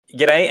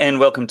G'day and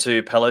welcome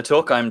to Pello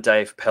Talk. I'm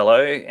Dave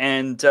Pello,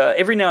 and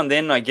every now and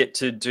then I get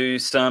to do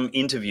some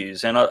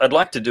interviews, and I'd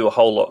like to do a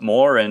whole lot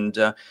more. And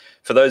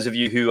for those of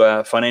you who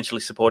are financially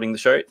supporting the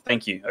show,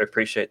 thank you. I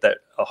appreciate that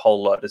a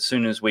whole lot. As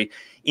soon as we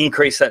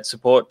increase that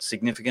support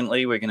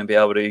significantly, we're going to be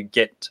able to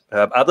get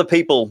other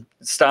people,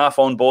 staff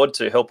on board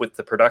to help with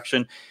the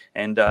production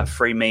and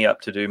free me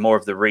up to do more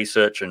of the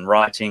research and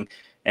writing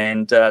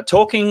and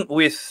talking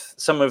with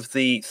some of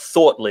the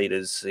thought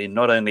leaders in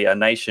not only our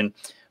nation,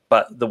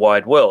 but the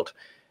wide world.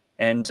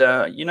 And,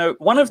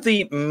 one of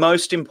the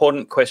most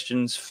important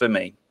questions for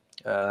me,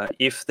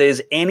 if there's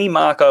any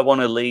mark I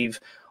want to leave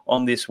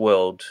on this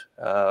world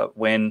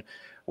when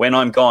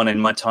I'm gone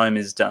and my time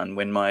is done,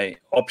 when my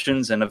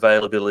options and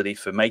availability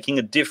for making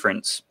a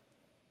difference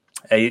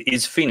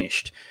is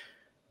finished,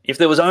 if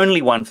there was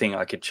only one thing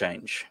I could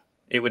change,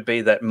 it would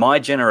be that my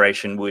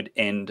generation would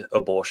end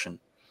abortion.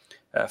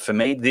 For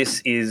me,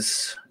 this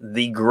is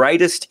the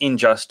greatest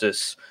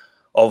injustice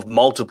of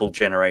multiple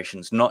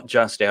generations, not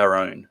just our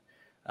own.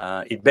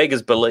 It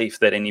beggars belief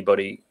that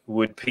anybody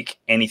would pick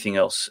anything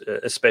else,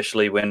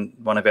 especially when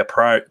one of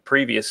our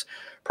previous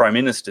prime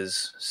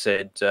ministers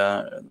said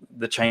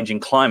the changing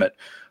climate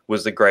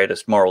was the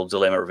greatest moral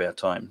dilemma of our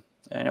time.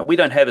 We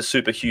don't have a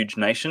super huge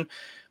nation,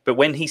 but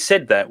when he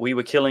said that, we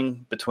were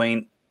killing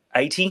between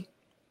 80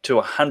 to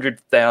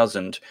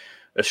 100,000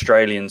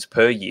 Australians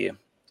per year,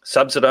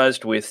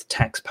 subsidised with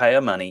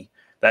taxpayer money.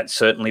 That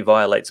certainly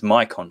violates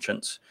my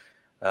conscience.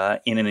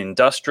 In an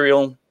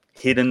industrial,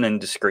 hidden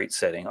and discreet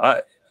setting.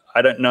 I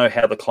don't know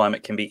how the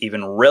climate can be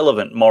even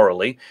relevant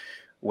morally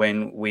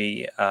when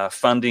we are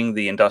funding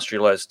the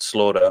industrialized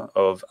slaughter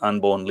of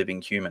unborn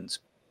living humans.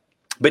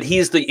 But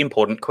here's the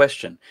important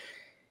question.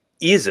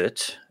 Is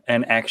it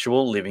an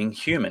actual living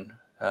human?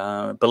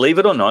 Believe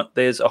it or not,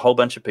 there's a whole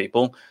bunch of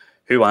people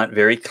who aren't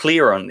very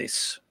clear on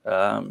this.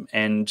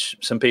 And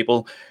some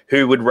people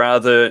who would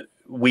rather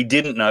we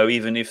didn't know,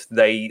 even if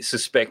they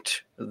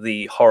suspect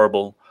the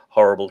horrible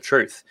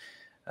truth.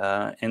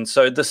 And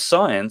so the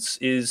science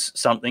is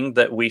something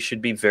that we should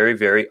be very,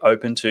 very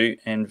open to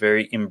and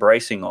very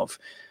embracing of.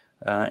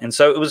 And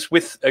so it was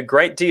with a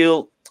great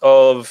deal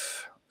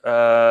of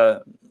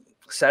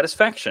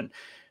satisfaction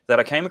that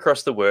I came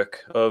across the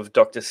work of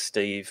Dr.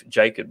 Steve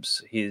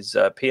Jacobs. His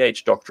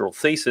PhD doctoral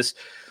thesis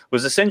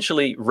was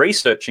essentially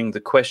researching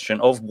the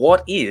question of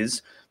what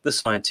is the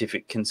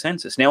scientific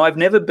consensus. Now, I've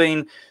never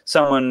been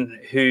someone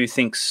who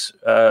thinks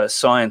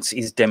science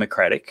is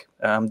democratic.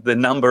 The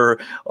number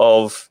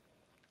of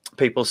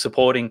people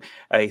supporting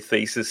a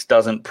thesis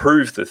doesn't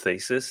prove the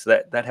thesis.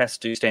 That has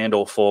to stand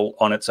or fall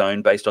on its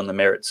own based on the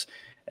merits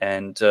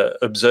and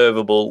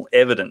observable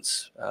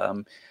evidence.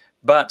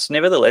 But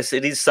nevertheless,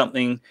 it is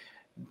something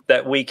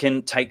that we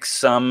can take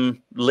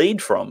some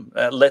lead from.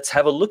 Let's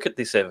have a look at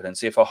this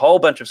evidence. If a whole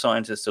bunch of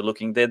scientists are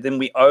looking there, then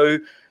we owe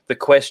the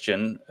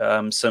question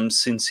some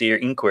sincere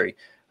inquiry.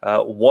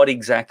 What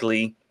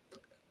exactly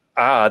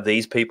are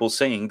these people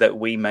seeing that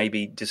we may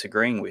be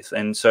disagreeing with?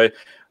 And so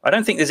I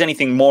don't think there's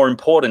anything more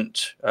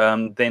important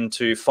than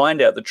to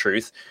find out the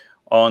truth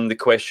on the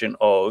question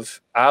of,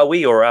 are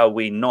we or are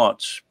we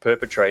not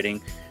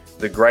perpetrating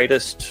the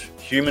greatest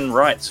human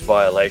rights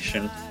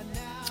violation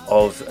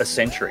of a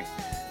century?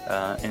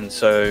 And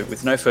so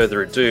with no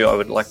further ado, I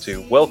would like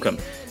to welcome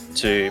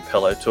to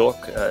Pello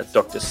Talk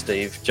Dr.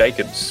 Steve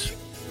Jacobs.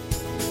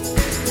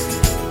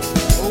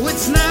 Oh,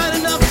 it's not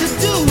enough to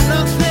do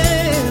nothing.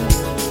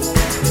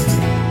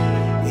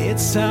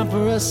 It's time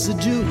for us to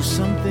do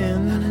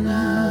something.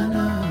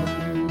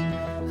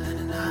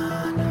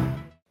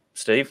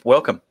 Steve,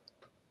 welcome.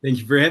 Thank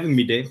you for having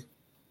me, Dave.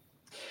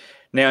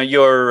 Now,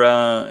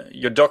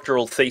 your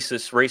doctoral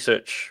thesis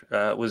research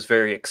was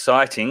very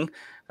exciting,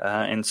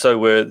 and so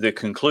were the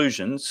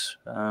conclusions,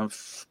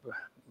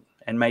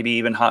 and maybe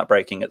even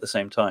heartbreaking at the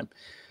same time.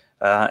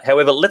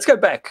 However, let's go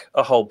back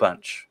a whole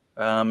bunch.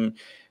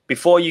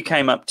 Before you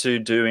came up to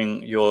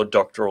doing your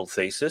doctoral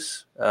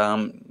thesis,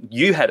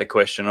 you had a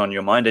question on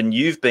your mind, and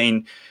you've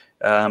been,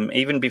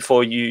 even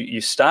before you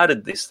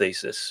started this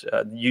thesis,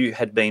 you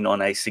had been on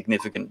a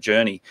significant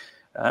journey.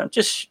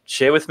 Just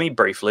share with me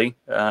briefly.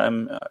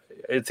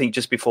 I think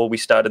just before we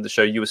started the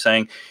show, you were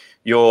saying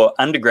your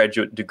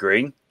undergraduate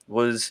degree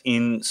was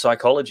in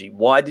psychology.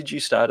 Why did you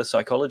start a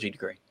psychology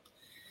degree?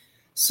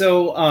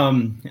 So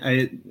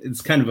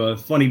it's kind of a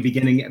funny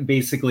beginning.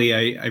 Basically,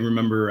 I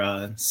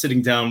remember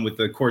sitting down with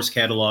the course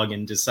catalog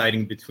and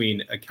deciding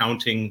between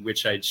accounting,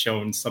 which I'd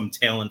shown some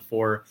talent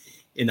for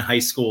in high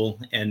school,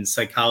 and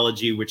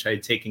psychology, which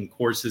I'd taken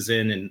courses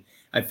in and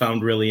I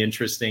found really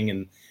interesting.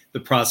 And the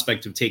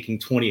prospect of taking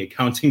 20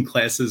 accounting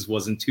classes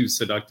wasn't too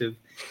seductive.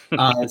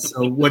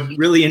 So what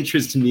really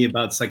interested me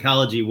about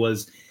psychology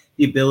was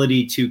the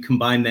ability to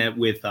combine that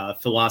with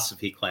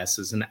philosophy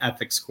classes and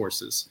ethics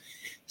courses.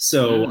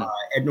 So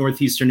at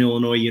Northeastern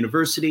Illinois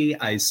University,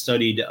 I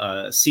studied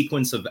a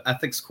sequence of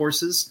ethics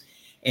courses.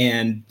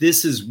 And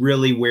this is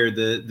really where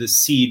the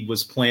seed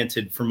was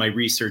planted for my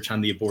research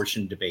on the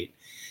abortion debate.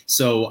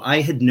 So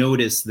I had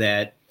noticed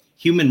that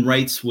human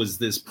rights was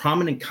this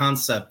prominent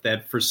concept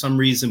that for some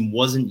reason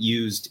wasn't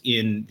used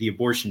in the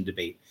abortion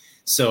debate.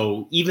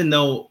 So even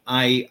though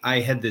I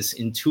had this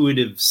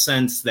intuitive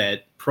sense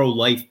that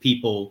pro-life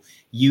people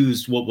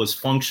used what was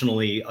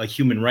functionally a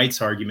human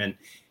rights argument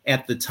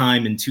at the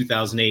time in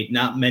 2008,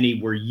 not many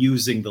were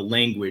using the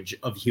language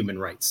of human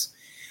rights.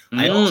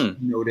 I also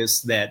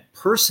noticed that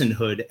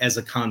personhood as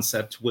a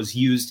concept was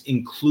used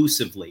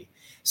inclusively.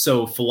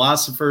 So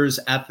philosophers,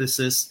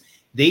 ethicists,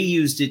 they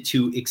used it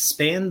to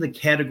expand the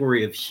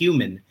category of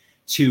human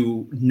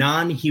to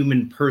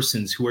non-human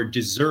persons who are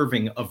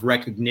deserving of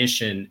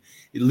recognition,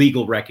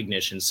 legal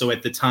recognition. So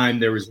at the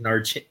time, there was an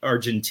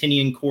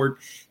Argentinian court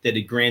that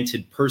had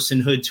granted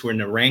personhood to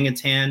an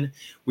orangutan.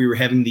 We were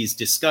having these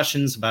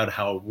discussions about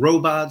how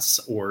robots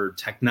or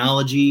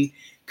technology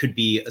could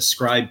be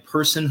ascribed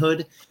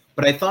personhood.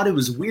 But I thought it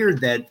was weird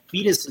that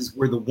fetuses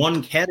were the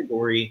one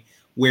category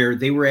where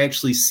they were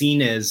actually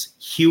seen as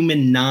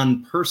human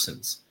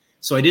non-persons.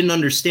 So I didn't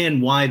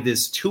understand why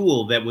this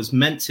tool that was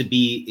meant to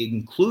be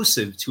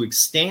inclusive to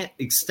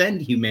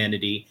extend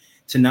humanity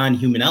to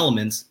non-human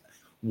elements,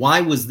 why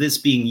was this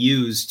being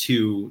used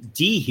to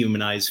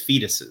dehumanize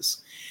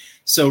fetuses?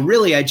 So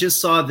really, I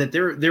just saw that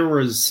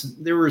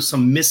there were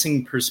some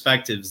missing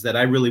perspectives that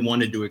I really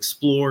wanted to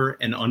explore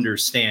and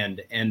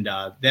understand, and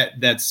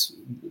that's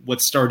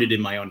what started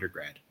in my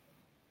undergrad.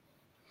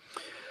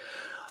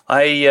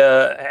 I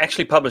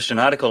actually published an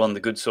article on the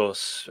Good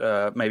Source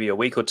maybe a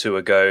week or two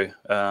ago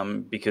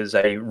because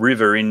a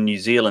river in New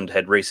Zealand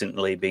had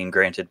recently been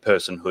granted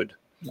personhood.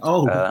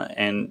 Oh,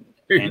 and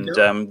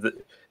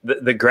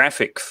the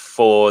graphic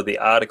for the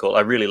article,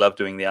 I really love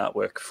doing the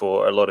artwork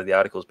for a lot of the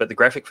articles, but the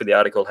graphic for the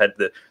article had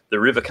the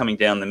river coming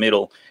down the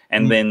middle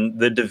and then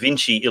the Da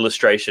Vinci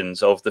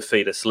illustrations of the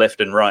fetus left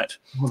and right.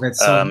 Oh, that's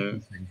so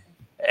interesting.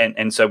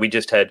 And so we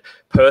just had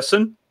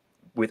person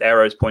with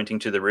arrows pointing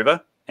to the river,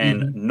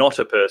 and not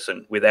a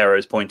person with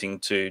arrows pointing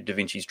to Da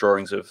Vinci's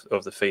drawings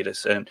of the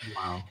fetus. And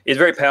it's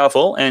very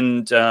powerful,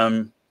 and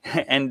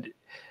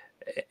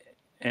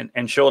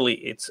surely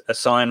it's a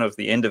sign of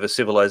the end of a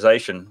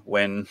civilization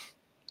when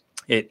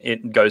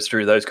it goes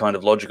through those kind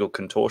of logical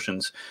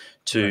contortions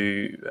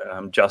to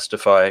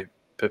justify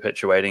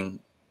perpetuating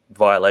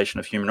violation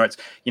of human rights.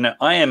 You know,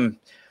 I am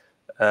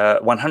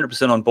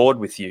 100% on board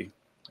with you.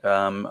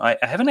 I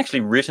haven't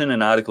actually written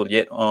an article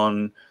yet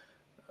on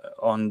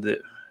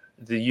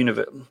the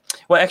universe.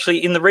 Well,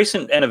 actually, in the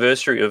recent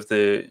anniversary of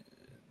the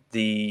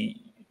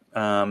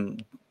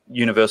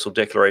Universal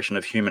Declaration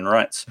of Human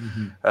Rights,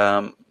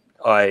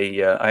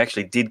 I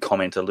actually did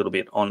comment a little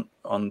bit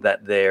on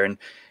that there, and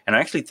I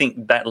actually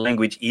think that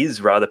language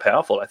is rather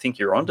powerful. I think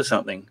you're onto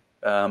something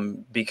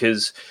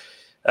because,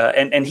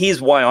 and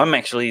here's why I'm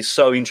actually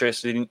so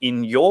interested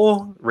in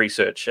your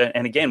research.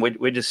 And again,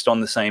 we're just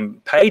on the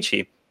same page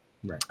here.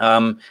 Right.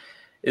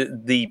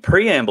 The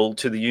preamble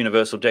to the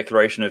Universal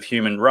Declaration of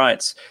Human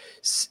Rights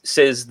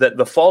says that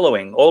the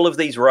following, all of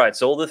these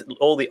rights, all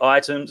the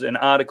items and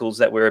articles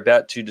that we're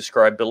about to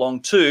describe belong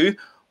to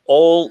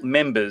all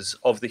members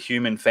of the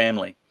human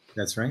family.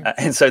 That's right.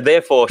 And so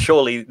therefore,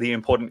 surely the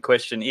important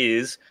question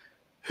is,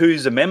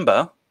 who's a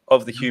member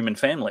of the human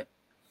family?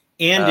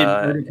 And in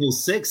Article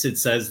 6, it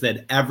says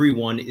that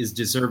everyone is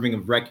deserving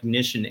of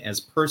recognition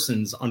as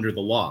persons under the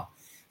law.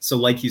 So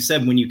like you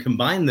said, when you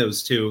combine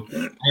those two,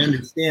 I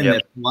understand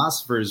that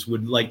philosophers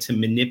would like to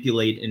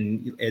manipulate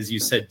and, as you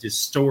said,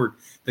 distort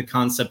the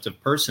concept of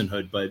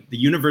personhood. But the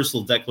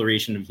Universal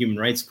Declaration of Human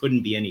Rights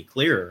couldn't be any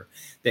clearer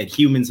that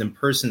humans and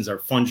persons are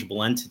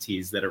fungible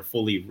entities that are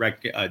fully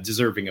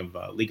deserving of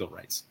legal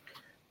rights.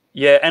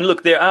 Yeah, and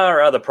look, there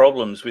are other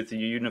problems with the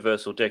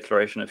Universal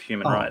Declaration of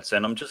Human Rights,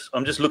 and I'm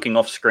just looking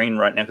off screen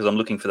right now because I'm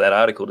looking for that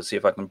article to see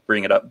if I can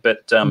bring it up.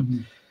 But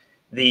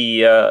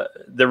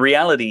the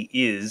reality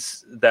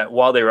is that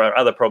while there are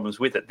other problems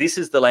with it, this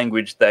is the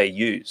language they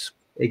use.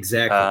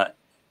 Exactly.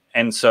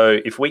 And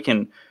so if we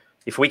can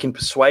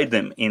persuade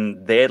them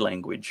in their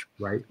language,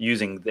 right,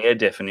 using their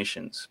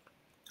definitions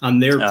on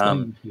their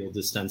playing field,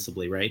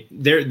 ostensibly, right?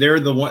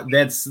 They're the one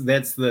that's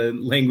the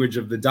language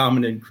of the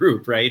dominant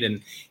group, right?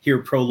 And here,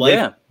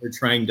 pro-life, they're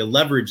trying to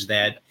leverage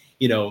that.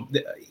 You know,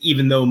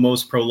 even though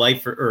most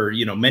pro-lifer or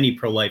many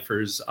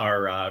pro-lifers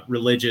are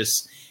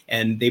religious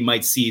and they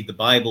might see the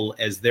Bible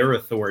as their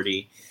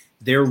authority,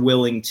 they're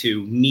willing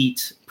to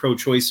meet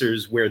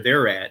pro-choicers where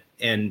they're at,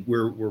 and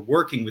we're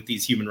working with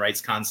these human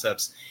rights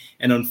concepts.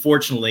 And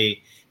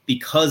unfortunately,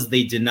 because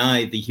they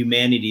deny the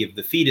humanity of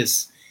the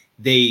fetus,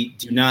 they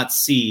do not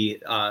see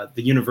the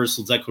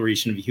Universal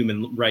Declaration of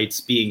Human Rights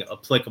being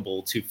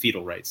applicable to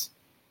fetal rights.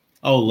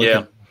 Oh,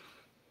 look!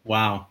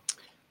 Wow.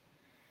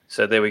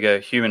 So there we go.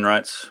 Human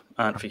rights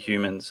aren't for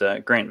humans.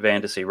 Grant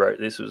Vandersea wrote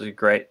this. It was a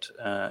great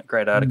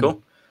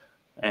article,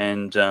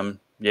 and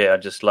I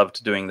just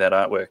loved doing that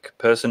artwork.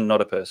 Person,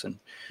 not a person.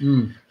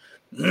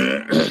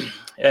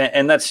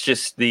 And that's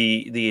just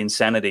the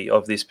insanity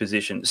of this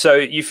position. So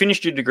you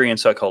finished your degree in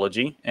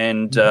psychology,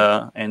 and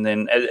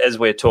then as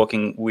we're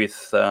talking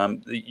with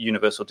the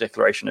Universal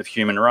Declaration of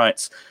Human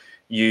Rights,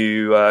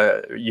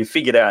 you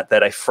figured out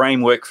that a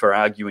framework for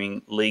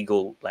arguing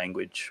legal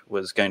language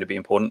was going to be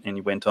important, and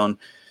you went on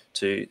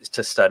to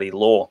study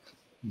law.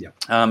 Yeah.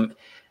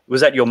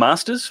 Was that your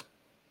master's?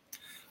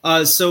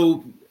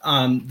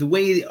 The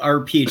way our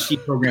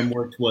PhD program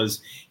worked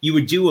was you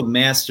would do a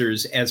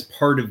master's as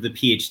part of the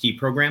PhD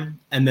program.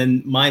 And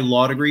then my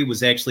law degree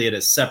was actually at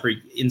a separate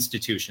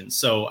institution.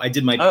 So I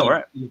did my PhD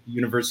at the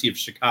University of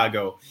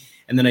Chicago,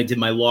 and then I did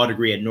my law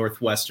degree at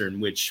Northwestern,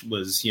 which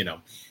was,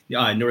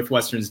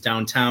 Northwestern's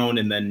downtown,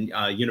 and then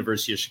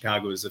University of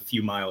Chicago is a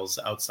few miles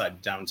outside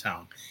of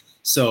downtown.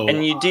 So,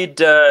 and you did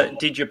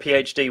your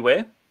PhD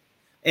where?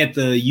 At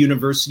the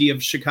University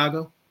of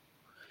Chicago.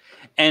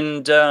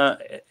 And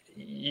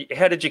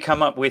how did you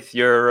come up with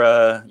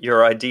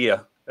your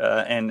idea,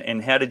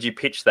 and how did you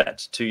pitch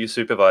that to your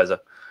supervisor?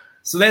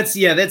 So that's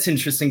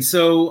interesting.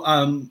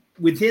 So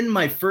within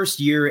my first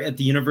year at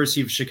the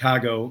University of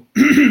Chicago,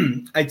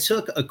 I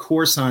took a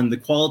course on the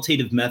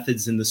qualitative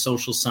methods in the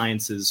social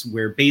sciences,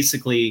 where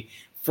basically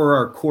for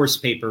our course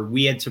paper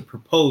we had to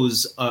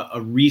propose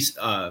a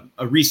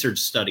research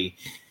study.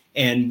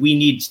 And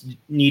we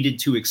needed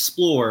to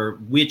explore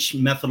which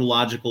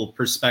methodological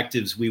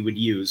perspectives we would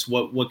use,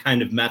 what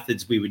kind of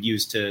methods we would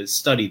use to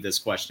study this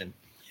question.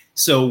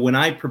 So when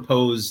I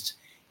proposed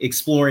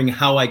exploring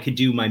how I could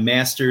do my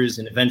master's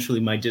and eventually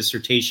my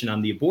dissertation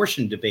on the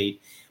abortion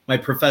debate, my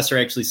professor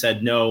actually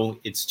said, no,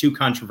 it's too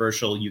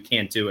controversial, you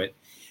can't do it.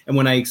 And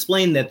when I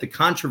explained that the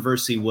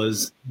controversy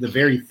was the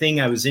very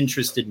thing I was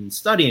interested in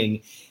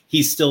studying,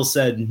 he still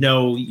said,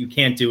 no, you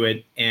can't do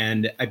it.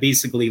 And I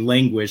basically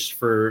languished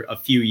for a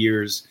few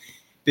years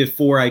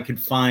before I could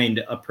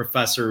find a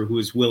professor who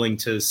was willing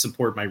to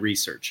support my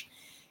research.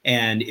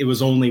 And it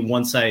was only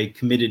once I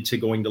committed to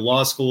going to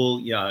law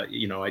school,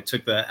 I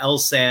took the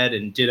LSAT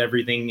and did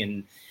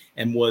everything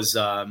and was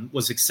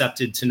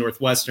accepted to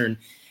Northwestern.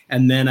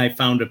 And then I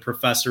found a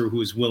professor who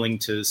was willing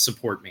to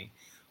support me.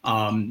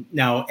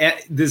 Now,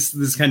 this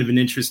is kind of an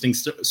interesting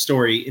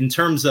story in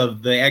terms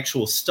of the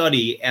actual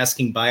study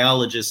asking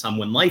biologists on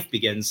when life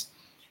begins.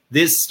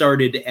 This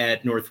started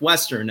at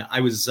Northwestern. I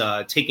was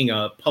taking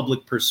a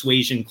public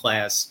persuasion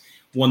class,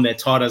 one that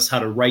taught us how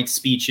to write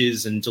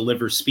speeches and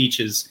deliver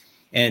speeches.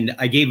 And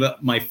I gave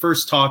my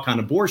first talk on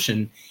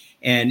abortion.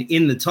 And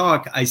in the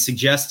talk, I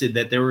suggested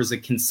that there was a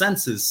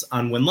consensus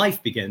on when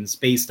life begins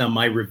based on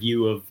my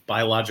review of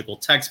biological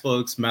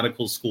textbooks,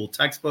 medical school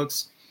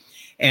textbooks.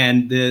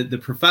 And the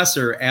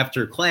professor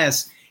after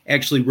class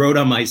actually wrote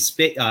on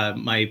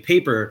my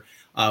paper,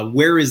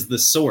 where is the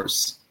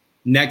source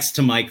next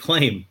to my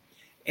claim?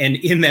 And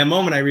in that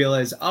moment, I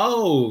realized,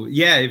 oh,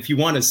 yeah, if you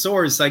want a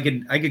source, I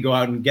could go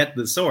out and get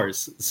the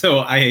source.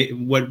 So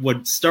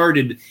what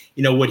started,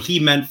 what he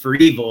meant for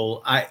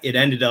evil, it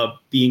ended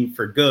up being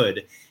for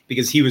good,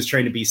 because he was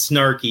trying to be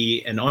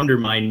snarky and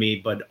undermine me.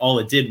 But all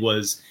it did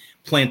was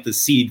plant the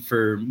seed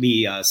for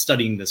me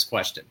studying this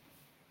question.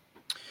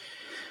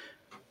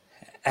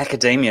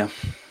 Academia.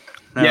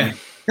 Yeah.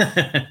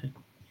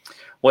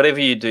 Whatever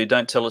you do,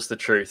 don't tell us the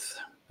truth.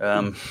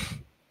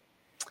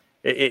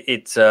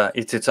 It's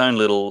its own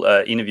little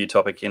interview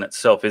topic in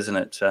itself, isn't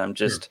it?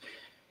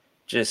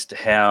 Just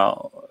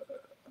how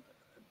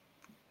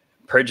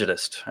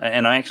prejudiced,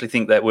 and I actually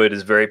think that word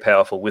is very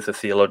powerful with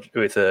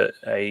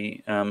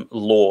a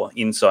law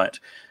insight.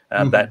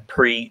 That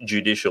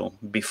prejudicial,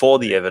 before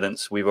the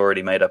evidence, we've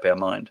already made up our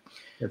mind.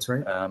 That's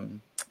right.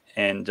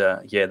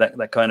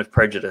 That kind of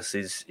prejudice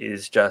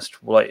is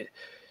just like,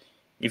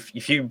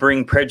 if you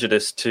bring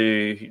prejudice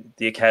to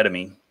the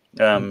academy,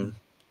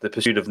 the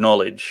pursuit of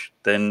knowledge,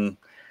 then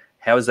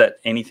how is that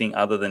anything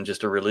other than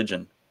just a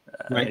religion?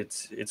 Right.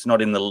 It's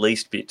not in the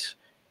least bit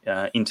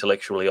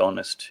intellectually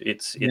honest.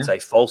 It's a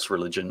false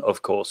religion,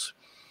 of course.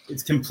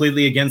 It's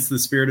completely against the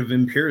spirit of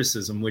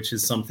empiricism, which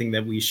is something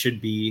that we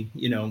should be,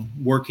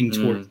 working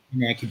towards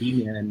in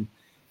academia. And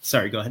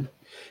sorry, go ahead.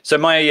 So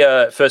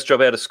my first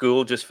job out of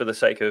school, just for the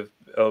sake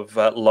of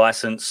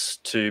license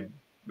to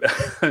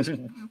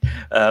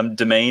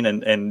demean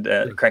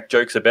and crack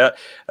jokes about,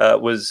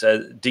 was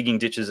digging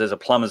ditches as a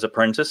plumber's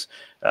apprentice.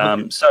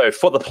 So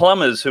for the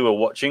plumbers who are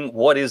watching,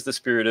 what is the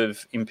spirit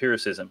of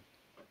empiricism?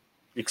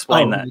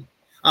 Explain that.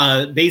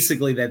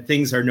 Basically that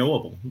things are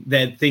knowable,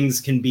 that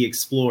things can be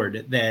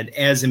explored, that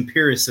as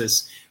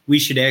empiricists, we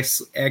should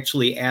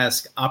actually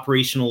ask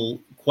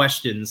operational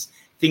questions,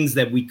 things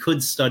that we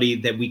could study,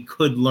 that we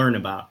could learn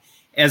about,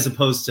 as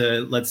opposed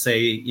to, let's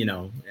say,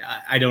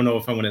 I don't know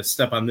if I want to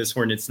step on this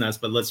hornet's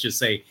nest, but let's just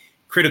say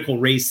critical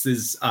race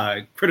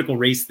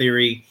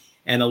theory,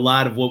 and a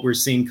lot of what we're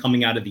seeing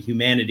coming out of the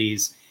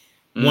humanities.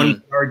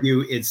 One could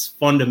argue it's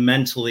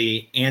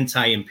fundamentally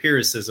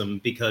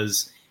anti-empiricism,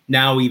 because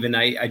now even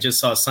I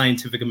just saw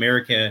Scientific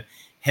America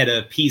had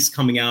a piece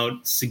coming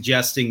out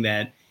suggesting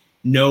that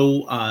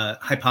no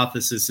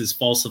hypothesis is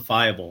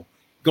falsifiable,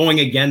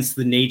 going against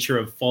the nature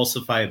of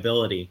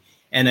falsifiability.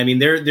 And I mean,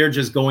 they're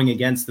just going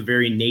against the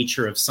very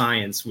nature of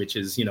science, which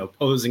is,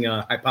 posing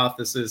a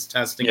hypothesis,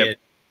 testing it,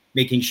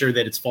 making sure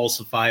that it's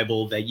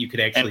falsifiable, that you could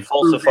actually. And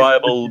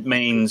falsifiable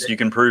means you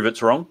can prove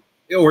it's wrong?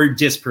 Or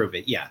disprove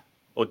it, yeah.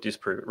 or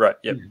disprove it. Right.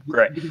 Yep.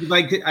 Great. Because if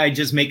I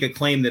just make a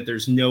claim that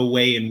there's no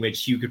way in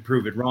which you could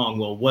prove it wrong,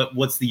 well,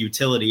 what's the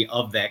utility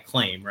of that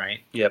claim, right?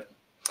 Yep.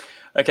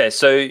 Okay,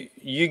 so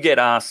you get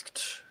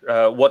asked,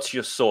 what's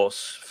your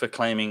source for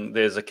claiming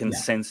there's a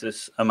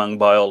consensus among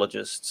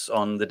biologists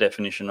on the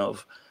definition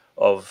of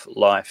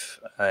life,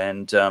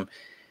 and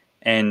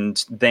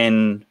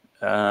then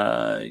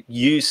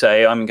you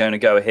say, I'm going to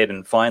go ahead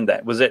and find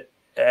that. Was it?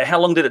 How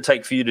long did it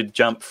take for you to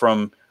jump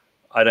from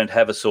I don't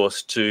have a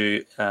source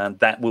to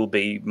that will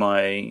be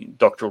my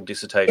doctoral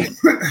dissertation?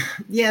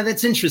 Yeah,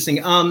 that's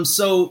interesting.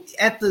 So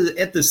at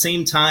the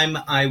same time,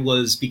 I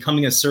was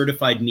becoming a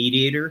certified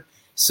mediator.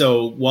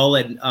 So while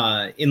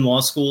in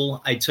law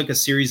school, I took a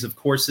series of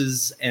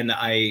courses and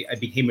I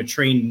became a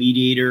trained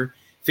mediator,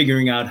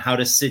 figuring out how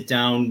to sit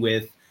down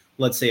with,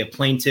 let's say, a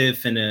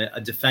plaintiff and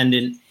a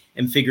defendant,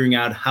 and figuring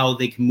out how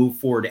they can move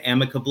forward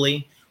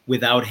amicably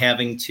without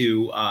having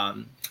to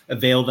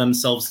avail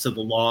themselves to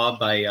the law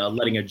by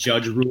letting a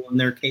judge rule in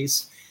their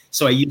case.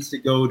 So I used to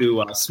go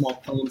to small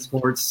claims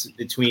courts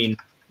between,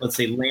 let's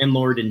say,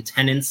 landlord and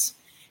tenants.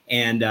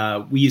 And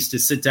we used to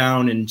sit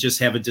down and just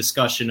have a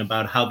discussion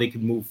about how they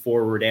could move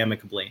forward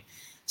amicably.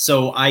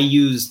 So I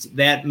used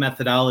that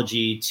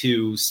methodology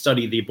to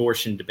study the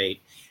abortion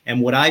debate.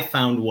 And what I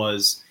found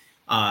was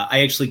I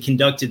actually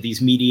conducted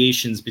these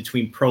mediations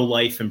between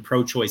pro-life and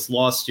pro-choice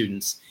law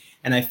students.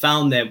 And I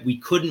found that we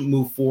couldn't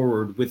move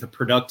forward with a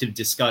productive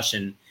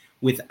discussion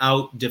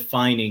without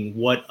defining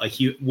what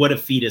a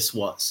fetus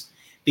was.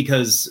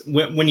 Because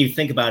when you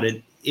think about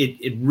it,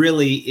 it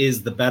really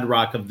is the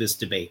bedrock of this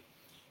debate.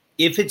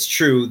 If it's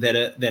true that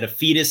a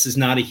fetus is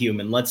not a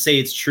human, let's say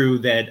it's true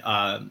that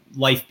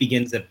life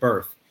begins at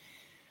birth,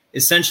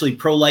 essentially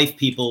pro-life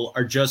people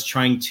are just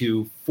trying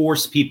to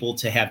force people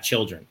to have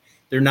children.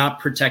 They're not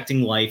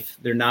protecting life.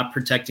 They're not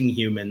protecting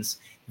humans.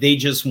 They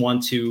just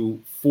want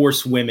to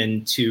force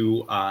women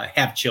to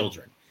have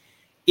children.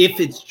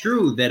 If it's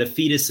true that a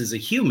fetus is a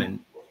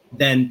human,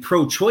 then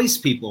pro-choice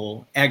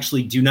people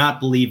actually do not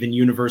believe in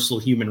universal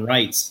human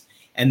rights.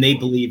 And they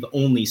believe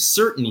only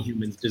certain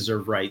humans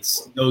deserve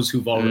rights, those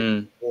who've already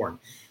been born.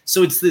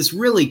 So it's this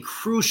really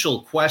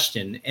crucial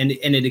question, and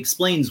it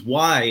explains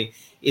why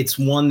it's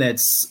one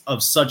that's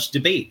of such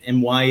debate,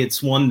 and why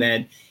it's one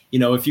that,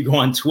 if you go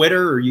on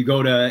Twitter or you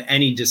go to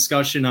any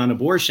discussion on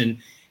abortion,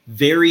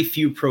 very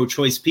few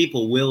pro-choice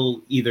people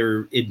will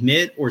either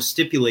admit or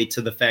stipulate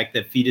to the fact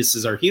that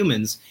fetuses are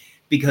humans,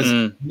 because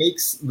it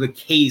makes the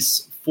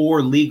case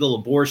for legal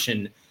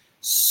abortion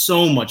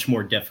so much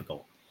more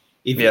difficult.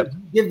 If you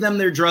give them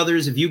their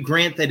druthers, if you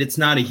grant that it's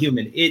not a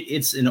human,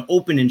 it's an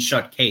open and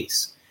shut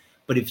case.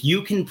 But if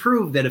you can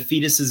prove that a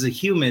fetus is a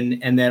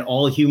human and that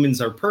all humans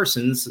are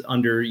persons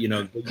under, the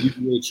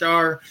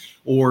UDHR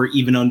or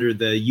even under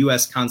the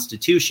U.S.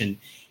 Constitution,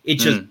 it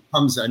just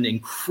becomes an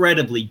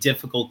incredibly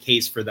difficult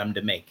case for them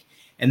to make.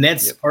 And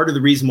that's part of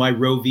the reason why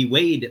Roe v.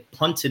 Wade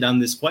punted on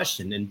this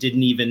question and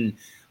didn't even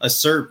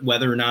assert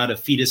whether or not a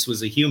fetus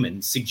was a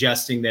human,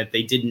 suggesting that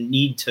they didn't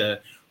need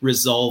to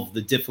resolve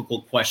the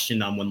difficult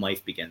question on when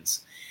life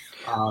begins.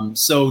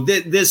 So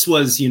this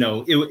was,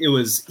 it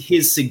was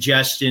his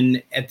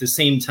suggestion at the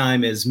same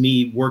time as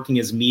me working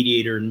as a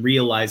mediator and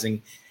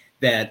realizing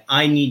that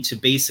I need to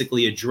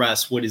basically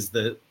address what is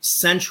the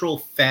central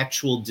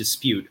factual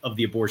dispute of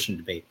the abortion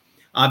debate.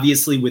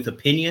 Obviously, with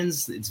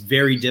opinions, it's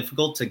very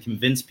difficult to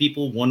convince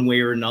people one way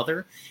or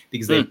another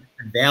because they have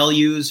different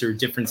values or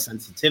different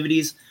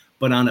sensitivities.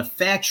 But on a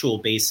factual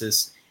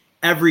basis,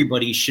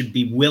 everybody should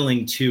be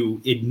willing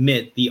to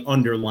admit the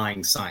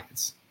underlying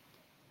science.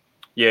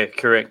 Yeah,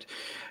 correct.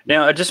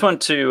 Now, I just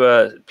want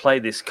to play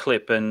this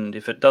clip, and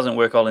if it doesn't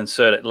work, I'll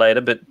insert it later.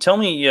 But tell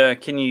me,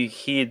 can you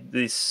hear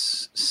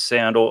this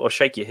sound, or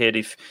shake your head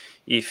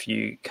if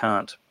you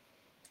can't?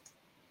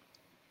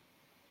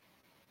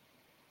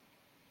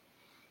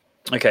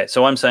 Okay,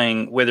 so I'm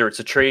saying whether it's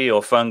a tree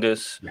or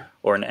fungus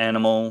or an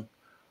animal,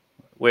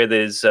 where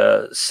there's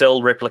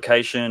cell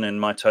replication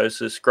and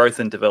mitosis, growth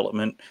and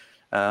development,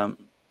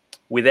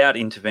 without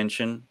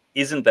intervention,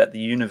 isn't that the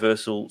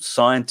universal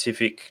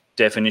scientific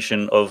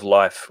definition of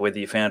life, whether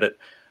you found it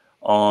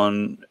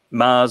on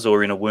Mars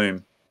or in a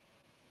womb?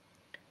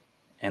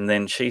 And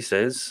then she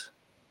says,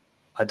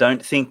 I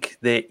don't think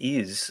there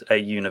is a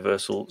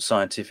universal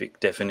scientific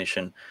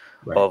definition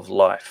of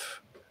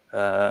life.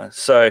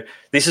 So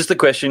this is the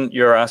question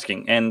you're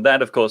asking. And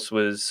that, of course,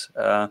 was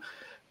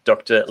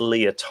Dr.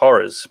 Leah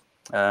Torres.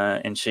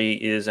 And she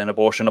is an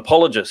abortion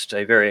apologist,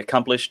 a very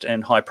accomplished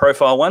and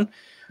high-profile one.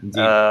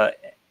 Her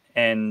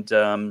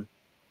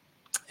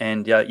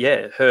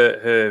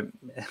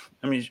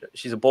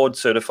she's a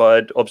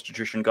board-certified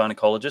obstetrician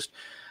gynecologist,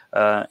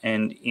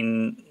 and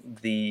in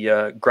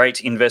the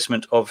great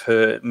investment of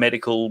her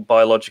medical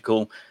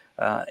biological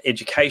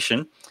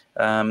education,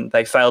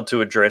 they failed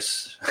to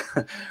address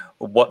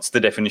what's the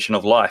definition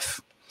of life.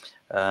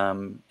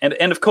 And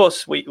of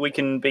course, we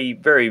can be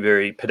very,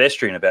 very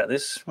pedestrian about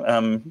this.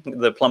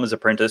 The plumber's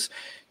apprentice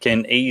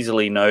can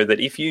easily know that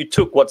if you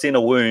took what's in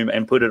a womb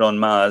and put it on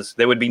Mars,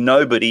 there would be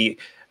nobody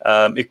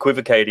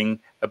equivocating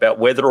about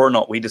whether or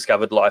not we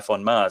discovered life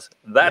on Mars.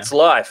 That's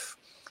life.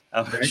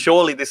 Right.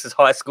 Surely this is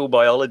high school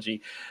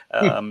biology.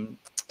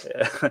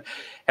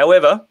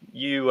 However,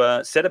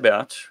 you set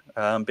about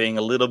being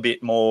a little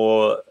bit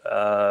more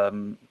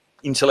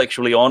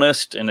intellectually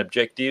honest and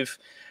objective.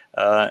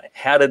 What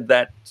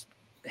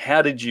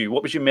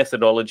was your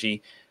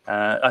methodology?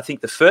 I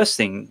think the first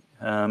thing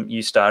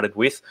you started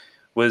with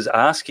was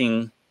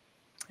asking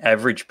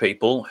average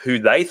people who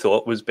they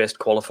thought was best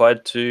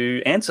qualified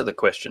to answer the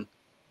question.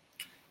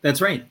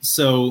 That's right.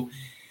 So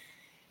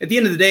at the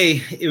end of the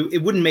day,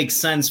 it wouldn't make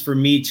sense for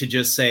me to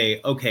just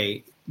say,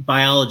 okay,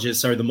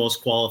 biologists are the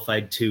most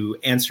qualified to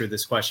answer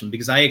this question,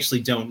 because I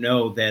actually don't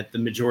know that the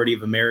majority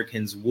of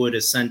Americans would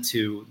assent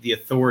to the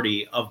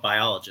authority of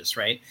biologists,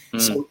 right?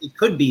 So it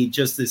could be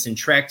just this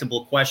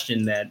intractable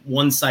question that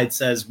one side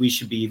says we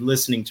should be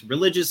listening to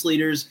religious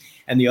leaders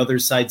and the other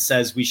side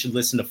says we should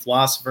listen to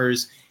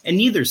philosophers, and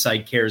neither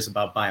side cares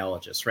about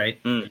biologists, right?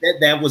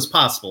 That was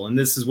possible. And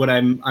this is what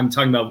I'm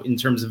talking about in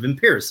terms of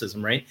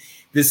empiricism, right?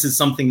 This is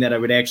something that I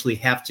would actually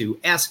have to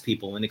ask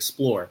people and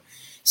explore.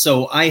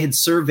 So I had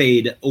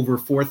surveyed over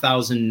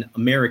 4,000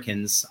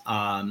 Americans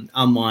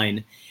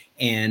online,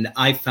 and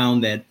I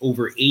found that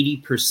over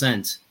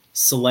 80%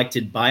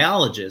 selected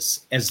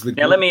biologists as the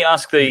Now, let me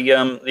ask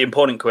the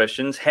important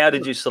questions. How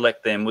did you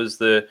select them? Was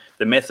the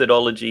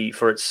methodology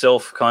for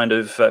itself kind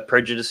of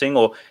prejudicing,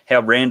 or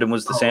how random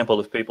was the sample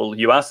of people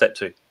you asked that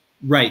to?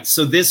 Right.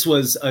 So this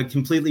was a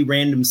completely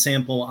random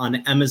sample on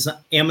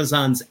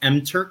Amazon's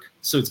MTurk.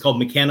 So it's called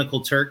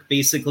Mechanical Turk.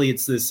 Basically,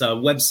 it's this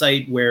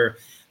website where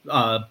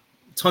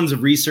tons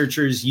of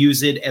researchers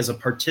use it as a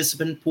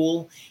participant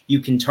pool. You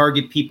can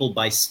target people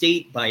by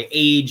state, by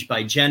age,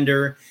 by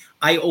gender.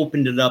 I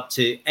opened it up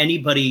to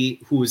anybody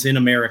who was in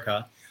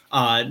America.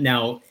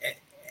 Now,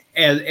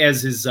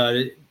 as is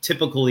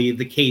typically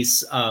the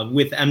case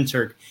with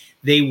MTurk,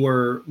 they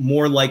were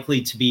more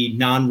likely to be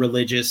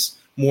non-religious,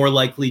 more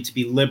likely to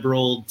be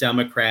liberal,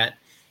 Democrat.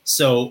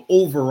 So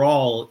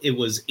overall, it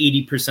was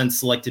 80%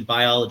 selected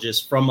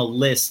biologists from a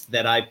list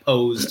that I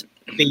posed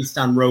based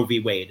on Roe v.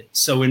 Wade.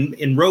 So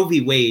in Roe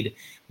v. Wade,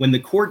 when the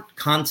court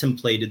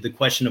contemplated the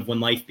question of when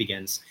life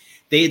begins,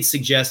 they had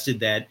suggested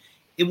that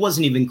it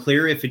wasn't even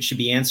clear if it should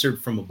be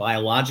answered from a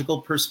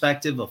biological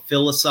perspective, a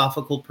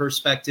philosophical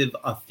perspective,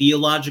 a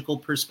theological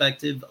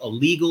perspective, a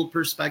legal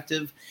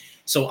perspective.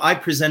 So I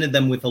presented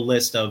them with a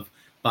list of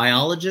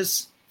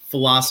biologists,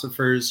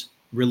 philosophers,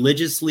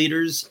 religious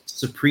leaders,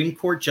 Supreme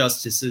Court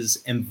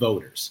justices, and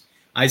voters.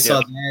 I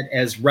saw that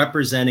as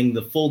representing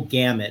the full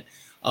gamut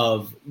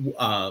of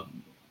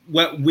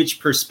which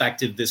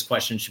perspective this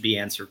question should be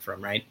answered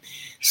from, right?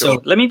 Sure.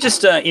 So let me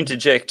just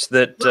interject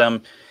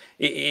that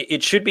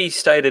it should be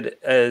stated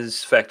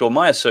as fact, or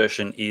my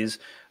assertion is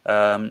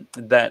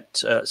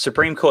that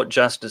Supreme Court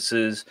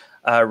justices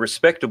are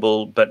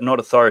respectable but not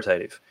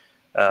authoritative.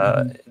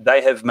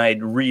 They have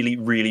made really,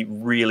 really,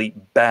 really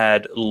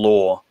bad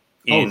law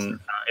in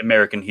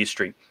American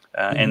history.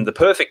 And the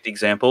perfect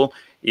example,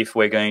 if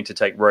we're going to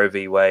take Roe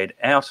v. Wade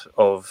out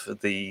of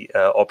the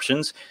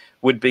options,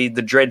 would be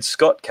the Dred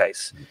Scott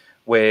case,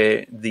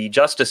 where the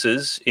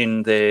justices,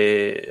 in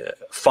their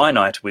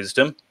finite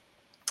wisdom,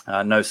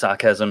 no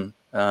sarcasm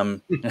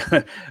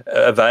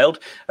availed,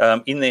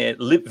 in their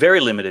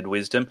very limited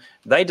wisdom,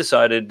 they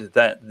decided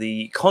that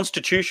the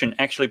Constitution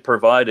actually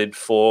provided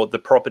for the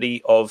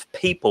property of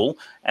people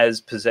as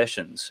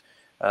possessions,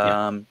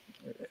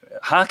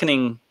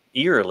 hearkening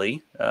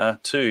eerily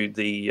to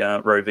the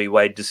Roe v.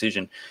 Wade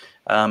decision.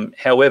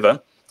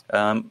 However,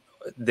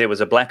 there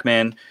was a black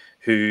man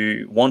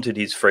who wanted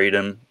his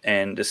freedom,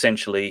 and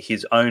essentially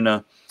his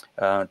owner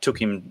took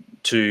him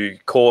to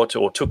court,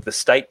 or took the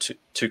state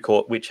to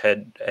court, which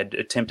had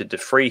attempted to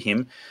free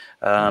him,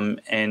 and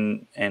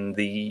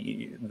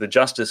the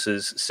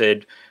justices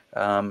said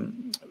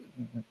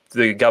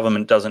the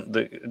government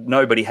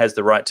nobody has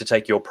the right to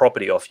take your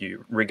property off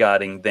you,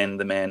 regarding then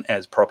the man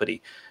as property.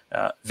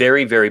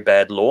 Very, very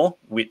bad law,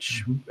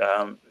 which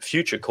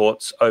future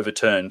courts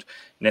overturned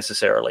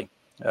necessarily.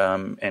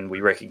 And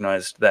we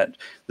recognized that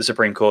the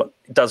Supreme Court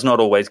does not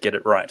always get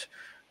it right.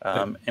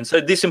 And so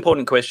this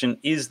important question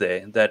is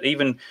there, that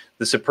even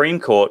the Supreme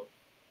Court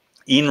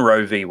in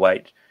Roe v.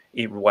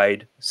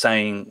 Wade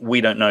saying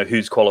we don't know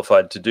who's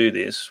qualified to do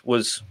this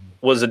was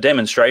a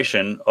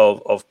demonstration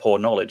of poor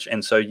knowledge.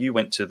 And so you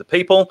went to the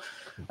people,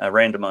 a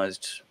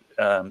randomized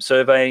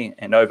survey,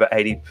 and over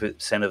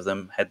 80% of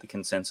them had the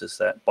consensus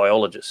that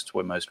biologists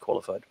were most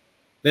qualified.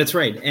 That's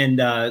right. And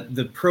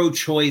the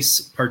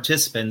pro-choice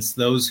participants,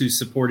 those who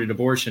supported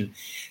abortion,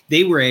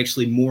 they were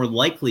actually more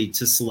likely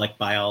to select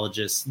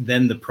biologists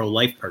than the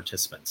pro-life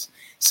participants.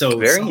 So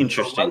very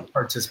interesting.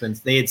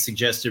 Participants, they had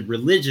suggested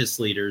religious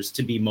leaders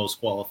to be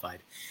most qualified.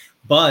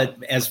 But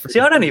as for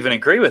I don't even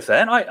agree with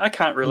that. I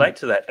can't relate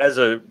to that as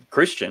a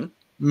Christian.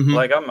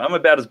 Like I'm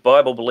about as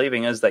Bible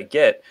believing as they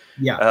get.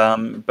 Yeah.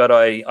 But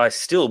I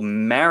still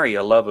marry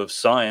a love of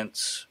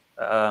science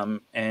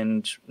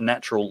and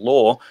natural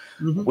law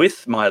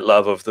with my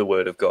love of the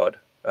Word of God.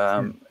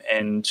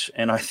 And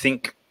I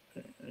think,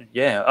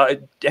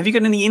 have you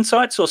got any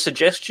insights or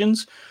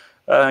suggestions,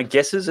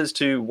 guesses as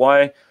to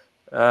why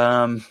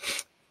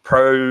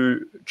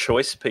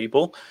pro-choice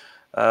people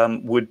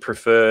would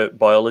prefer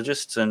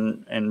biologists,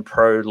 and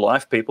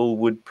pro-life people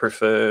would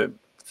prefer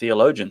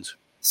theologians.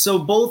 So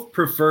both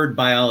preferred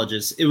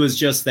biologists. It was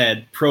just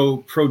that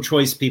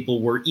pro-choice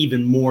people were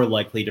even more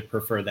likely to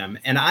prefer them.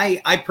 And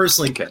I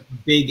personally think a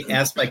big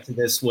aspect to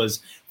this was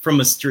from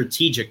a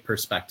strategic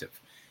perspective,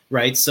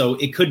 right? So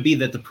it could be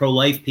that the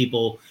pro-life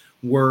people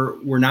were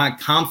not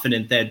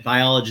confident that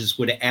biologists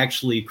would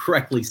actually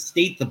correctly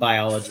state the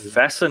biology.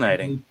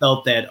 Fascinating. They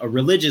felt that a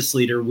religious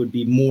leader would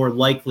be more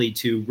likely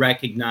to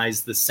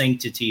recognize the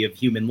sanctity of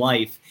human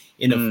life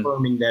in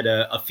affirming that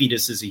a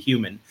fetus is a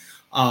human.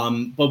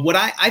 But what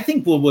I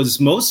think what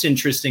was most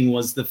interesting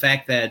was the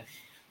fact that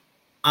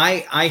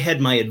I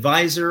had my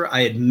advisor,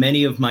 I had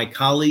many of my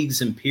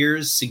colleagues and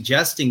peers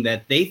suggesting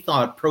that they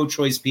thought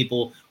pro-choice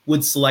people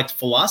would select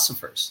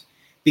philosophers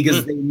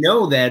because they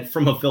know that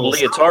from a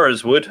philosophical...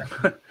 Leotaras would.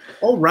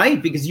 Oh, right,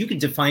 because you can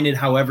define it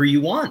however you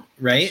want,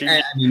 right?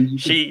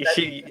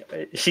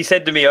 She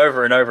said to me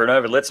over and over and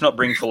over, let's not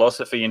bring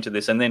philosophy into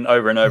this. And then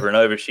over and over and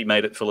over, she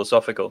made it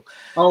philosophical.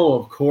 Oh,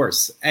 of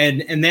course.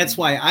 And that's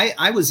why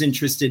I was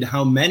interested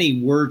how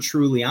many were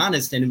truly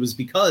honest. And it was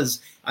because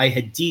I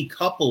had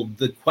decoupled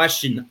the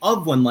question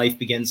of when life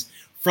begins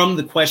from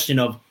the question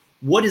of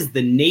what is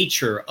the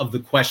nature of the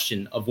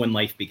question of when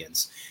life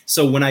begins.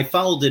 So when I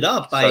followed it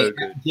up by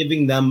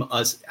giving them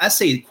an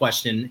essay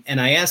question,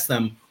 and I asked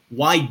them,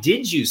 why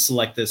did you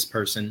select this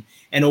person?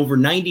 And over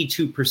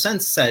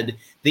 92% said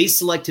they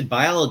selected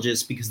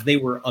biologists because they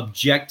were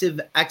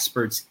objective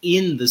experts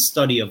in the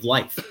study of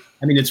life.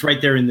 I mean, it's right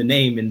there in the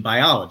name in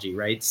biology,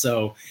 right?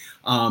 So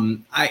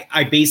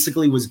I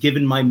basically was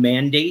given my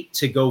mandate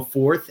to go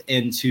forth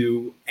and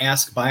to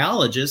ask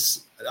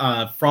biologists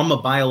from a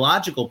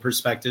biological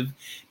perspective,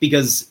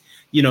 because,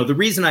 you know, the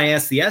reason I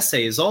asked the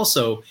essay is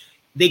also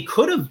they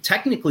could have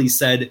technically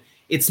said,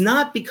 it's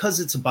not because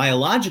it's a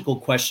biological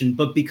question,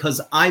 but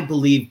because I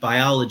believe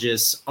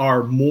biologists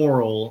are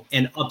moral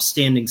and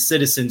upstanding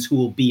citizens who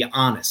will be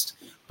honest.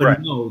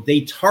 But no,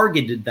 they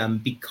targeted them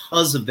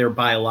because of their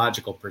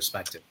biological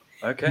perspective.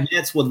 Okay. And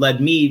that's what led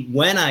me,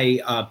 when I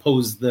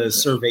posed the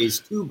surveys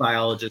to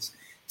biologists,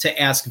 to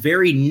ask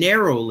very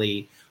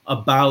narrowly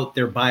about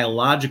their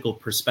biological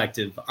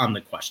perspective on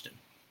the question.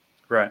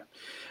 Right.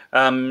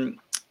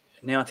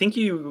 Now, I think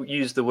you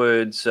used the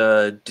words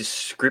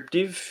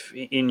descriptive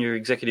in your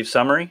executive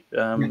summary.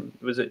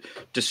 Was it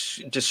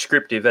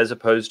descriptive as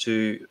opposed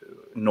to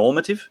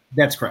normative?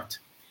 That's correct.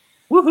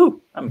 Woohoo!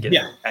 I'm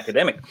getting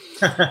academic.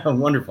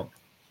 Wonderful.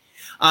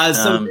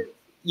 And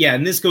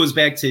this goes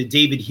back to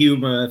David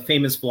Hume, a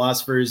famous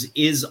philosopher's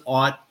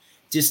is-ought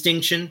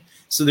distinction.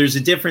 So there's a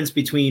difference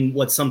between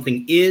what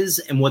something is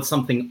and what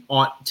something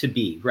ought to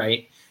be,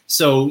 right?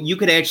 So you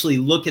could actually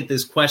look at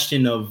this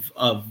question of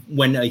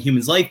when a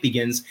human's life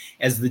begins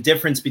as the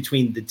difference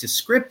between the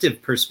descriptive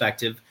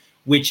perspective,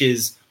 which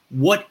is,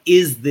 what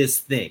is this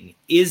thing?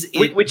 Is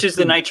it, which is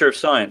the nature of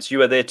science?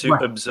 You are there to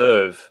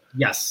observe.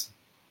 Yes.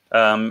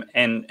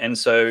 And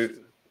so,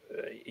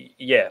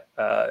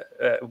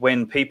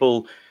 when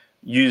people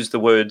use the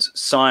words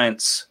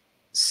science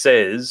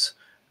says,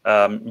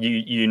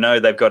 you know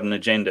they've got an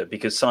agenda,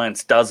 because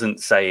science doesn't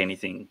say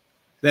anything.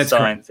 That's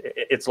science. Correct.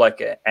 It's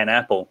like an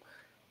apple.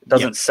 It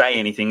doesn't say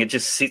anything. It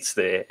just sits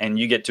there, and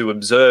you get to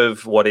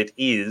observe what it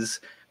is,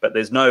 but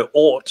there's no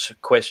ought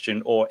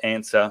question or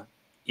answer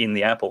in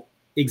the apple.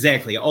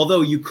 Exactly.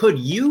 Although you could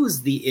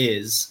use the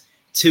is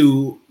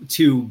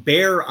to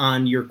bear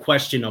on your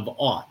question of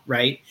ought,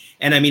 right?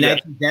 And I mean, I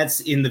think that's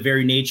in the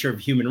very nature of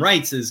human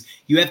rights, is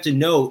you have to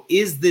know,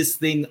 is this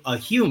thing a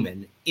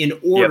human in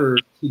order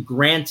to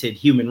grant it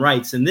human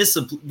rights? And this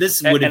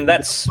would, and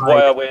that's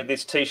why I wear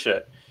this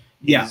T-shirt.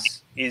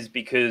 Is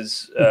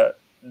because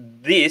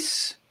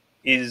this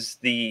is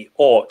the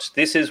ought.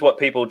 This is what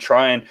people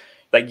try and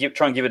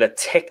give it a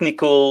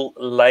technical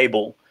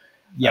label.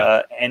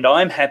 And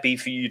I'm happy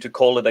for you to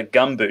call it a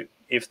gumboot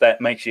if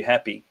that makes you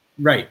happy.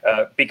 Right.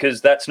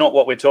 Because that's not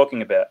what we're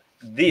talking about.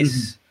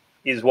 This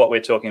is what we're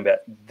talking about.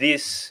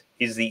 This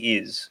is the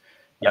is.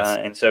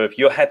 And so if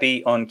you're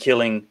happy on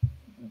killing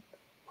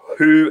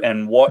who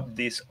and what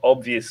this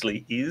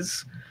obviously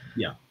is,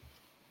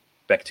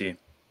 back to you.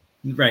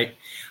 Right.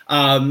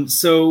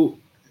 So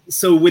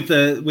with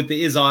the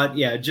is ought,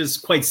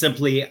 just quite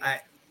simply,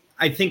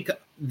 I think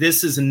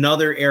this is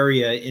another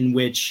area in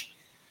which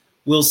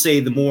we'll say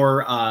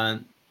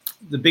the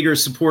bigger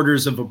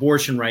supporters of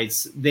abortion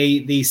rights,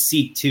 they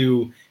seek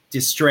to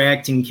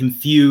distract and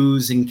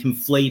confuse and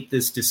conflate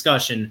this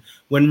discussion,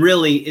 when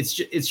really it's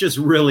just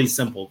really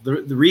simple.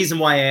 The reason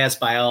why I asked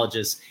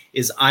biologists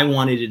is I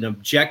wanted an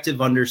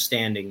objective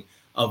understanding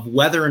of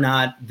whether or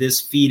not this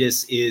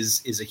fetus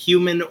is a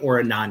human or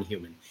a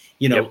non-human.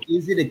 You know,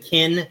 is it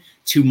akin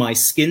to my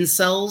skin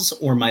cells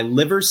or my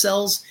liver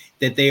cells,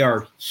 that they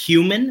are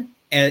human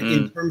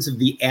in terms of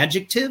the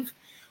adjective?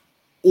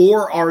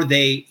 Or are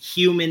they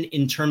human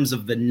in terms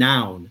of the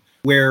noun,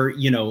 where,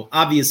 you know,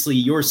 obviously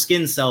your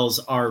skin cells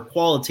are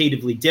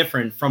qualitatively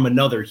different from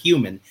another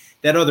human.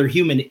 That other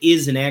human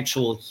is an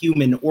actual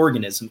human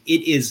organism.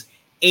 It is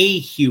a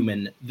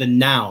human, the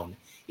noun.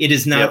 It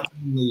is not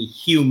only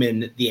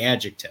human, the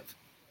adjective.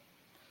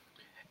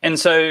 And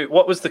so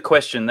what was the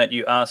question that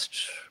you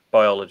asked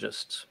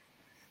biologists?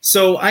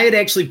 So I had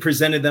actually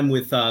presented them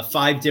with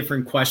 5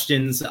 different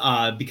questions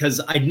because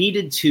I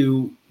needed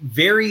to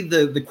vary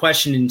the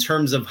question in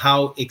terms of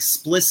how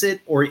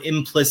explicit or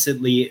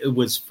implicitly it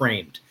was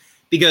framed.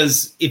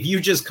 Because if you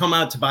just come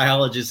out to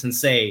biologists and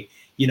say,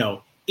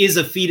 is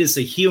a fetus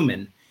a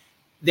human,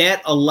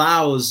 that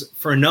allows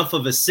for enough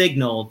of a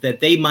signal that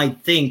they might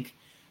think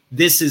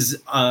this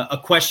is a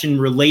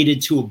question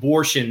related to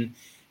abortion,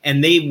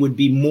 and they would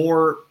be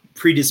more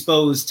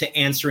predisposed to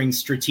answering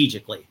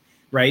strategically.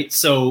 Right.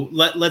 So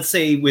let's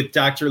say with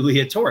Dr.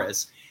 Leah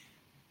Torres,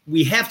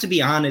 we have to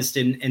be honest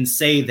and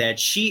say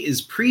that she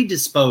is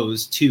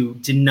predisposed to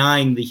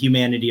denying the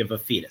humanity of a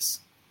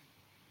fetus.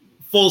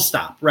 Full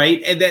stop.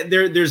 Right. And that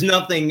there's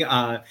nothing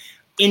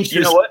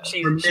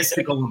interesting or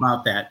mystical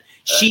about that.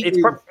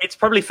 It's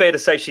probably fair to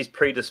say she's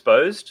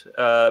predisposed,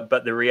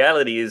 but the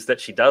reality is that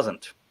she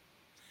doesn't.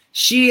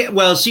 She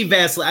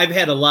vastly. I've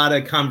had a lot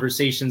of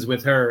conversations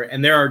with her,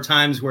 and there are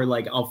times where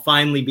I'll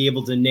finally be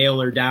able to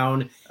nail her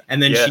down.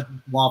 And then she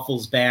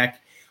waffles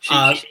back.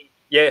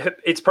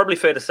 It's probably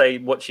fair to say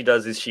what she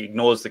does is she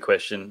ignores the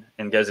question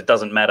and goes, it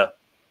doesn't matter.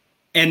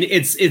 And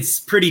it's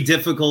pretty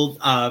difficult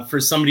for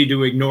somebody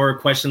to ignore a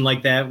question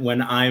like that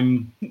when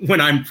I'm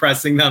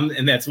pressing them.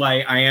 And that's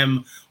why I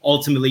am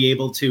ultimately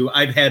able to.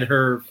 I've had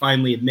her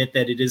finally admit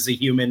that it is a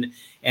human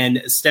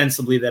and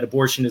ostensibly that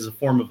abortion is a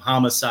form of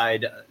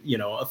homicide,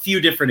 a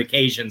few different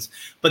occasions.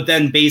 But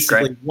then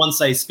basically,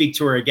 once I speak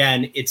to her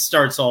again, it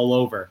starts all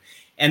over.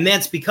 And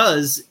that's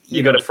because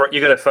you got a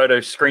photo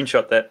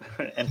screenshot that.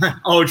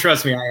 Oh,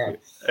 trust me, I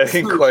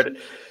have. Quote it.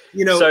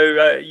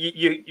 So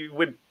you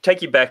would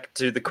take you back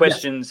to the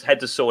questions. Had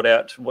to sort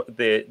out what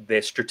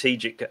their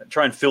strategic,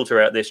 try and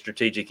filter out their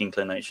strategic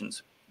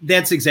inclinations.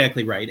 That's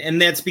exactly right, and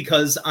that's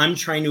because I'm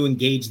trying to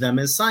engage them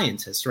as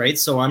scientists, right?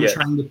 So I'm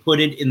trying to put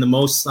it in the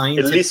most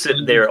scientific.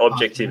 Elicit their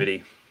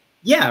objectivity.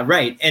 Yeah,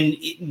 right. And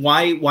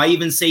why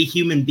even say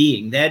human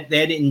being? That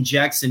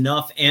injects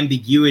enough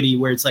ambiguity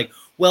where it's like,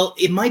 well,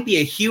 it might be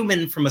a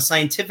human from a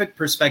scientific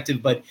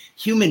perspective, but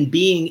human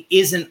being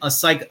isn't a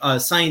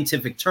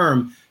scientific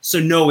term. So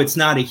no, it's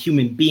not a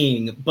human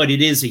being, but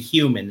it is a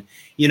human.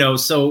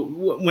 So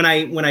when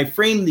I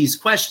frame these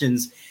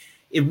questions,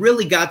 it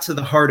really got to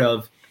the heart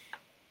of,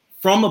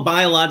 from a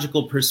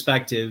biological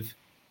perspective,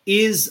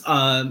 is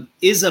a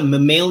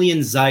mammalian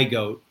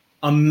zygote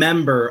a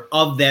member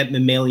of that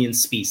mammalian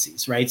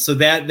species, right? So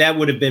that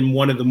would have been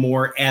one of the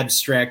more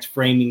abstract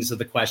framings of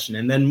the question.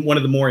 And then one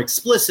of the more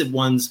explicit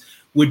ones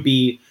would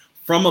be,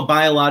 from a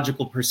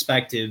biological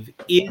perspective,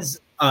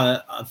 is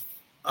a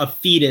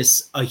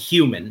fetus a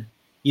human?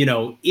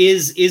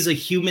 Is a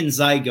human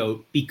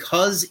zygote,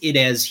 because it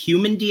has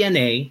human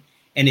DNA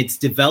and it's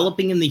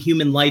developing in the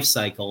human life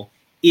cycle,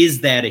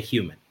 is that a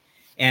human?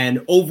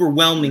 And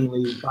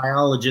overwhelmingly,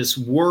 biologists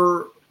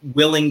were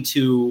willing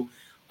to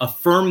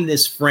affirm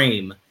this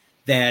frame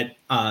that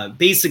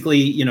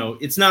basically,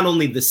 it's not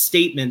only the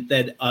statement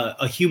that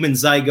a human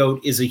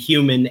zygote is a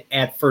human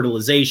at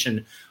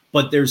fertilization,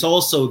 but there's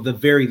also the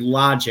very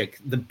logic,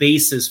 the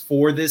basis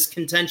for this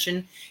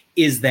contention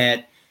is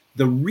that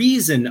the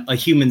reason a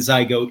human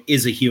zygote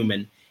is a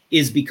human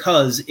is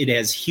because it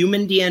has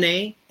human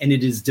DNA and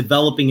it is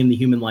developing in the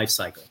human life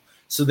cycle.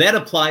 So that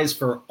applies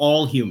for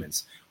all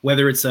humans,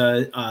 whether it's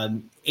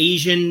an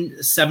Asian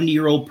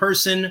 70-year-old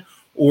person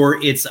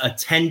or it's a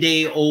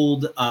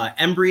 10-day-old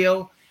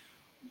embryo,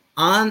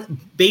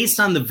 based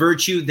on the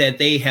virtue that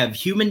they have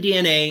human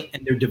DNA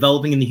and they're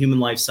developing in the human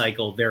life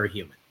cycle, they're a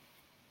human.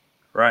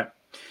 Right.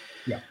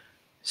 Yeah.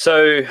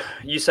 So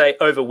you say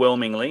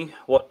overwhelmingly,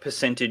 what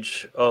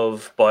percentage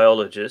of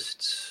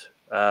biologists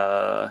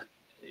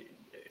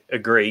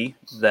agree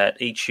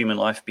that each human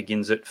life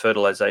begins at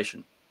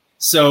fertilization?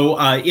 So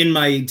in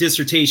my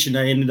dissertation,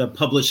 I ended up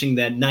publishing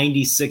that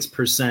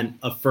 96%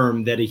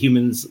 affirm that a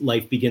human's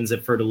life begins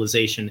at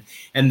fertilization.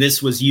 And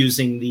this was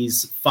using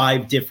these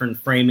 5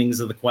 different framings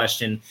of the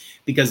question,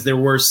 because there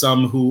were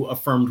some who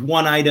affirmed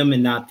one item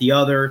and not the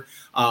other.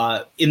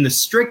 In the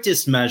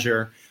strictest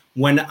measure,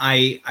 when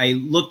I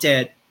looked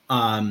at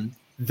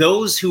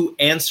those who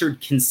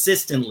answered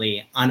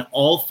consistently on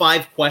all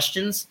 5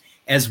 questions,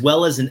 as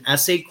well as an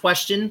essay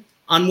question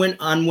on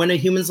when a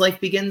human's life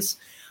begins,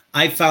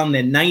 I found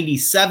that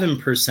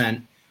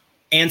 97%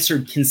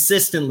 answered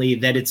consistently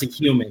that it's a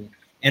human,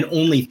 and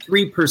only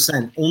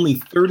 3%, only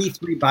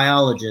 33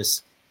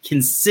 biologists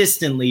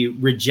consistently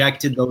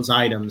rejected those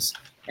items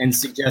and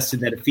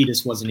suggested that a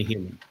fetus wasn't a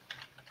human.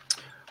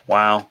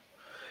 Wow.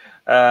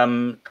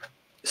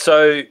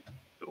 So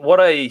what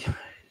I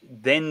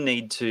then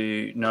need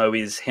to know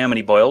is, how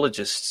many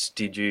biologists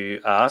did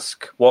you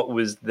ask? What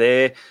was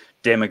their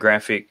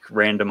demographic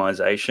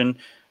randomization?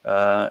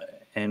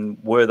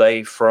 And were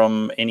they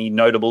from any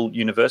notable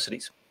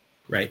universities?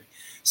 Right.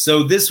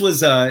 So this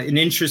was an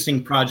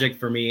interesting project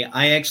for me.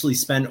 I actually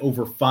spent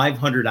over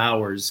 500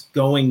 hours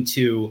going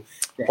to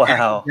the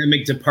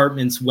academic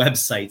departments'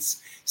 websites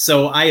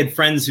So I had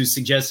friends who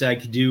suggested I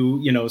could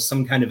do,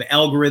 some kind of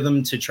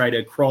algorithm to try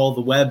to crawl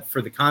the web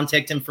for the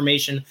contact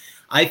information.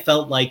 I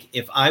felt like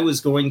if I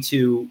was going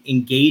to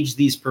engage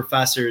these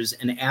professors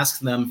and ask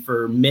them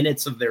for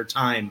minutes of their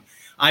time,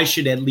 I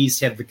should at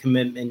least have the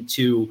commitment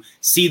to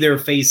see their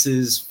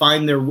faces,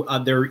 find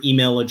their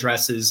email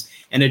addresses,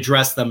 and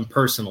address them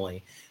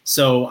personally.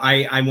 So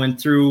I went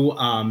through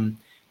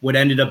what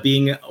ended up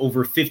being over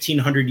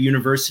 1,500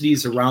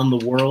 universities around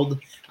the world.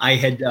 I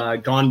had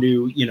gone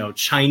to,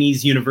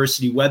 Chinese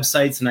university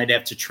websites, and I'd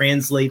have to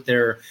translate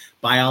their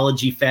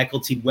biology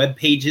faculty web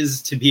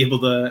pages to be able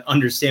to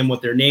understand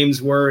what their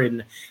names were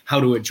and how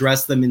to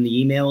address them in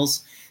the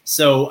emails.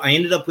 So I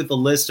ended up with a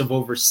list of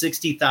over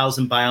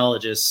 60,000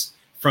 biologists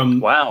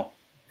from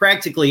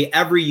practically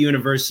every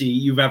university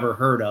you've ever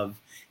heard of,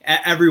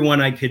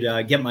 everyone I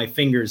could get my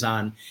fingers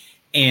on.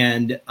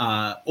 And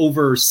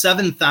over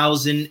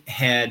 7,000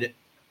 had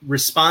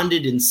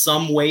responded in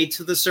some way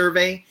to the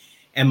survey.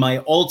 And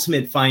my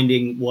ultimate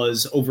finding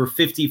was over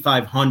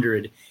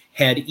 5,500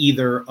 had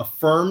either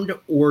affirmed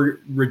or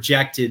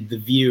rejected the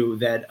view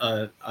that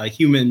a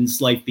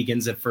human's life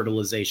begins at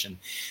fertilization.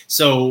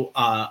 So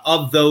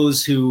of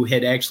those who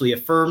had actually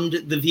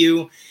affirmed the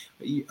view,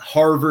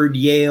 Harvard,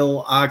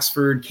 Yale,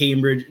 Oxford,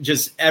 Cambridge,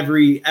 just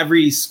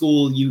every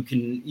school you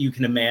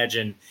can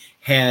imagine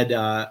had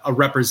a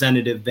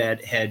representative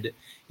that had,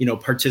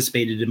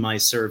 participated in my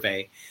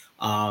survey.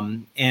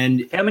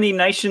 And how many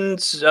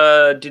nations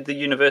did the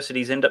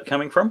universities end up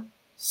coming from?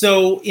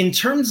 So in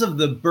terms of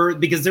the birth,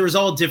 because there was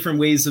all different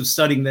ways of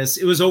studying this,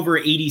 it was over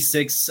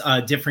 86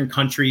 different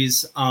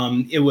countries.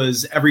 It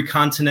was every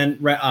continent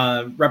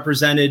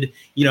represented.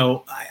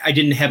 I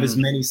didn't have as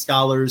many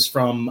scholars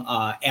from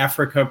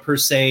Africa per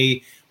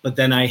se, but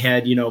then I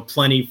had,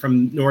 plenty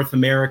from North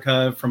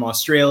America, from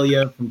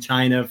Australia, from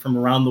China, from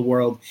around the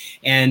world.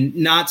 And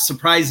not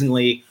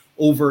surprisingly,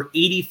 over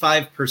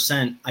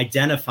 85%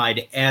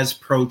 identified as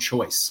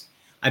pro-choice.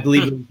 I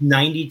believe it was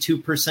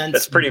 92%.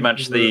 That's pretty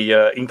much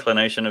the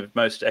inclination of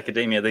most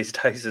academia these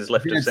days, is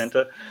left of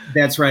center.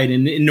 That's right.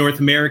 And in North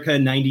America,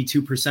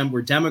 92%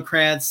 were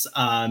Democrats.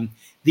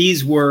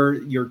 These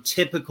were your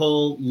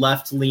typical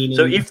left-leaning.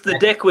 So if the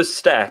deck was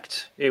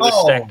stacked, it was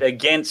stacked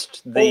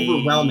against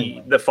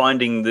the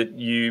finding that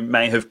you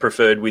may have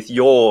preferred with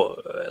your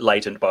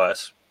latent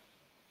bias.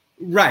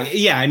 Right.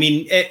 Yeah. I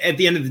mean, at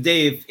the end of the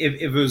day,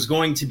 if it was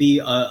going to be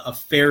a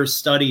fair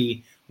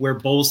study where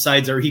both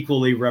sides are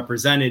equally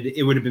represented,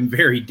 it would have been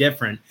very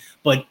different.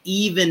 But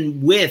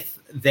even with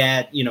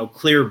that,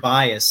 clear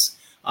bias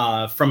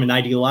from an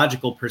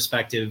ideological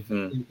perspective,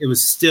 it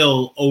was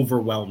still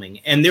overwhelming.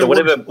 And there, so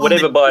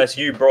whatever bias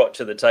you brought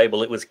to the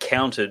table, it was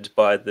countered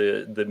by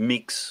the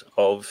mix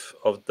of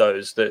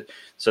those.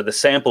 So the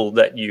sample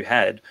that you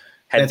had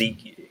the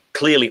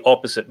clearly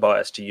opposite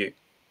bias to you.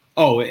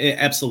 Oh,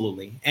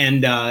 absolutely.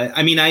 And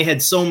I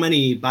had so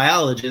many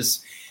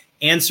biologists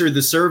answer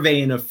the survey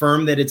and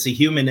affirm that it's a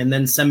human, and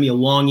then send me a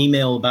long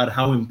email about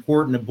how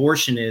important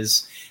abortion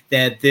is,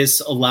 that this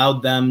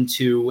allowed them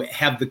to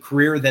have the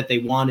career that they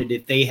wanted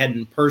if they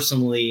hadn't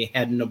personally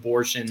had an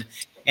abortion.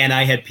 And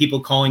I had people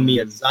calling me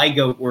a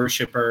zygote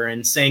worshiper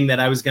and saying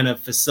that I was going to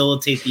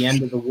facilitate the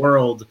end of the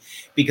world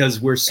because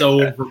we're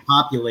so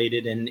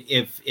overpopulated. And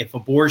if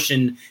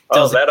abortion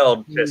doesn't... that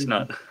old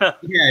chestnut.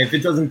 If it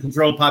doesn't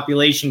control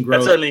population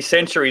growth... That's only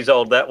centuries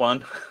old, that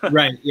one.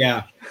 Right,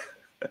 yeah.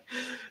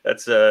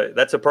 That's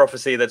a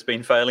prophecy that's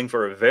been failing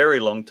for a very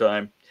long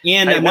time.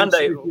 And hey, one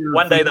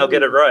day they'll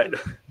get it right.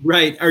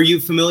 Right. Are you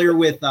familiar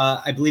with,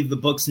 I believe the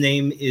book's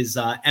name is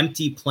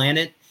Empty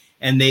Planet,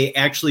 and they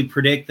actually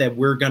predict that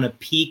we're going to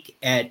peak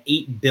at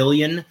 8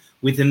 billion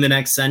within the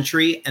next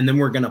century, and then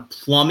we're going to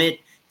plummet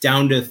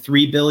down to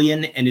 3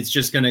 billion, and it's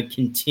just going to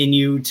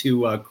continue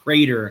to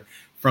crater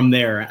from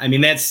there. I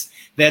mean, that's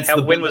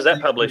when was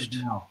that published?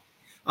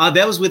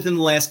 That was within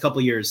the last couple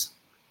of years.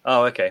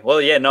 Oh, okay.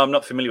 Well, yeah, no, I'm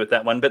not familiar with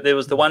that one, but there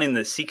was the one in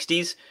the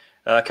 60s.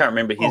 I can't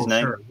remember his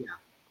name. Sure, yeah.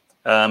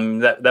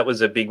 That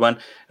was a big one.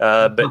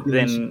 But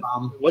then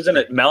wasn't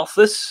it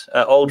Malthus,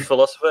 old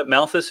philosopher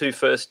Malthus, who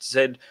first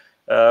said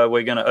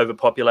we're going to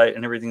overpopulate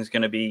and everything's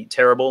going to be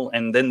terrible,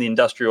 and then the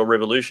Industrial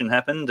Revolution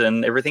happened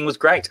and everything was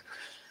great.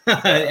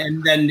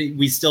 And then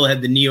we still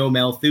had the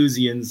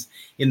neo-Malthusians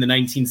in the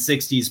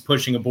 1960s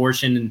pushing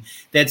abortion. And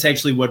that's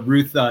actually what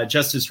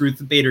Justice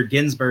Ruth Bader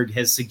Ginsburg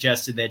has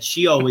suggested, that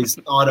she always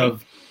thought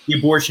of the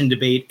abortion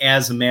debate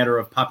as a matter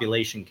of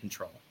population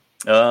control.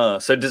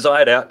 So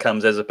desired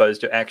outcomes as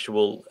opposed to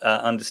actual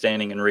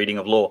understanding and reading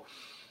of law.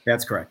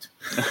 That's correct.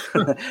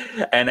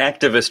 An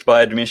activist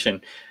by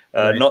admission.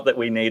 Right. Not that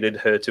we needed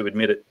her to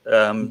admit it.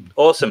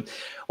 Awesome.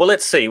 Well,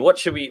 let's see. What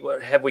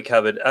have we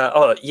covered?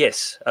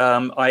 Yes.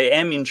 I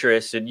am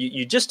interested.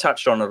 You just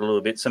touched on it a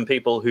little bit. Some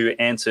people who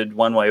answered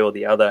one way or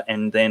the other,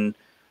 and then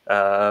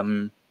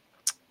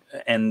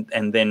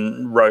and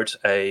then wrote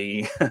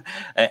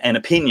an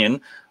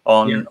opinion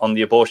on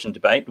the abortion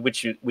debate,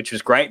 which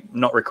was great.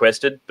 Not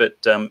requested, but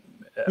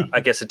I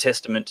guess a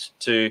testament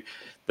to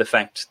the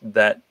fact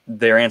that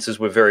their answers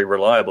were very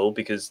reliable,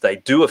 because they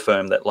do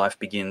affirm that life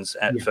begins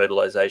at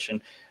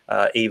fertilization,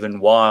 even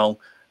while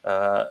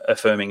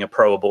affirming a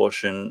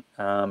pro-abortion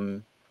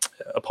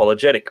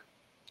apologetic.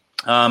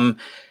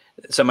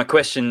 So my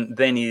question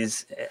then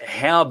is,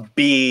 how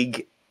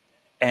big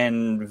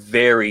and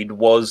varied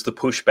was the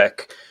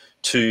pushback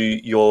to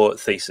your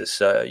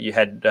thesis? You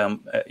had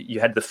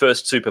the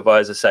first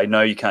supervisor say,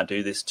 no, you can't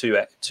do this,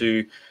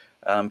 too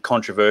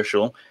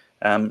controversial.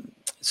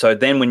 So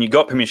then when you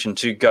got permission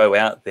to go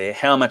out there,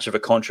 how much of a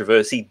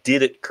controversy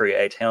did it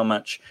create? How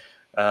much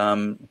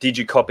did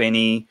you cop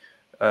any,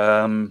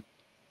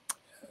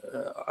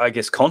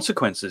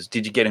 consequences?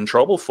 Did you get in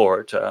trouble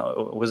for it?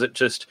 Was it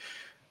just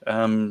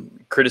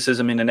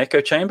criticism in an echo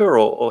chamber,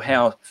 or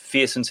how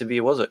fierce and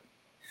severe was it?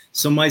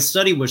 So my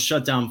study was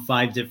shut down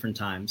 5 different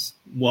times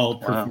while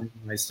performing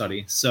my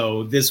study.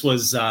 So this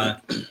was, I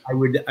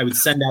would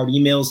send out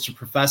emails to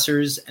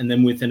professors, and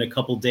then within a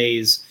couple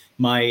days,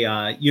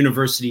 my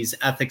university's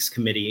ethics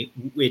committee,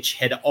 which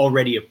had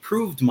already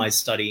approved my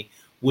study,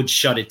 would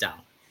shut it down.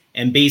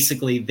 And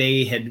basically,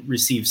 they had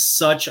received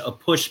such a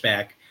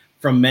pushback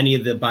from many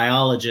of the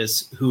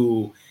biologists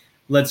who,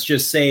 let's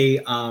just say,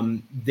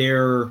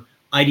 their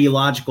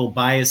ideological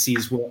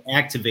biases were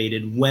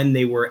activated when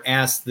they were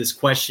asked this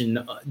question,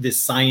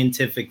 this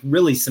scientific,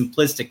 really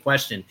simplistic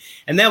question.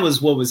 And that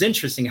was what was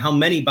interesting, how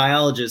many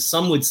biologists,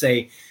 some would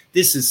say,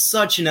 this is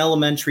such an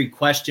elementary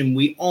question.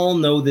 We all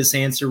know this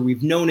answer.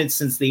 We've known it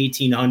since the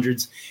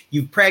 1800s.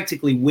 You've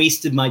practically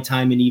wasted my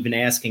time in even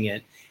asking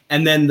it.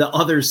 And then the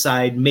other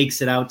side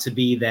makes it out to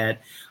be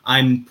that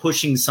I'm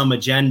pushing some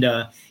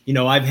agenda. You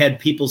know, I've had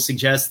people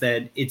suggest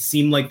that it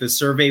seemed like the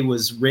survey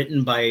was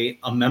written by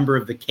a member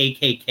of the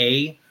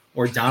KKK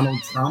or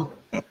Donald Trump.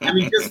 I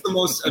mean, just the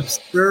most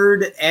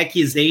absurd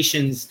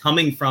accusations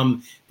coming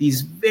from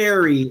these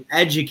very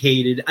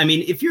educated. I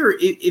mean, if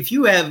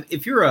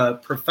you're a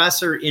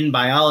professor in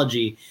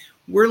biology,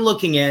 we're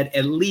looking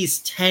at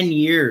least 10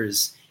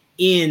 years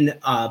in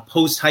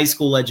post high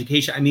school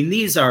education. I mean,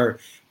 these are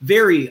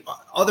very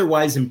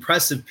otherwise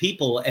impressive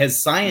people as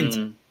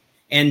scientists.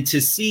 And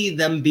to see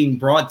them being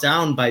brought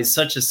down by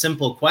such a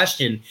simple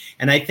question,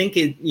 and I think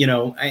it, you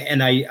know,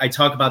 I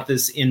talk about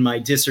this in my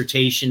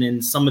dissertation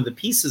and some of the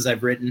pieces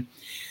I've written,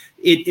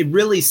 it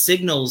really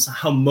signals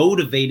how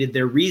motivated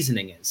their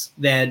reasoning is.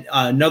 That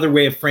another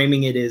way of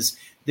framing it is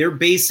they're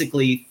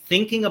basically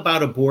thinking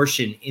about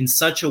abortion in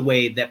such a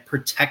way that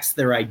protects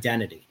their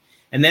identity.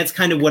 And that's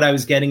kind of what I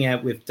was getting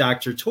at with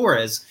Dr.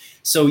 Torres.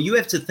 So you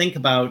have to think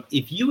about,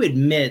 if you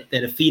admit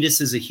that a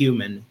fetus is a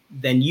human,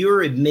 then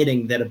you're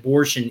admitting that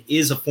abortion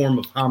is a form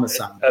of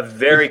homicide. A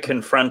very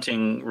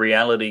confronting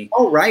reality.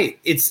 Oh, right.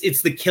 It's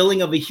the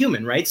killing of a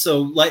human, right?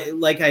 So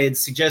like I had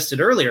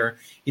suggested earlier,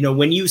 you know,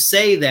 when you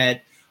say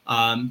that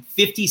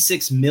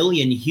 56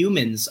 million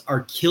humans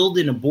are killed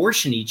in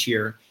abortion each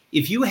year,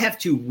 if you have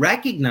to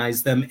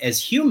recognize them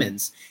as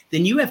humans,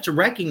 then you have to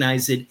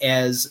recognize it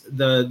as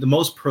the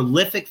most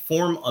prolific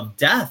form of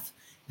death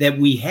that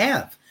we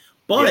have.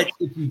 But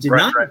if you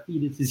deny the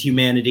fetus as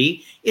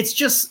humanity, it's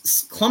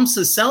just clumps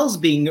of cells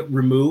being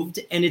removed,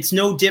 and it's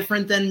no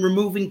different than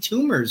removing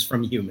tumors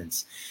from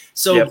humans.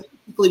 So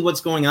basically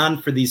what's going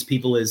on for these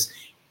people is,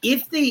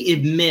 if they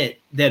admit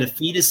that a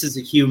fetus is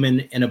a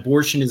human and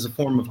abortion is a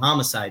form of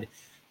homicide,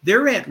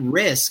 they're at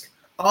risk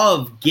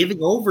of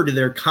giving over to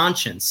their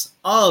conscience,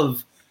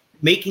 of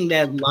making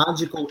that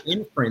logical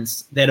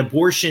inference that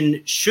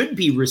abortion should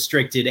be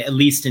restricted, at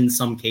least in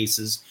some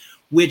cases,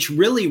 which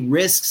really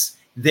risks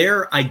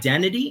their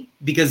identity,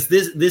 because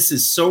this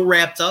is so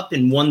wrapped up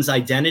in one's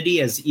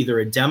identity as either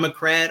a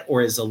Democrat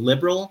or as a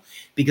liberal,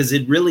 because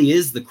it really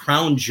is the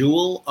crown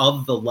jewel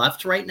of the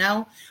left right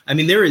now. I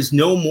mean, there is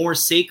no more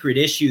sacred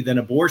issue than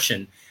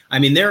abortion. I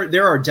mean,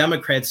 there are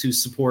Democrats who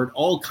support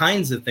all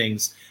kinds of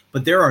things,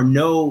 but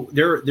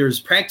there's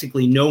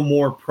practically no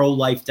more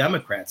pro-life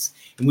Democrats.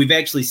 And we've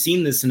actually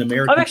seen this in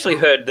America. I've actually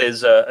heard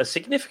there's a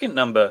significant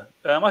number.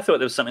 I thought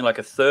there was something like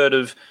a third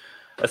of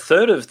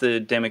the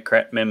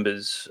Democrat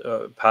members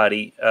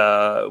party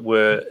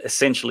were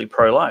essentially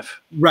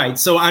pro-life. Right.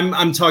 So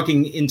I'm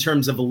talking in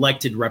terms of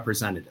elected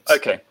representatives.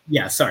 Okay.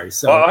 Yeah. Sorry.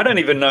 So I don't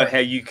even know how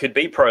you could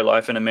be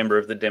pro-life and a member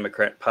of the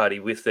Democrat Party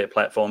with their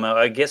platform.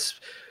 I guess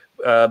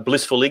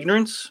blissful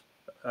ignorance.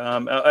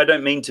 I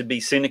don't mean to be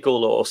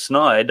cynical or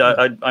snide.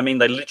 I mean,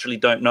 they literally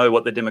don't know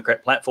what the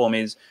Democrat platform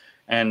is,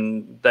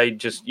 and they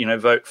just, you know,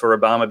 vote for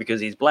Obama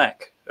because he's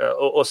black,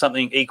 or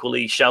something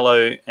equally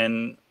shallow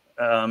and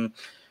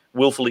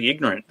willfully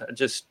ignorant.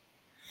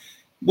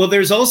 Well,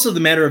 there's also the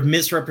matter of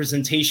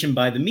misrepresentation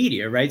by the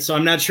media, right? So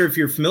I'm not sure if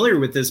you're familiar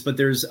with this, but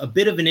there's a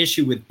bit of an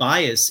issue with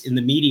bias in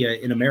the media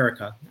in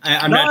America.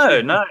 I'm not sure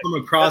if you've come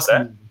across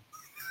that.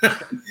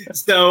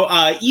 So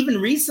even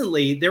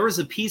recently, there was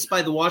a piece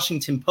by the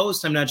Washington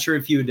Post, I'm not sure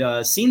if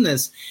you'd seen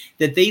this,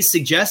 that they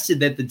suggested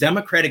that the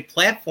Democratic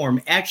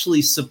platform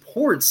actually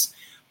supports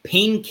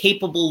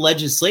pain-capable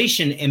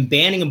legislation and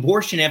banning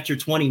abortion after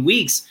 20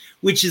 weeks,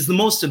 which is the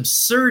most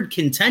absurd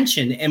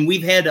contention. And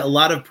we've had a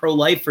lot of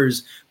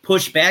pro-lifers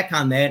push back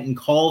on that and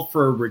call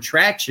for a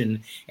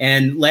retraction.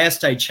 And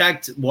last I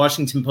checked,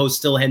 Washington Post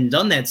still hadn't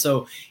done that.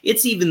 So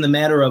it's even the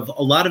matter of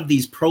a lot of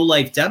these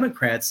pro-life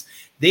Democrats,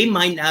 they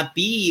might not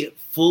be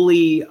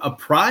fully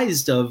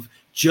apprised of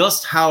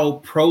just how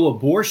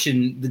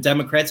pro-abortion the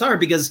Democrats are.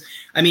 Because,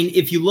 I mean,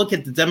 if you look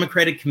at the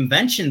Democratic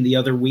convention the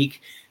other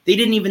week, they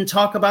didn't even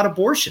talk about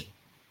abortion.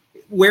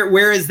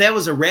 Whereas that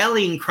was a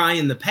rallying cry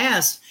in the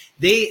past,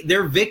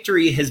 their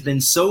victory has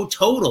been so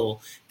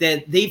total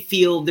that they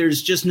feel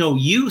there's just no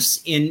use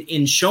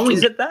in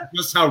showing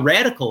just how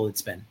radical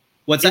it's been.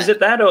 Is it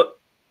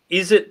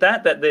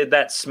that they're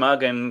that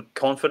smug and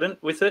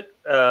confident with it,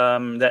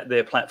 that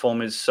their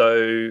platform is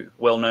so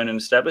well known and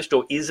established,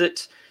 or is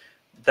it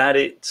that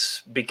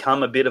it's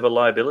become a bit of a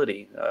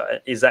liability?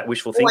 Is that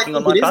wishful thinking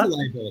on my part? It is a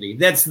liability.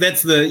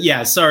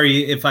 That's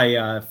sorry if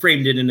I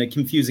framed it in a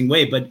confusing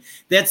way, but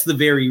that's the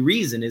very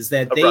reason, is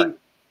that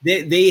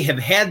they have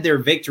had their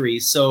victory.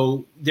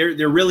 So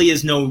there really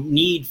is no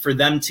need for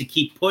them to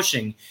keep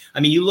pushing. I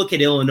mean, you look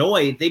at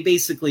Illinois, they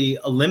basically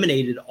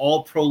eliminated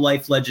all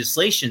pro-life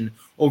legislation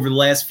over the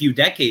last few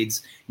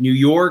decades. New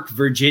York,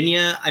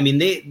 Virginia, I mean,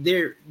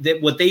 they're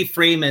what they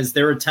frame as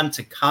their attempt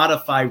to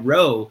codify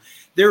Roe,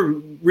 they're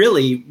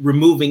really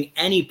removing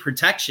any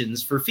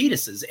protections for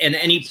fetuses and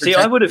any. See,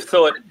 I would have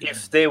thought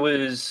if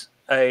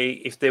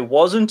there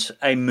wasn't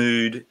a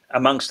mood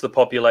amongst the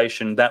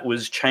population that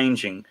was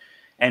changing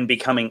and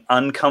becoming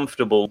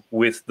uncomfortable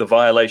with the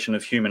violation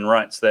of human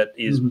rights that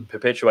is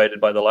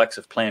perpetuated by the likes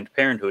of Planned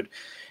Parenthood,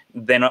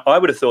 then I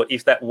would have thought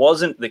if that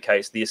wasn't the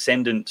case, the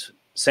ascendant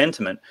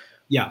sentiment,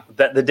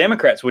 that the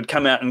Democrats would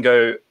come out and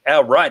go,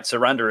 our rights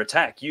are under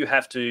attack. You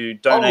have to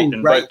donate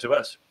and vote to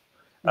us.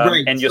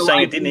 And you're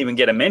saying it didn't even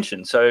get a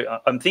mention. So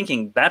I'm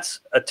thinking that's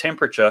a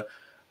temperature,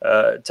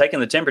 taking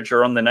the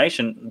temperature on the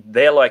nation.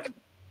 They're like,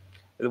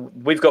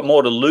 we've got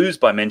more to lose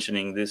by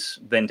mentioning this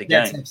than to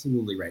gain. That's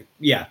absolutely right.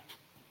 Yeah.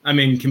 I'm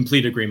in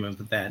complete agreement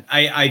with that.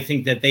 I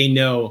think that they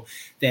know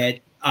that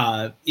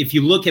if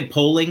you look at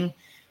polling,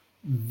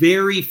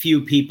 very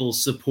few people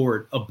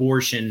support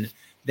abortion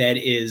that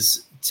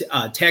is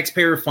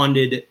taxpayer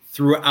funded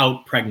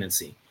throughout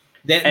pregnancy.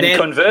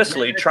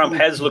 Conversely, Trump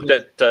has looked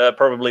at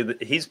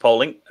his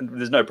polling.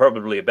 There's no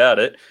probably about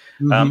it.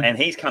 And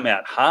he's come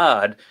out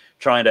hard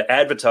trying to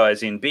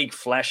advertise in big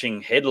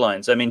flashing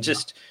headlines. I mean,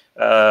 just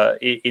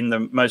in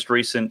the most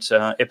recent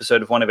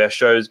episode of one of our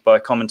shows by a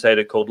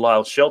commentator called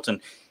Lyle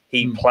Shelton,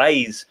 he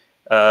plays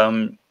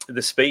the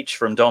speech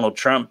from Donald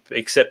Trump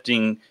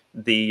accepting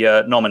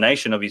the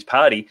nomination of his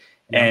party.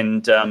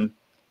 And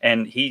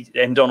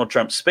Donald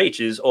Trump's speech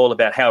is all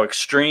about how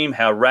extreme,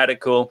 how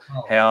radical,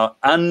 how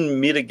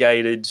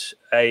unmitigated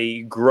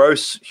a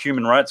gross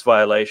human rights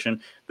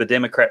violation the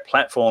Democrat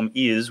platform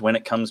is when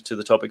it comes to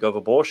the topic of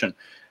abortion.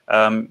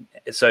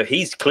 So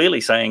he's clearly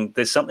saying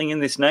there's something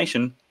in this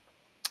nation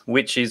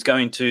which is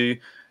going to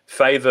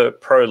favor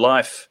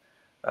pro-life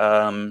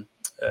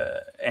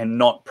and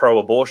not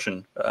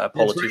pro-abortion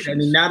politicians. Right. I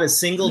mean, not a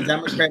single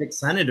Democratic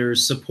senator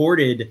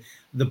supported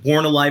the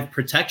Born Alive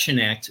Protection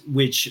Act,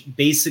 which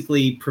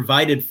basically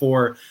provided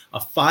for a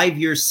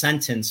 5-year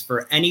sentence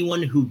for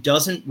anyone who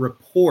doesn't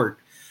report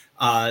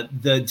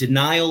the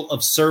denial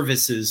of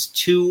services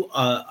to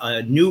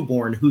a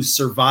newborn who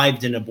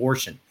survived an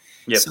abortion.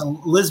 Yep.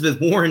 So Elizabeth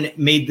Warren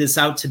made this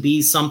out to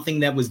be something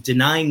that was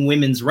denying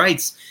women's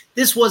rights.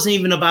 This wasn't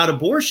even about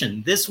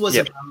abortion. This was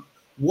about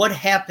what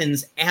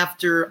happens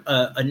after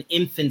an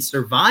infant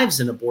survives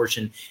an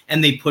abortion,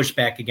 and they push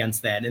back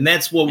against that. And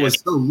that's what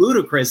was so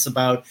ludicrous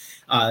about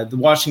the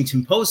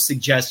Washington Post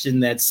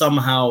suggestion that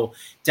somehow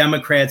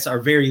Democrats are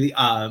very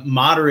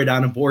moderate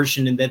on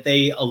abortion and that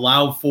they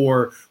allow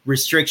for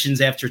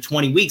restrictions after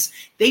 20 weeks.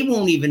 They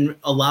won't even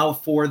allow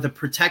for the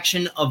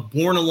protection of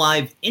born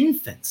alive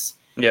infants.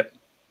 Yep.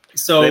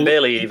 So they're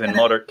barely even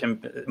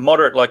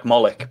moderate like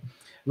Moloch.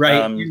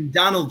 Right. And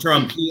Donald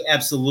Trump, he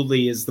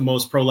absolutely is the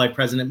most pro-life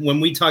president.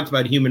 When we talked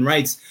about human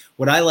rights,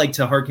 what I like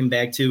to hearken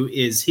back to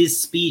is his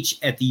speech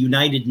at the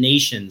United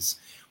Nations,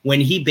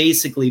 when he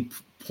basically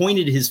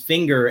pointed his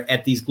finger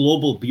at these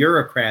global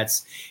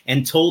bureaucrats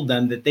and told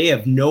them that they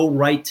have no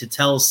right to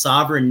tell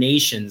sovereign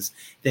nations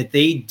that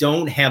they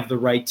don't have the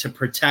right to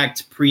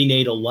protect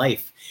prenatal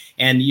life.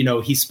 And, you know,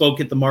 he spoke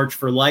at the March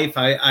for Life.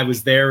 I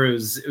was there. It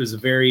was a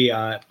very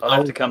I'll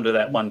have to come to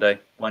that one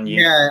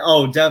year. Yeah.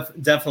 Oh,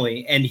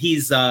 definitely. And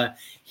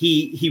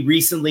he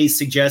recently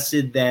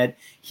suggested that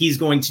he's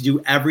going to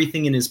do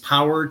everything in his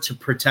power to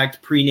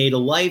protect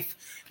prenatal life.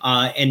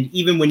 And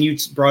even when you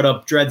brought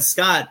up Dred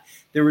Scott,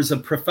 there was a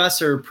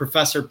Professor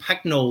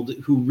Pecknold,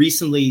 who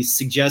recently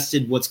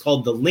suggested what's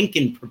called the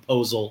Lincoln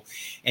Proposal.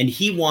 And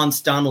he wants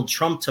Donald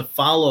Trump to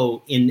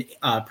follow in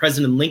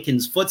President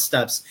Lincoln's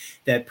footsteps,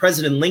 that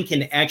President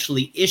Lincoln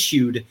actually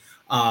issued,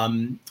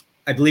 I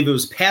believe it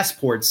was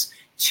passports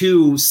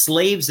to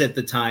slaves at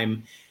the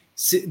time,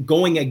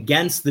 going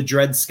against the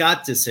Dred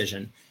Scott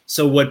decision.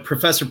 So what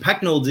Professor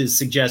Pecknold is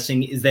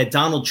suggesting is that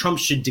Donald Trump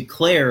should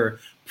declare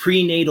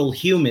prenatal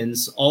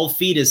humans, all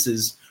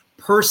fetuses,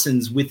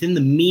 persons within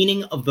the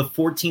meaning of the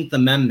 14th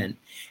Amendment,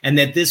 and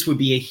that this would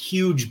be a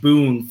huge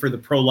boon for the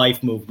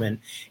pro-life movement.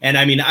 And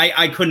I mean,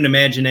 I couldn't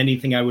imagine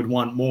anything I would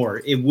want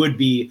more. It would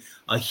be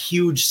a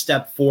huge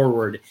step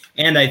forward,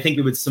 and I think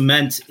it would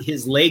cement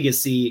his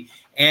legacy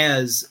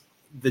as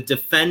the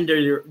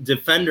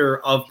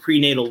defender of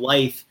prenatal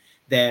life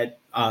that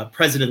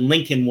President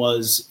Lincoln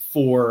was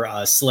for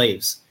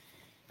slaves.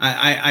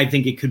 I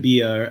think it could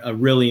be a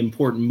really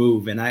important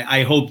move, and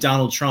I hope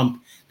Donald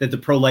Trump, that the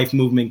pro-life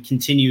movement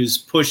continues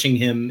pushing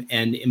him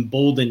and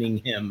emboldening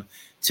him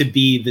to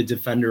be the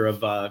defender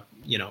of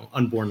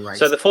unborn rights.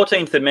 So the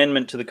 14th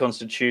Amendment to the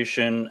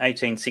Constitution,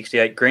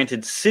 1868,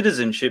 granted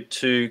citizenship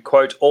to,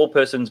 quote, all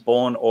persons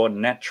born or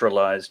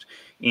naturalized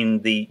in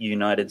the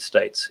United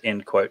States,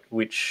 end quote,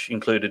 which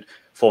included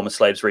former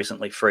slaves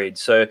recently freed.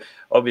 So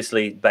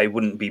obviously they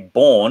wouldn't be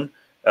born.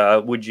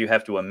 Would you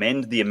have to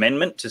amend the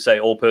amendment to say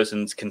all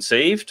persons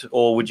conceived,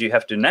 or would you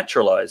have to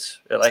naturalize?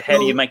 Like, how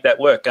do you make that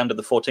work under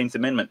the 14th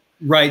Amendment?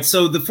 Right.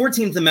 So the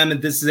 14th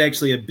Amendment, this is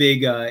actually a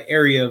big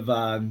area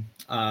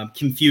of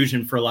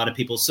confusion for a lot of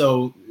people.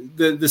 So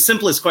the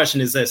simplest question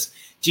is this: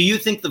 do you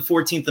think the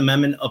 14th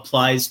Amendment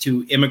applies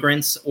to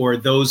immigrants or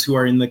those who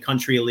are in the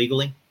country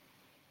illegally?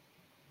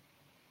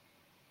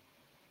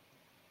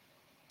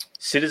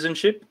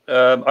 Citizenship?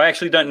 I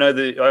actually don't know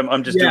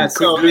I'm just doing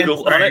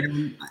Google on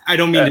it. I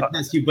don't mean to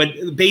test you, but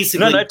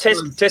basically, no,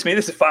 test me.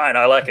 This is fine.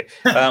 I like it.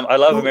 I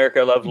love America.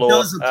 I love law. It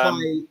does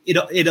apply. It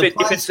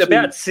applies if it's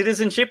about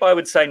citizenship, I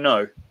would say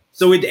no.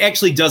 So it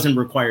actually doesn't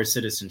require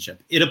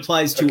citizenship. It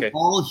applies to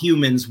all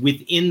humans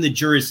within the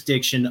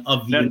jurisdiction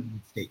of the United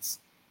States.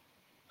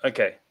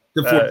 Okay.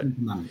 The 14th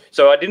Amendment.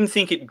 So I didn't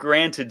think it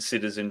granted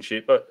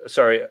citizenship.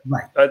 Right.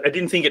 I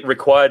didn't think it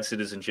required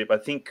citizenship.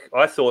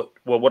 I thought,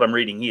 well, what I'm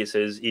reading here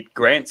says it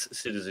grants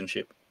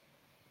citizenship.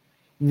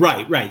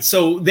 Right.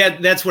 So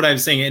that's what I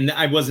was saying. And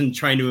I wasn't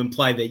trying to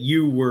imply that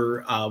you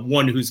were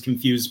one who's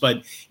confused.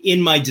 But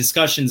in my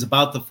discussions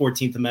about the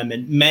 14th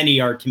Amendment,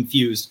 many are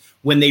confused.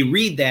 When they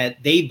read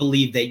that, they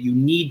believe that you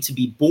need to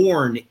be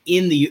born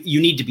in the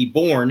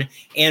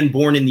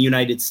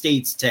United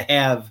States to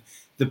have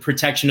the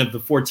protection of the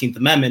 14th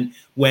Amendment,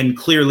 when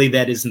clearly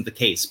that isn't the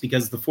case,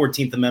 because the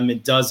 14th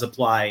Amendment does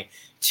apply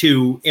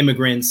to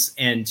immigrants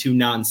and to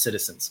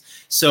non-citizens.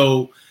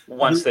 So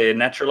once they're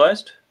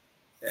naturalized,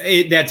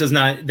 that's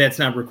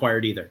not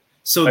required either.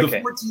 So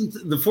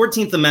the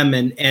 14th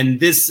Amendment,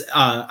 and this,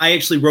 I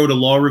actually wrote a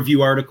law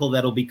review article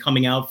that'll be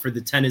coming out for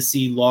the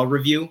Tennessee Law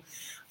Review.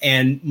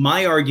 And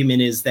my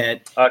argument is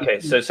that... Okay,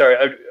 so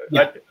sorry,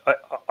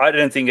 I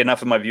don't think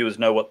enough of my viewers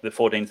know what the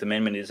 14th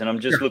Amendment is, and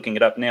I'm just looking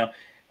it up now.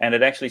 And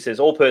it actually says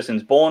all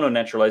persons born or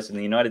naturalized in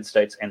the United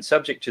States and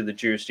subject to the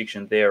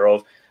jurisdiction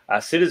thereof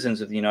are citizens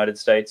of the United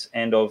States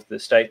and of the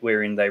state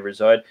wherein they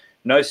reside.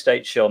 No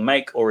state shall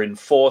make or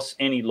enforce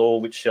any law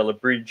which shall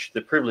abridge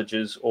the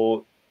privileges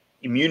or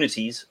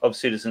immunities of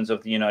citizens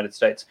of the United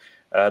States.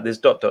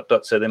 There's ...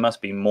 So there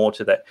must be more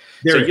to that.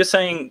 You're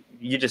saying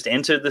you just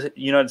entered the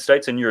United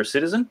States and you're a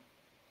citizen?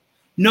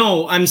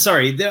 No, I'm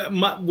sorry.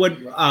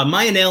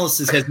 My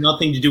analysis has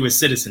nothing to do with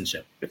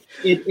citizenship.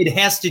 It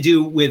has to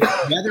do with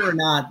whether or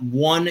not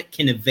one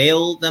can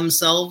avail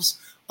themselves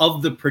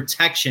of the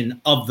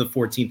protection of the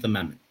 14th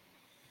Amendment.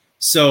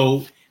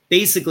 So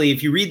basically,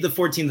 if you read the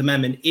 14th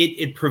Amendment,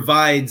 it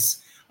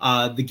provides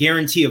the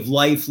guarantee of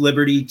life,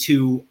 liberty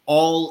to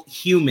all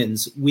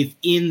humans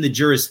within the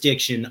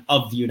jurisdiction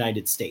of the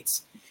United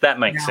States. That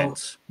makes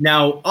sense.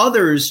 Now,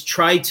 others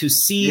try to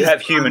seize... You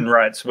have human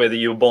rights, whether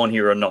you're born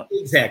here or not.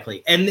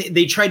 Exactly. And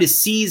they try to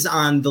seize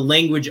on the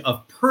language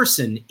of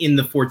person in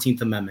the 14th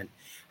Amendment.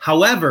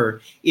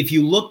 However, if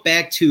you look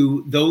back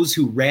to those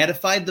who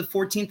ratified the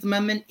 14th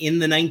Amendment in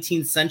the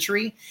 19th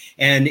century,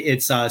 and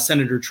it's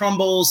Senator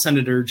Trumbull,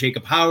 Senator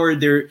Jacob Howard,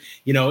 they're,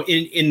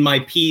 in my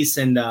piece,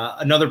 and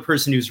another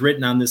person who's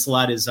written on this a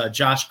lot is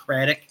Josh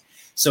Craddock.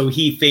 So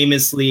he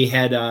famously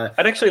had...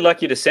 I'd actually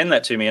like you to send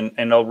that to me,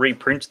 and I'll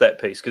reprint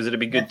that piece, because it'd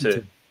be good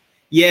to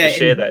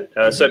share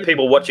that. So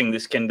people watching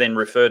this can then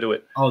refer to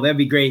it. Oh, that'd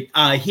be great.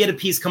 He had a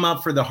piece come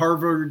out for the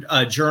Harvard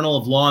Journal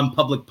of Law and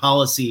Public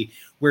Policy,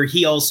 where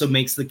he also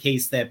makes the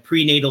case that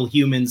prenatal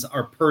humans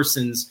are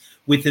persons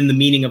within the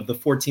meaning of the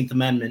 14th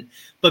Amendment.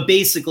 But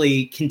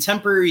basically,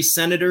 contemporary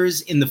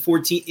senators in the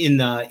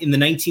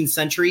 19th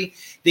century,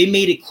 they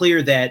made it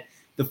clear that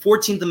the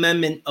 14th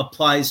Amendment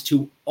applies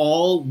to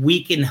all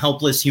weak and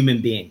helpless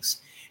human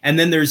beings. And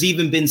then there's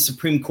even been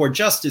Supreme Court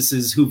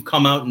justices who've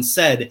come out and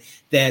said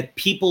that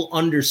people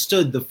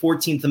understood the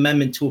 14th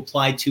Amendment to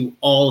apply to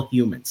all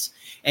humans.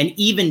 And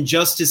even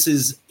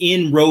justices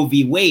in Roe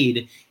v.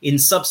 Wade, in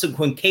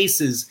subsequent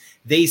cases,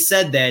 they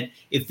said that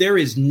if there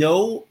is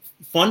no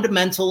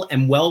fundamental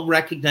and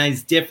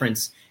well-recognized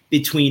difference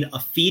between a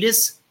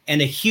fetus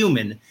and a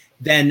human,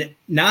 then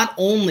not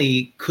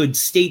only could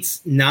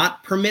states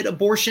not permit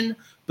abortion,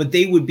 but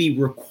they would be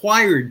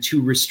required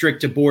to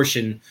restrict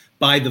abortion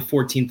by the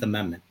 14th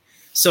Amendment.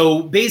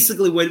 So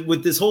basically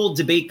what this whole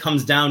debate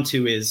comes down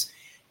to is,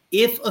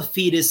 if a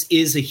fetus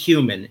is a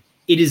human,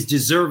 it is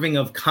deserving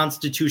of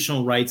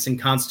constitutional rights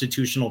and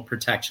constitutional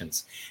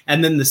protections.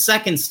 And then the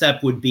second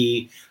step would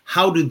be,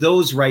 how do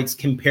those rights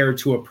compare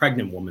to a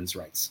pregnant woman's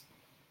rights?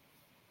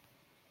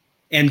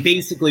 And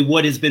basically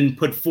what has been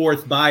put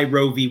forth by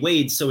Roe v.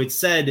 Wade. So it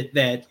said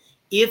that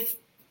if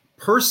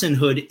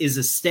personhood is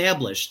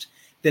established,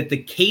 that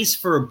the case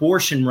for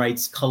abortion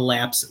rights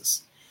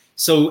collapses.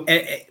 So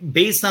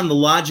based on the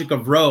logic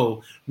of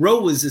Roe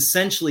was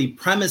essentially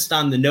premised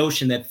on the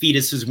notion that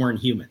fetuses weren't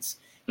humans.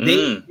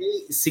 They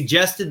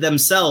suggested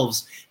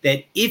themselves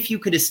that if you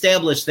could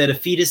establish that a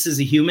fetus is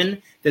a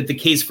human, that the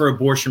case for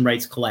abortion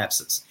rights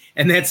collapses.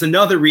 And that's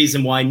another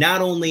reason why,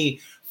 not only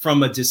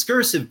from a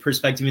discursive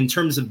perspective in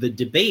terms of the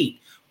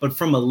debate, but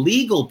from a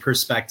legal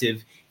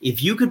perspective,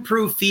 if you could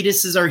prove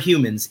fetuses are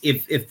humans,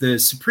 if the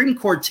Supreme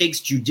Court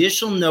takes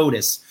judicial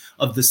notice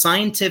of the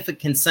scientific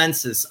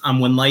consensus on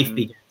when life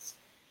begins,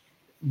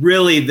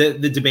 really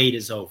the debate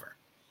is over.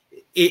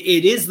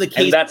 It is the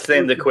case. And that's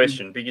then the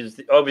question,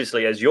 because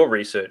obviously, as your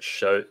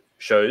research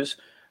shows,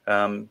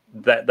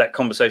 that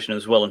conversation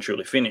is well and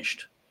truly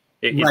finished.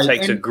 It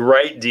takes a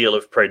great deal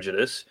of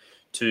prejudice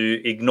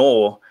to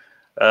ignore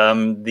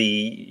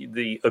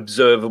the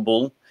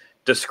observable,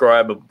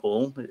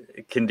 describable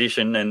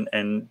condition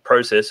and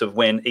process of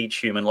when each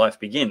human life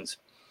begins.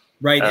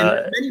 Right. And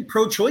there are many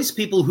pro-choice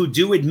people who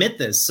do admit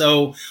this.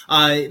 So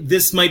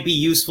this might be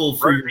useful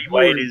for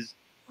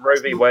Roe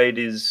v. Wade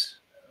is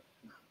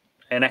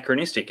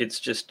anachronistic. It's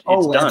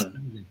done.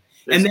 Absolutely.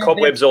 There's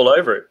cobwebs all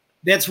over it.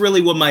 That's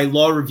really what my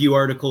law review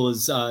article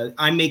is.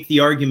 I make the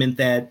argument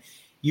that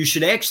you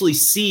should actually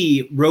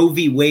see Roe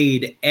v.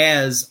 Wade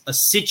as a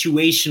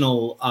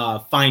situational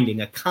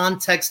finding, a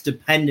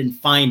context-dependent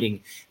finding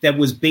that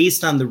was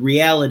based on the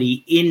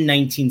reality in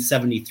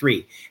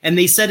 1973. And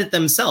they said it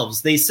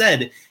themselves. They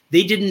said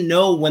they didn't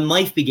know when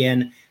life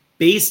began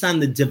based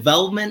on the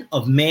development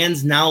of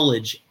man's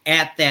knowledge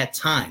at that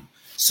time.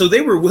 So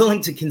they were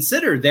willing to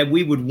consider that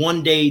we would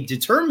one day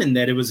determine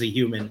that it was a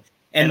human.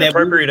 And an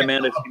appropriate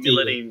amount of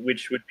humility,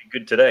 which would be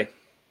good today.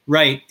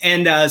 Right.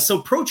 And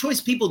so pro-choice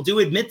people do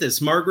admit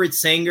this. Margaret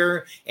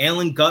Sanger,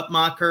 Alan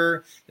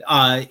Guttmacher.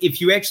 If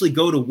you actually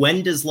go to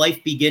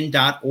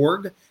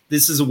whendoeslifebegin.org,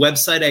 this is a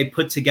website I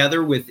put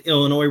together with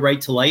Illinois Right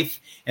to Life.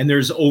 And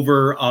there's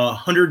over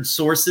 100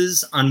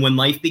 sources on when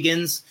life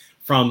begins,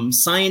 from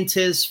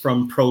scientists,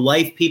 from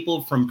pro-life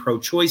people, from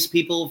pro-choice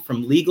people,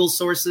 from legal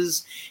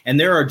sources. And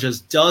there are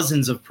just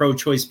dozens of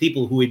pro-choice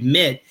people who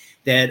admit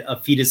that a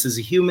fetus is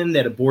a human,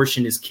 that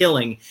abortion is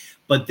killing.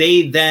 But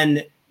they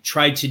then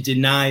try to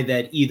deny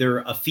that either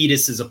a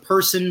fetus is a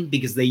person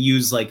because they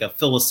use like a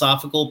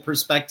philosophical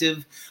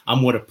perspective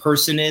on what a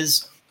person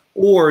is,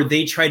 or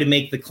they try to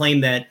make the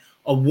claim that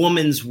a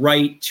woman's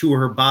right to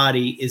her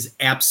body is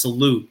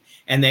absolute,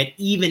 and that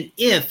even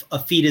if a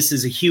fetus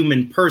is a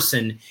human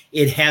person,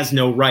 it has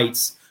no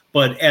rights.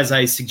 But as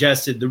I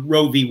suggested, the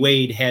Roe v.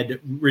 Wade had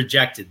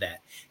rejected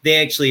that. They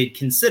actually had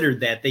considered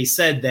that. They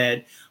said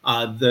that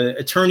the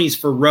attorneys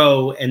for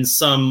Roe and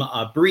some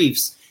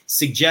briefs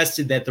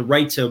suggested that the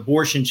right to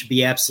abortion should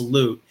be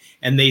absolute.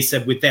 And they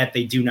said with that,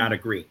 they do not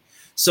agree.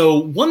 So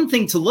one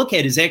thing to look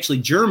at is actually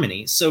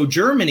Germany. So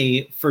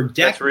Germany for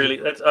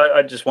decades.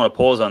 I just want to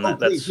pause on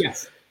that.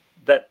 Yes.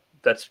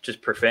 That's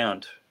just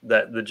profound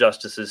that the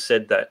justices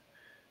said that.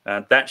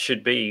 That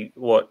should be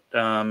what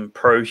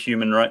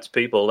pro-human rights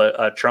people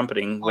are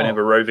trumpeting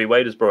whenever Roe v.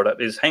 Wade is brought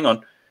up, is hang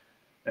on.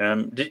 I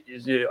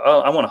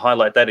want to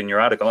highlight that in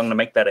your article. I'm going to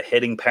make that a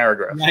heading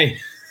paragraph. Right.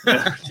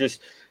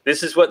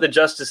 This is what the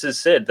justices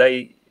said.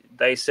 They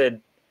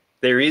said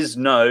there is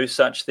no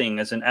such thing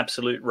as an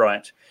absolute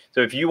right.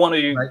 So if you want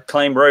to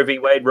claim Roe v.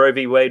 Wade, Roe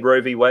v. Wade,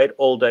 Roe v. Wade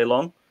all day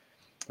long,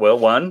 well,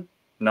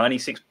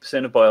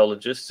 96% of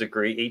biologists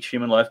agree each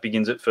human life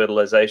begins at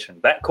fertilization.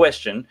 That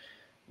question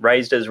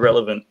raised as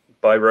relevant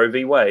by Roe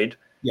v. Wade,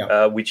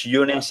 which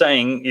you're now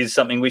saying is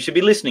something we should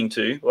be listening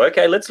to.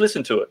 Okay, let's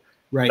listen to it.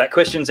 Right. That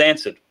question's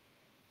answered.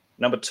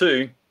 Number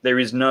two, there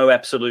is no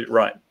absolute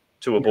right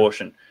to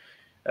abortion.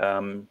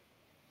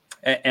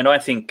 And I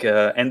think,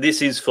 and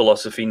this is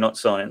philosophy, not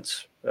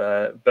science,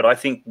 but I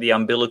think the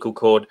umbilical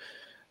cord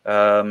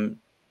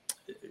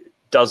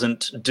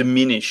doesn't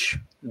diminish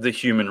the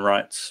human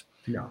rights.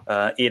 No.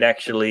 It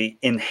actually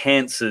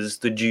enhances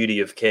the duty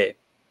of care.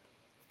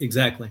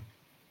 Exactly.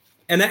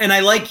 And I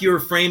like your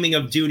framing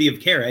of duty of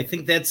care. I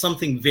think that's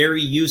something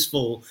very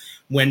useful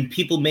when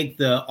people make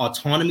the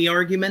autonomy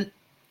argument,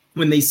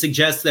 when they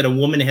suggest that a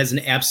woman has an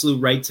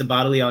absolute right to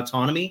bodily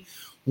autonomy.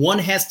 One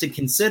has to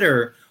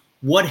consider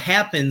what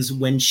happens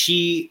when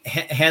she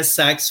has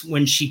sex,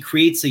 when she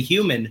creates a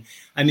human.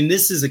 I mean,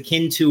 this is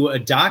akin to a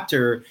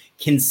doctor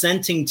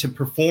consenting to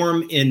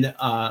perform in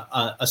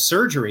a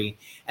surgery,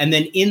 and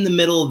then in the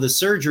middle of the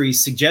surgery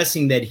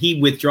suggesting that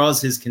he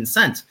withdraws his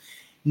consent.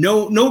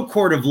 No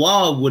court of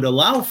law would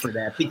allow for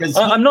that, because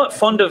I'm not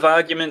fond of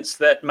arguments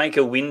that make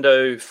a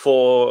window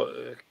for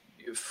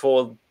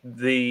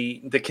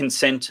the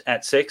consent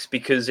at sex,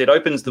 because it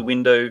opens the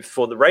window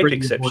for the rape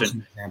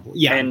exception.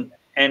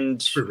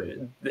 And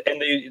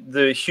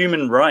the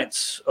human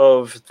rights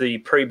of the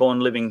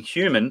preborn living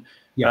human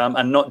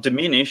are not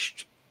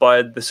diminished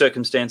by the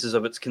circumstances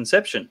of its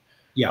conception.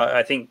 Yeah.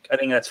 I think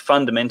that's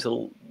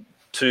fundamental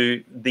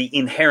to the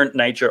inherent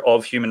nature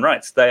of human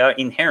rights. They are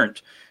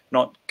inherent,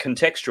 not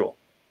contextual.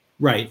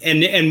 Right.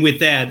 And with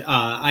that,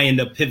 I end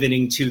up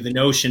pivoting to the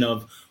notion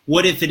of,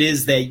 what if it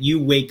is that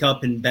you wake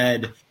up in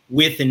bed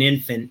with an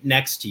infant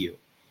next to you?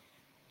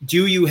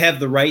 Do you have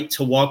the right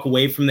to walk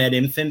away from that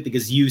infant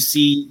because you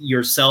see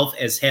yourself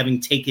as having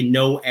taken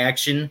no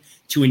action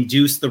to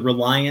induce the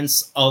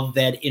reliance of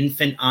that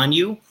infant on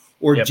you?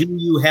 Or do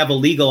you have a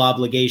legal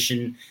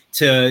obligation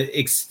to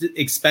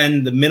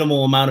expend the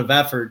minimal amount of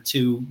effort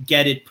to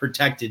get it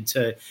protected,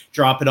 to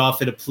drop it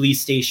off at a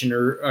police station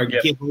or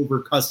give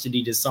over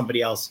custody to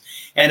somebody else?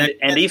 And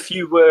if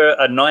you were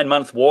a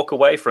 9-month walk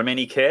away from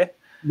any care,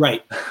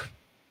 right,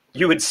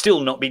 you would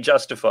still not be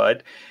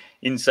justified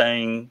in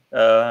saying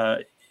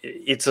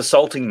it's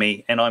assaulting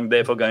me and I'm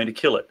therefore going to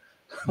kill it.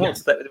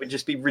 Yes. That would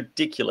just be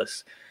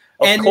ridiculous.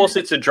 Of course,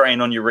 it's a drain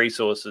on your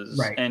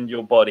resources and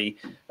your body,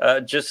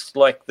 just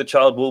like the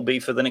child will be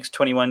for the next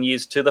 21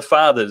 years to the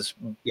father's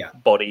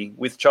body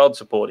with child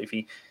support if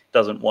he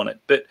doesn't want it.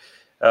 But,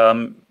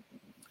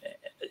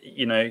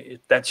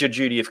 that's your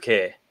duty of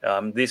care.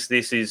 This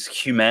is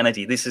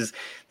humanity. This is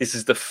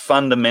the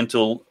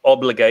fundamental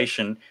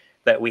obligation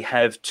that we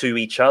have to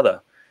each other.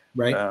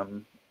 Right.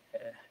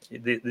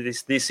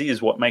 This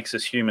is what makes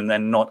us human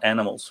and not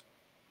animals.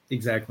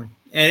 Exactly.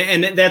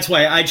 And that's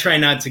why I try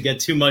not to get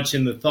too much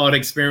in the thought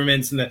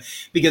experiments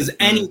because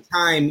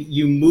anytime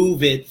you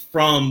move it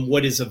from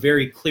what is a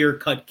very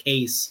clear-cut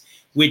case,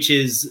 which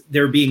is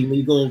there being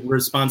legal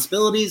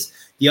responsibilities.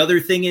 The other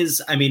thing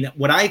is,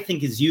 what I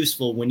think is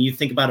useful when you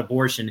think about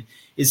abortion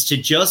is to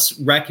just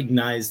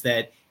recognize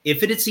that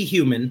if it's a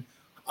human,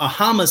 a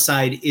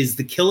homicide is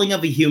the killing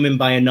of a human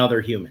by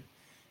another human.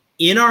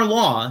 In our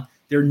law,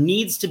 there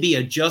needs to be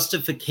a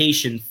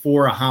justification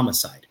for a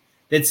homicide.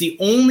 That's the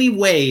only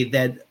way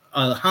that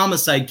a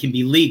homicide can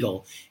be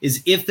legal,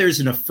 is if there's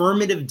an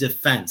affirmative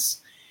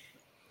defense.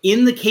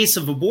 In the case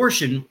of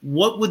abortion,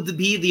 what would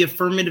be the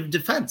affirmative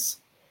defense?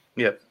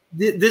 Yep.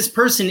 This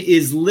person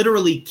is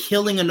literally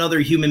killing another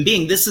human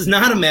being. This is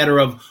not a matter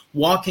of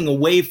walking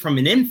away from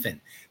an infant.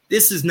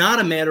 This is not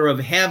a matter of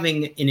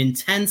having an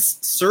intense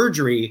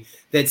surgery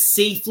that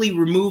safely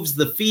removes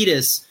the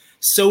fetus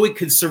so it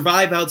could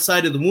survive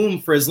outside of the womb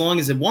for as long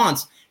as it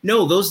wants.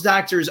 No, those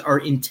doctors are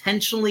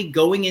intentionally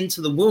going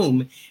into the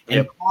womb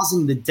and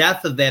causing the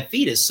death of that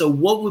fetus. So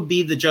what would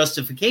be the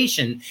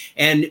justification?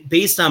 And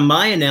based on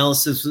my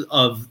analysis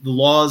of the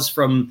laws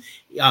from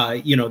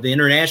the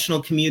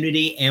international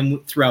community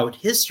and throughout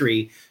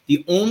history,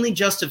 the only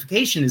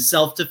justification is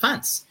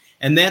self-defense.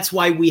 And that's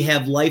why we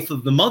have life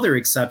of the mother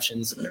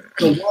exceptions.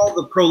 So while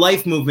the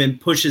pro-life movement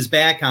pushes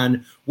back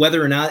on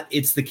whether or not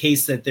it's the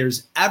case that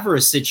there's ever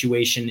a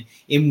situation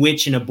in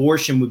which an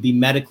abortion would be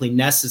medically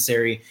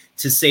necessary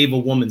to save a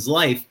woman's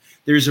life,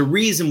 there's a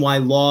reason why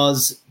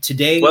laws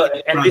today... Well,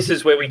 and this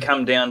is where we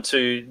come down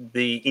to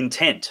the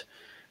intent.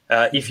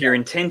 If your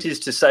intent is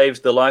to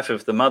save the life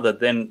of the mother,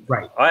 then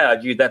I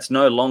argue that's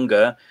no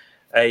longer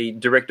a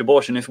direct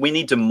abortion. If we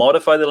need to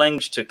modify the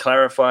language to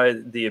clarify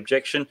the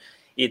objection,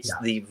 it's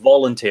the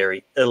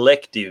voluntary,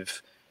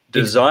 elective,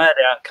 desired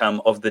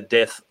outcome of the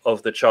death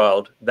of the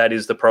child. That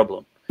is the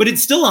problem. But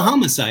it's still a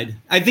homicide.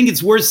 I think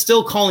it's worth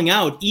still calling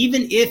out.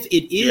 Even if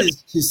it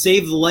is to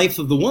save the life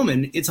of the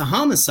woman, it's a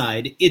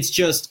homicide. It's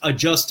just a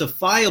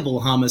justifiable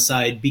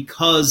homicide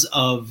because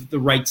of the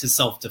right to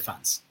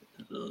self-defense.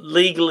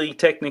 Legally,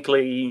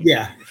 technically,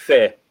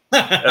 fair.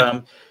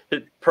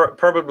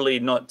 Probably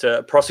not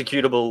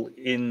prosecutable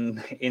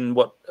in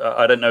what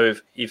I don't know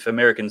if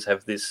Americans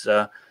have this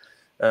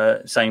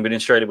saying, but in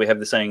Australia we have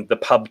the saying, the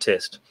pub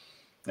test.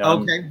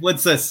 Okay,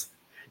 what's this?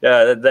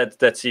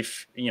 That's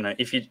if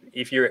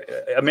you're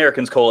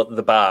Americans call it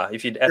the bar.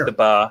 If you're at the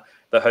bar,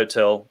 the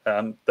hotel,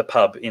 the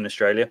pub in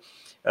Australia,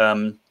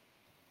 and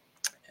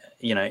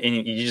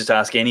you just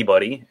ask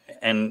anybody,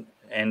 and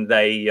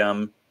they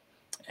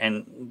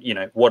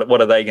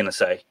what are they going to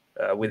say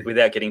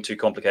without getting too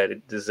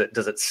complicated? Does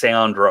it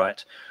sound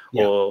right,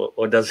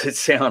 or does it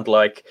sound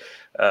like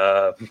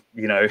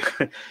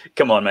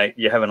come on, mate,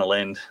 you're having a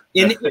lend?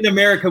 In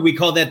America, we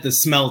call that the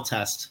smell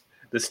test.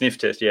 The sniff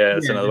test,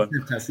 that's another one.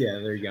 Sniff test,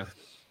 there you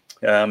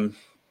go.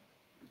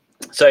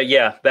 So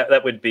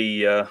that would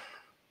be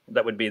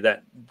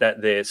that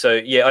there. So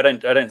I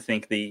don't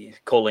think the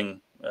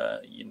calling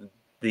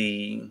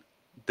the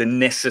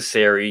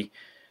necessary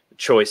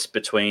choice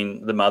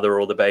between the mother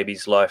or the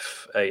baby's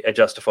life a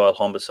justifiable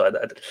homicide.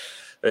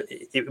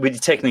 It would be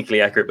technically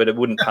accurate, but it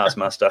wouldn't pass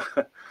muster.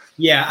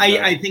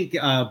 I think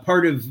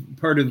part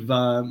of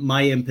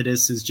my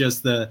impetus is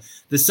just the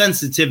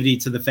sensitivity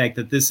to the fact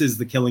that this is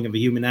the killing of a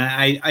human.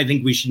 I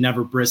think we should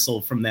never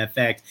bristle from that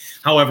fact.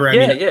 However,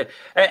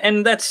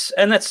 and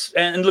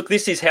look,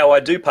 this is how I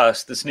do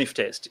pass the sniff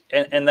test,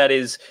 and that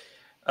is,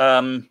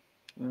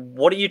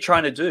 what are you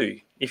trying to do?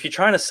 If you're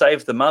trying to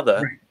save the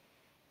mother,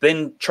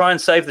 then try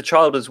and save the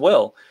child as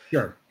well.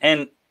 Sure.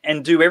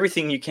 And do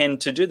everything you can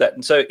to do that.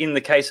 And so in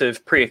the case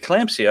of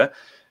preeclampsia,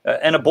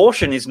 An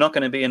abortion is not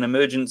going to be an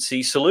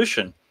emergency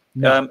solution.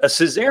 No. A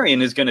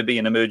cesarean is going to be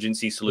an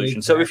emergency solution.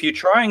 Exactly. So if you're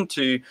trying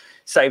to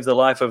save the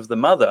life of the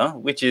mother,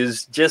 which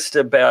is just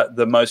about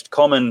the most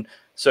common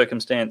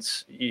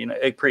circumstance,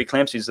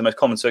 preeclampsia is the most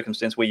common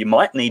circumstance where you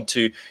might need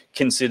to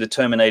consider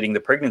terminating the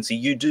pregnancy.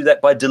 You do that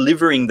by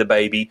delivering the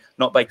baby,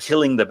 not by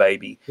killing the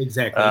baby.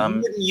 Exactly.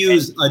 You wouldn't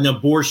use an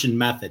abortion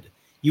method.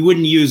 You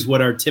wouldn't use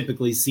what are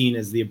typically seen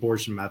as the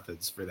abortion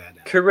methods for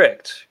that.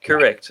 Correct.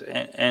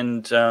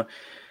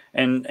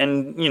 And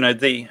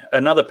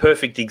another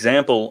perfect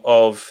example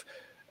of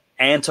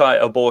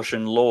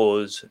anti-abortion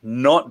laws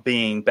not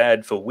being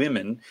bad for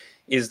women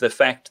is the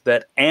fact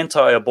that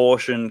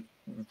anti-abortion,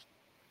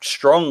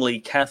 strongly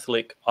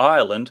Catholic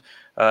Ireland,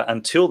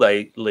 until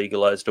they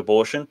legalized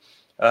abortion,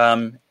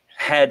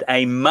 had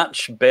a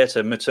much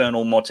better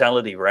maternal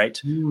mortality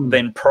rate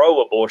than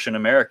pro-abortion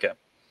America.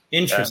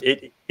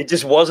 Interesting. It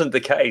just wasn't the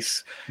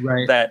case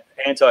Right. that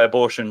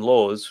anti-abortion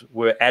laws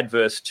were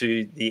adverse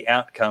to the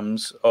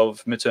outcomes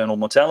of maternal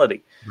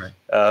mortality. Right.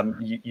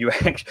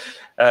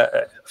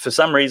 For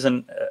some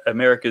reason,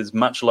 America is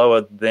much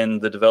lower than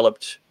the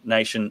developed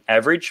nation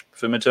average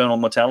for maternal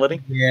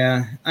mortality.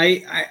 Yeah,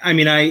 I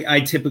mean,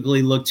 I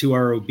typically look to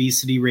our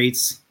obesity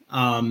rates.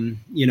 Others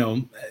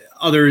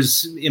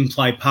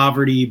imply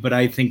poverty, but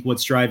I think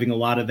what's driving a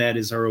lot of that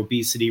is our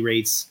obesity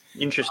rates.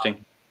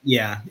 Interesting.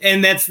 Yeah,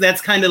 and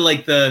that's kind of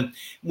like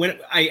when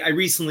I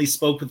recently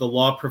spoke with a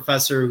law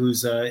professor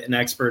who's an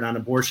expert on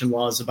abortion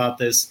laws about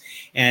this,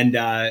 and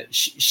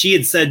she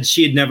had said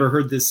she had never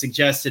heard this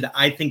suggested.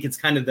 I think it's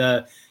kind of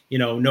the,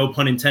 no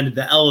pun intended,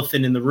 the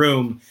elephant in the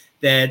room,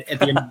 that at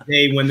the end of the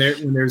day, when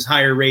there's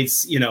higher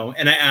rates,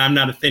 and I'm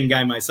not a thin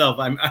guy myself,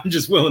 I'm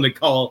just willing to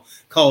call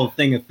a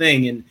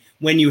thing, and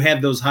when you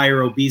have those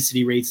higher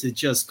obesity rates, it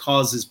just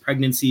causes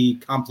pregnancy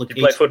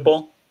complications. You play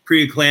football?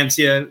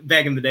 Preeclampsia,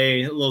 back in the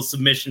day, a little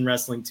submission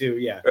wrestling too.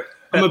 Yeah,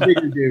 I'm a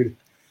bigger dude.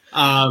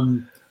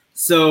 And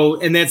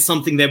that's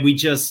something that we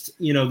just,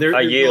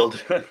 I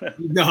yield.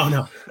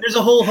 No. There's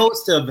a whole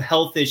host of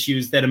health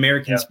issues that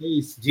Americans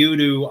face due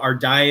to our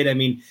diet. I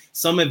mean,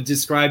 some have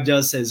described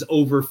us as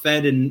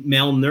overfed and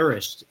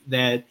malnourished.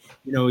 That,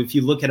 if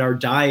you look at our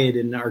diet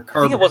and our carbs.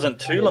 I think it wasn't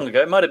too long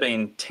ago. It might have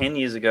been 10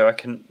 years ago. I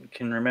can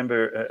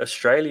remember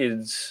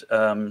Australia's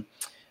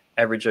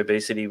average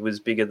obesity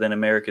was bigger than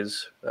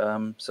America's,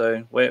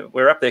 so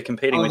we're up there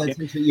competing with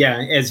you.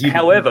 Yeah, as you.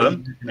 However,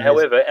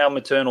 our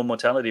maternal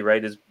mortality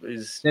rate is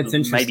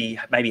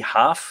maybe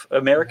half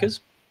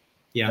America's.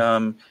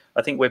 Yeah.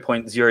 I think we're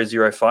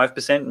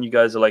 0.005%, and you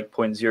guys are like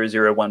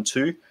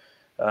 0.0012.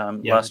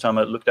 Last time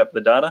I looked up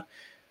the data,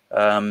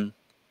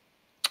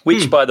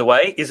 which, by the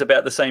way, is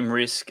about the same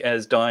risk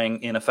as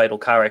dying in a fatal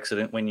car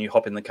accident when you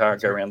hop in the car,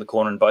 go around the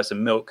corner, and buy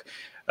some milk.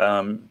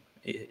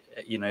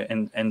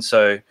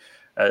 So.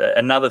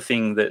 Another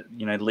thing that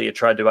Leah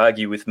tried to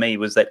argue with me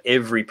was that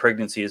every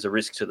pregnancy is a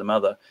risk to the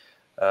mother,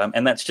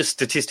 and that's just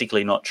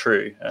statistically not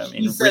true.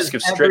 Risk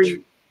of stretch.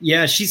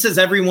 She says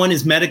everyone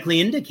is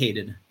medically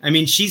indicated. I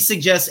mean, she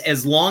suggests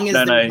as long as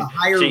there's a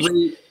higher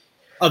rate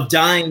of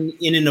dying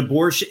in an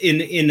abortion,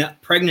 in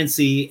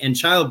pregnancy and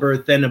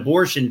childbirth than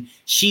abortion,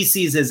 she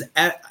sees as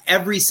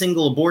every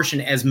single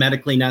abortion as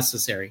medically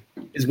necessary.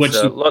 Is what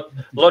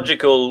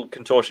logical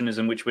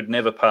contortionism, which would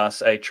never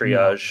pass a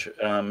triage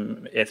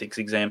ethics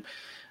exam.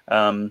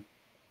 I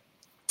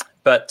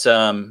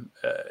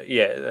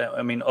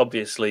mean,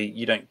 obviously,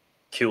 you don't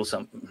kill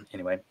something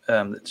anyway.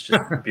 It's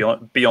just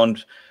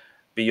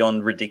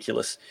beyond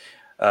ridiculous,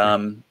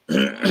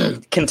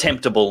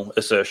 contemptible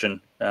assertion.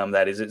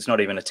 That is, it's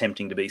not even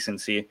attempting to be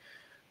sincere.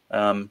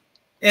 And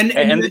you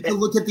have to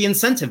look at the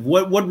incentive.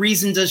 What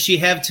reason does she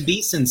have to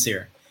be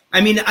sincere? I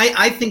mean,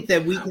 I think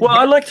that we. Well,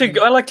 I like to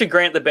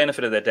grant the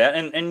benefit of that doubt,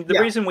 and the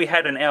reason we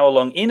had an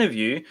hour-long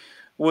interview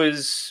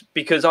was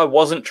because I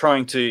wasn't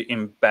trying to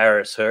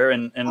embarrass her,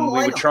 and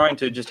we were trying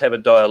to just have a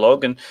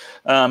dialogue,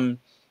 and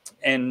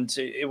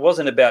it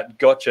wasn't about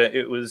gotcha.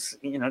 It was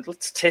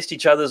let's test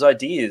each other's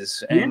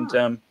ideas, and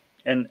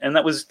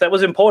that was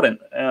important,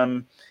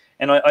 and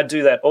I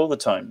do that all the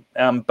time.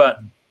 I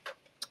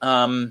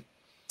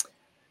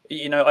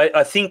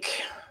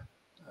think.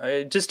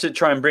 Just to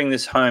try and bring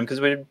this home, because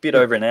we're a bit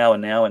over an hour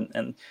now,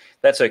 and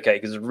that's okay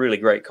because it's a really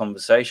great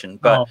conversation.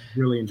 But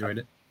really enjoyed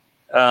it.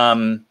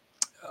 I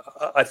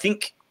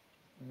think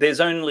there's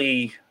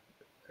only,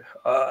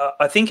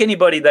 I think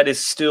anybody that is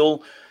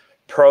still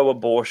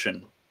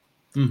pro-abortion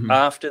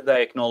after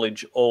they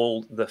acknowledge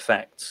all the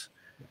facts,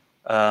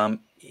 that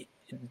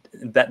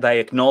they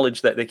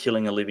acknowledge that they're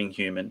killing a living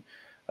human,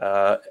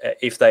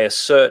 if they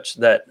assert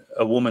that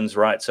a woman's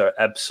rights are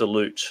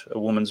absolute, a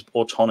woman's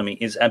autonomy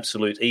is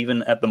absolute,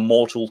 even at the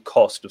mortal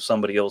cost of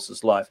somebody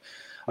else's life,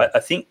 I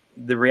think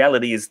the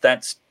reality is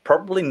that's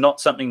probably not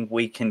something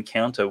we can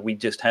counter. We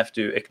just have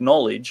to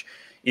acknowledge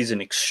is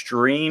an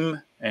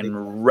extreme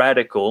and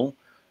radical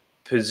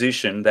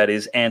position that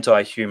is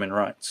anti-human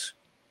rights.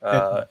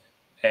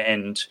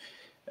 And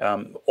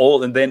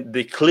then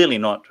they're clearly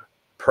not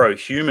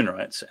pro-human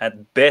rights.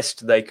 At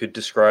best, they could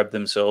describe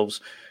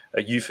themselves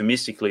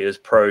euphemistically as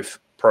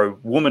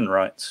pro-woman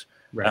rights.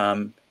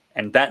 Right.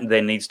 And that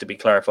then needs to be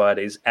clarified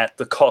is at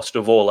the cost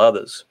of all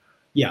others.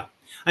 Yeah.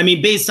 I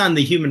mean, based on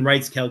the human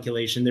rights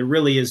calculation, there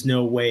really is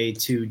no way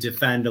to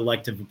defend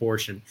elective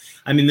abortion.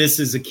 I mean, this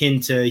is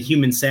akin to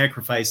human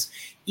sacrifice.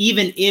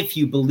 Even if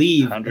you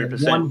believe 100%.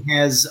 that one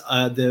has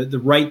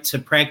the right to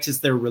practice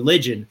their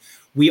religion,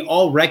 we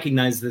all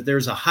recognize that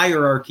there's a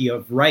hierarchy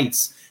of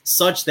rights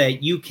such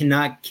that you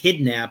cannot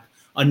kidnap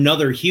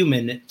another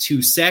human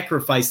to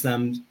sacrifice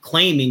them,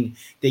 claiming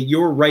that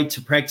your right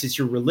to practice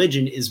your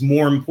religion is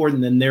more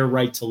important than their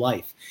right to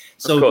life.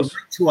 So the right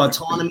to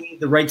autonomy,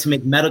 the right to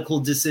make medical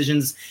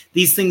decisions,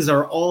 these things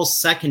are all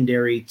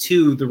secondary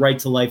to the right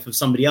to life of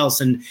somebody else.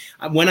 And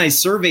when I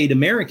surveyed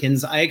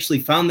Americans, I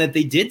actually found that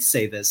they did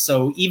say this.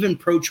 So even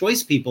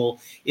pro-choice people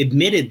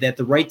admitted that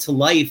the right to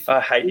life. I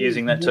hate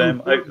using that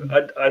term.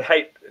 I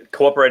hate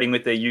cooperating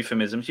with their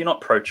euphemisms. You're not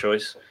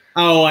pro-choice.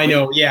 Oh, I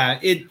know. Yeah.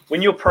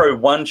 When you're pro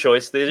one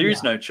choice, there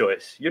is no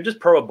choice. You're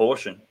just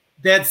pro-abortion.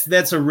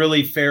 That's a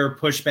really fair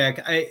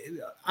pushback.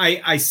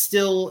 I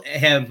still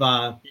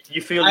have.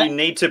 You feel you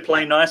need to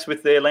play nice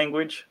with their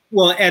language?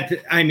 Well,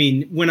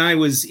 when I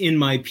was in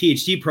my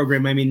PhD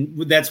program, I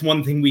mean, that's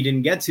one thing we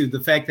didn't get to. The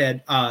fact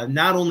that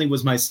not only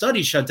was my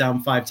study shut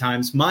down 5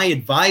 times, my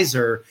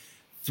advisor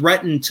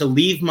threatened to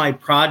leave my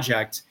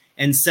project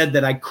and said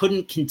that I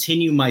couldn't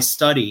continue my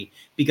study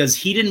because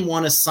he didn't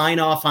want to sign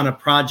off on a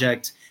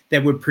project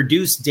that would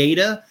produce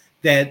data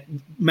that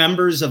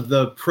members of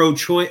the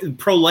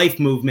pro-life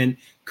movement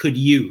could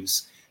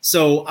use.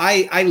 So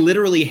I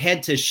literally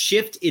had to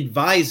shift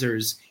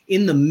advisors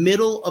in the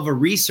middle of a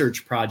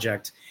research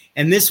project.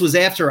 And this was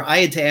after I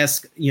had to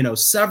ask,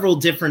 several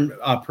different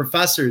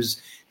professors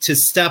to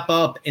step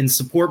up and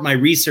support my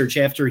research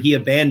after he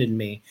abandoned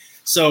me.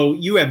 So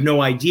you have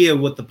no idea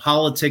what the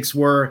politics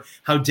were,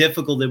 how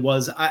difficult it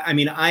was. I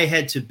mean, I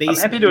had to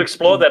basically... I'm happy to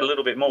explore that a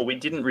little bit more. We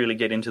didn't really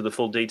get into the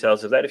full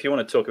details of that. If you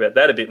want to talk about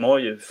that a bit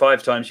more,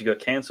 5 times you got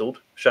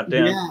cancelled, shut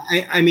down.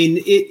 Yeah, I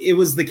mean, it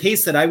was the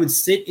case that I would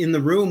sit in the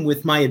room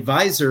with my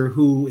advisor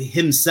who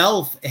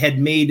himself had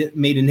made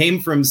a name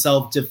for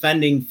himself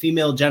defending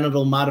female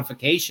genital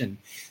modification.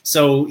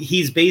 So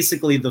he's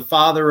basically the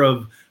father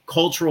of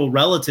cultural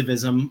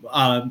relativism,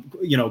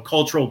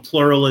 cultural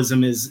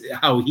pluralism is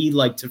how he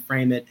liked to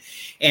frame it.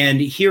 And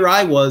here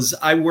I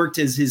worked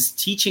as his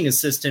teaching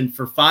assistant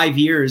for 5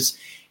 years.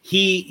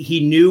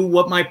 He knew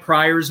what my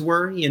priors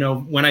were.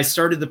 When I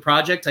started the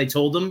project, I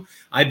told him,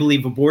 I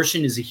believe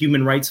abortion is a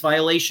human rights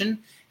violation.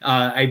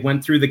 I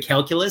went through the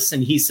calculus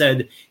and he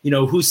said,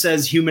 who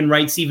says human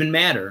rights even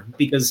matter?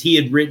 Because he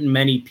had written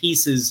many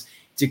pieces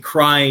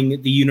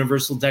decrying the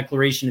Universal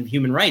Declaration of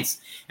Human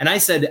Rights. And I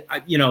said,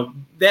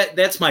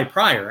 that's my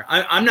prior.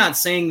 I'm not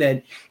saying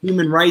that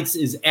human rights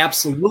is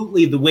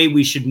absolutely the way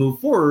we should move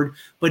forward,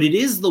 but it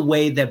is the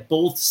way that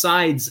both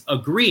sides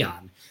agree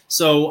on.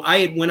 So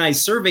when I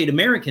surveyed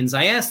Americans,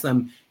 I asked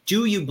them,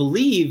 do you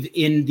believe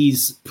in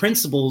these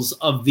principles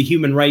of the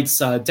Human Rights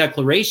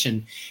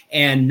Declaration?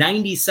 And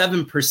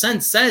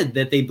 97% said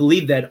that they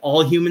believe that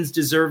all humans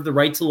deserve the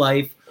right to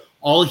life.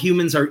 All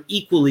humans are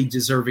equally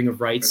deserving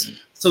of rights.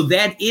 So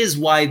that is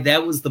why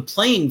that was the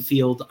playing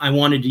field I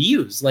wanted to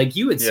use. Like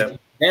you had said,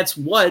 that's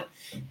what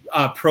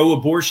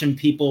pro-abortion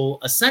people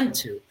assent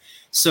to.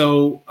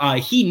 So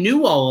he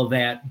knew all of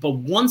that. But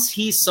once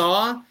he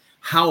saw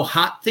how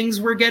hot things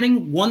were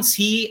getting, once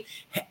he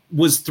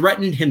was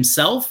threatened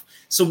himself.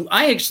 So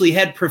I actually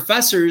had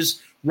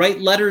professors write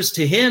letters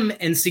to him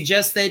and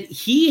suggest that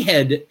he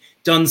had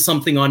done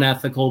something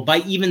unethical by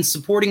even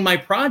supporting my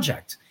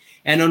project.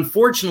 And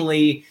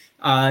unfortunately,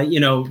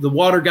 the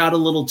water got a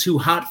little too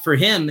hot for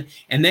him,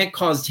 and that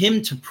caused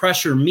him to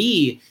pressure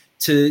me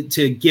to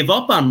give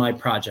up on my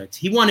project.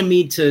 He wanted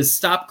me to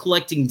stop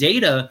collecting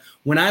data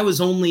when I was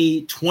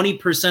only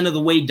 20% of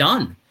the way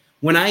done.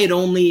 When I had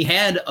only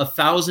had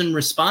 1,000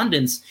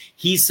 respondents,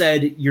 he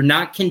said, "You're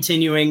not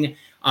continuing."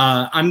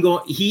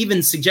 He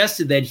even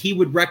suggested that he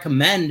would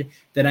recommend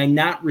that I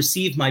not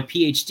receive my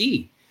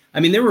PhD. I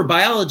mean, there were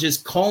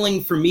biologists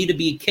calling for me to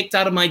be kicked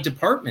out of my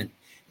department,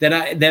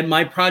 that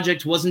my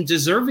project wasn't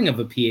deserving of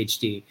a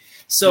PhD.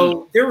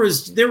 So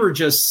there were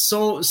just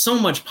so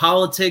much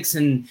politics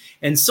and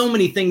so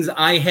many things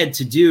I had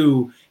to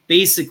do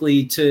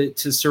basically to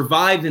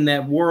survive in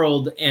that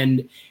world.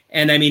 And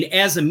I mean,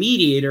 as a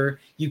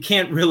mediator, you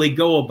can't really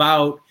go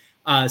about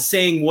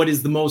saying what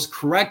is the most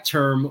correct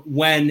term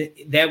when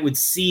that would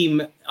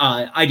seem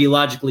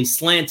ideologically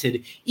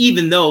slanted,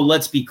 even though,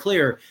 let's be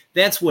clear,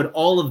 that's what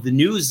all of the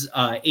news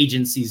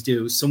agencies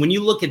do. So when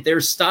you look at their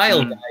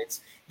style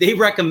guides, they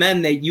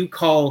recommend that you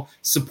call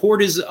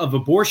supporters of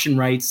abortion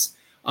rights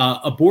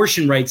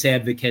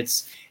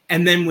advocates.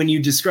 And then when you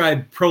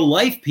describe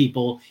pro-life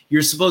people,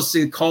 you're supposed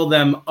to call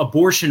them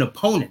abortion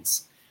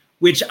opponents,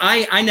 which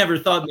I never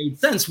thought made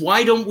sense.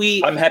 Why don't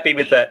we? I'm happy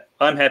with that.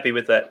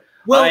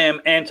 Well, I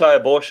am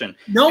anti-abortion.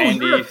 No,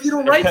 you're a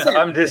fetal rights advocate.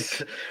 I'm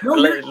just. No,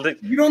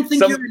 you don't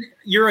think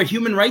you're a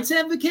human rights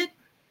advocate?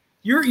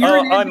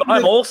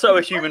 I'm also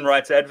a human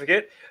rights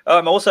advocate.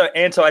 I'm also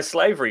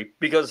anti-slavery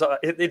because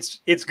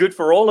it's good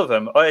for all of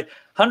them.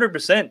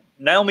 100%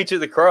 nail me to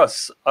the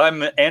cross.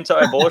 I'm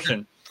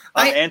anti-abortion.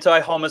 I'm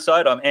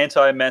anti-homicide. I'm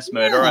anti-mass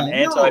murder. I'm no.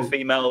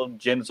 anti-female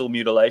genital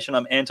mutilation.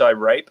 I'm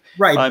anti-rape.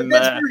 Right, I'm, but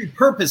that's very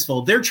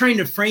purposeful. They're trying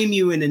to frame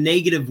you in a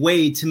negative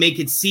way to make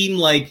it seem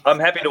like I'm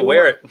happy to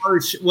wear it.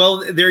 Harsh.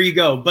 Well, there you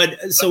go.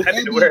 But so I'm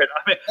happy to wear it.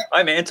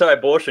 I'm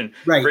anti-abortion.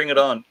 Right. Bring it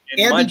on.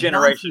 And my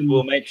generation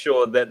will make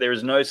sure that there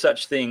is no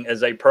such thing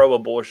as a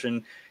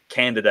pro-abortion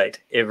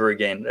candidate ever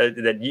again.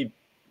 That you,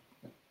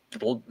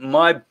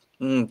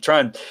 try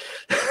and.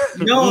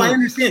 No, I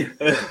understand.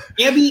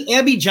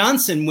 Abby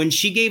Johnson, when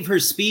she gave her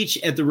speech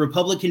at the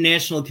Republican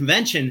National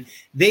Convention,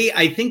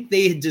 I think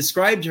they had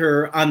described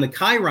her on the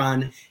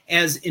Chiron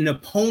as an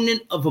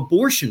opponent of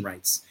abortion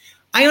rights.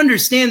 I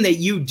understand that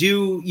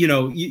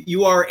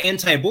you are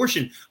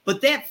anti-abortion,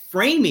 but that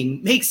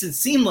framing makes it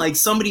seem like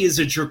somebody is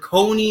a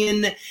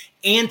draconian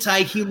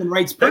anti-human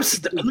rights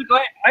person.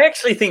 I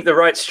actually think the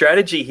right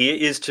strategy here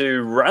is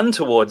to run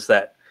towards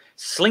that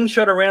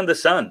slingshot around the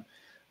sun.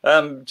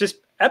 Just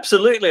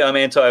absolutely, I'm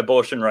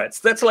anti-abortion rights.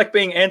 That's like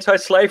being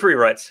anti-slavery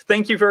rights.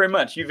 Thank you very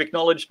much. You've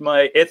acknowledged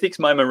my ethics,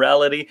 my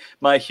morality,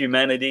 my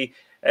humanity,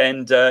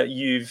 and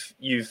you've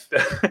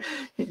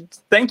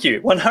thank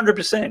you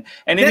 100%.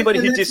 And anybody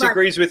who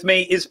disagrees with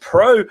me is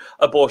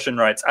pro-abortion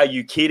rights. Are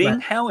you kidding?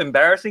 Right. How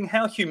embarrassing!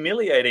 How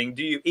humiliating!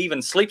 Do you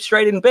even sleep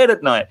straight in bed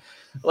at night?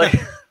 Like.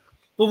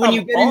 Well, when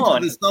you get into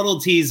the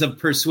subtleties of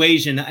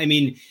persuasion, I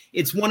mean,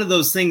 it's one of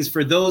those things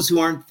for those who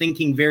aren't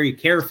thinking very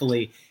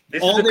carefully.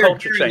 This is a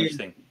culture change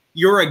thing.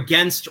 You're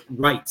against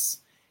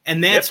rights.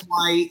 And that's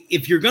why,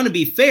 if you're going to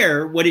be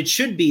fair, what it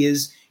should be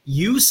is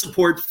you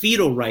support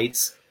fetal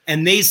rights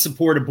and they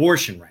support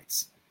abortion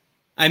rights.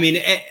 I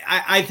mean,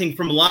 I think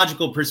from a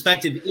logical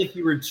perspective, if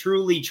you were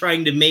truly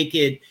trying to make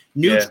it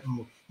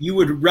neutral, you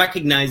would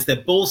recognize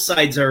that both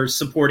sides are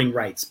supporting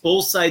rights.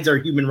 Both sides are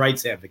human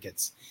rights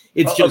advocates.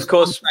 It's just, of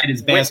course,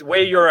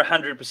 where you're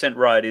 100%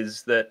 right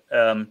is that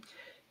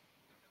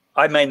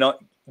I may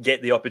not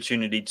get the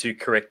opportunity to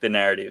correct the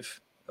narrative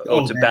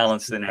or to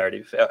balance the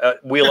narrative.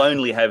 We'll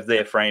only have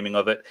their framing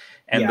of it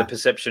and the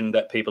perception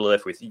that people are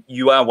left with.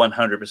 You are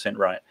 100%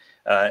 right.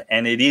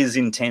 And it is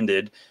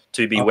intended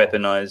to be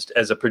weaponized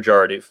as a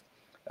pejorative.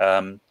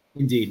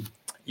 Indeed.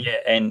 Yeah,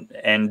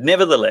 and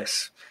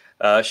nevertheless,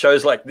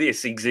 shows like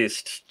this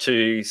exist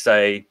to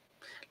say,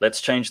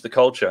 let's change the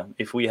culture.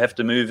 If we have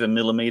to move a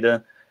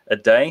millimeter a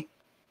day,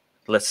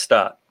 let's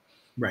start.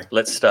 Right.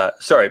 Let's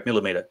start. Sorry,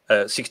 millimeter,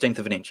 16th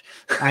of an inch.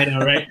 I know,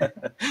 right?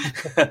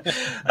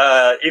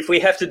 If we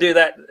have to do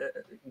that,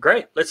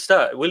 great, let's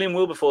start. William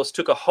Wilberforce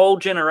took a whole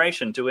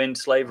generation to end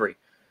slavery.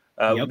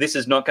 This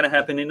is not going to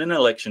happen in an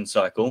election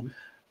cycle,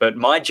 but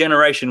my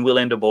generation will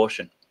end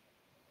abortion.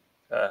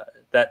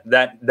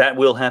 That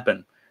will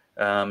happen.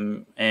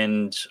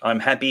 And I'm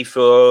happy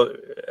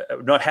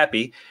not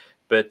happy,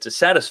 but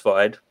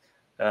satisfied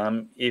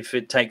if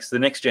it takes the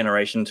next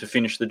generation to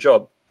finish the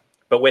job.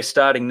 But we're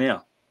starting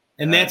now.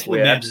 And that's what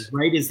matters,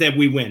 right, is that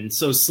we win.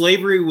 So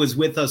slavery was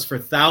with us for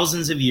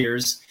thousands of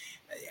years.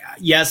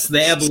 Yes,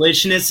 the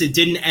abolitionists, it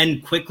didn't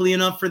end quickly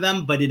enough for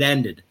them, but it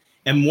ended.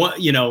 And while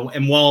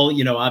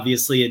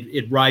obviously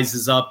it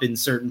rises up in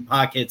certain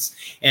pockets,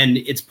 and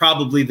it's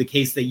probably the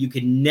case that you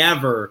can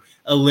never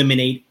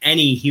eliminate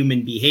any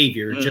human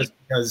behavior just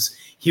because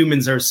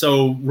humans are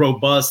so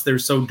robust, they're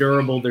so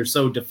durable, they're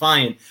so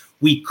defiant.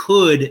 We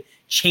could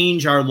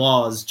change our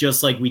laws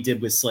just like we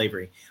did with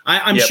slavery.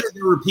 I'm sure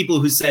there were people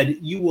who said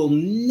you will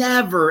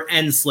never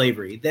end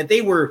slavery, that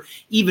they were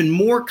even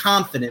more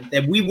confident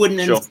that we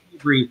wouldn't end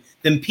slavery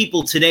than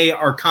people today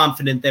are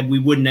confident that we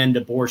wouldn't end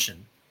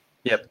abortion.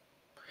 Yep.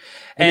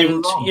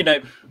 And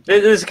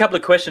there's a couple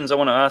of questions I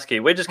want to ask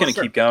you. We're just going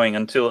to keep going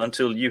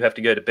until you have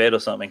to go to bed or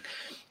something.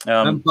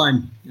 I'm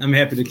fine. I'm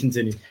happy to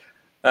continue.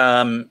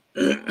 I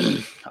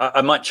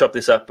might chop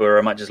this up, or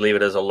I might just leave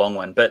it as a long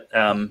one. But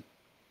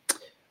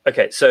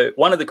okay, so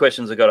one of the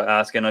questions I got to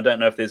ask, and I don't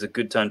know if there's a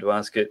good time to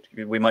ask it.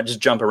 We might just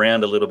jump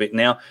around a little bit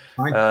now.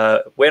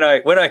 When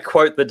I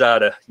quote the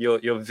data,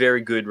 your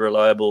very good,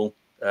 reliable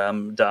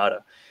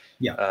data.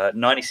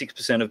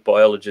 96% of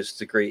biologists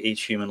agree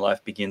each human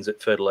life begins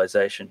at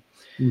fertilization.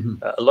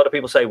 A lot of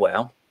people say,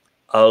 wow.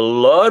 A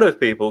lot of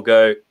people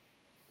go,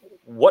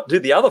 what do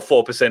the other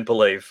 4%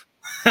 believe?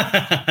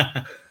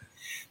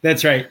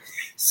 That's right.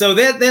 So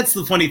that's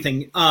the funny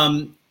thing.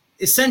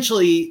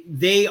 Essentially,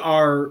 they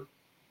are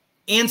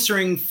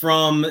answering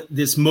from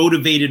this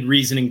motivated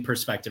reasoning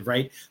perspective,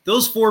 right?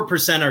 Those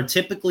 4% are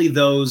typically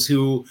those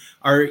who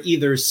are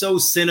either so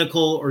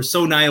cynical or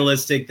so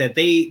nihilistic that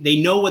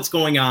they know what's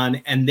going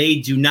on and they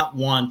do not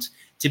want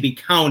to be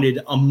counted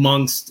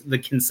amongst the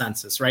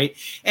consensus, right?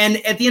 And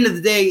at the end of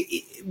the day,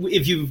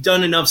 if you've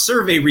done enough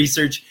survey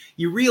research,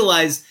 you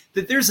realize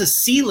that there's a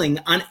ceiling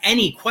on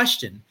any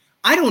question.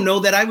 I don't know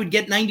that I would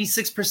get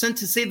 96%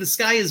 to say the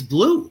sky is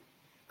blue.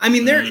 I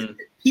mean,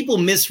 people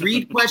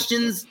misread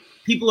questions.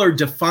 People are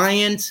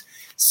defiant.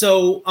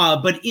 So,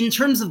 but in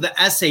terms of the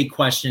essay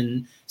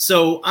question,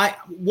 so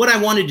what I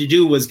wanted to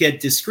do was get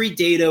discrete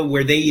data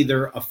where they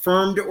either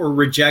affirmed or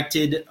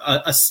rejected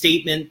a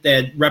statement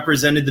that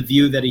represented the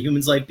view that a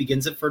human's life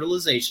begins at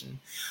fertilization.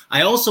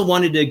 I also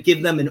wanted to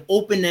give them an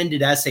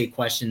open-ended essay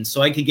question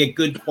so I could get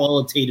good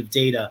qualitative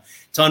data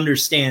to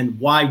understand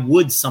why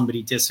would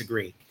somebody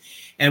disagree.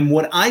 And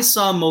what I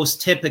saw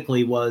most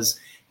typically was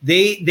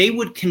they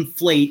would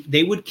conflate,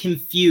 they would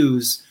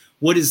confuse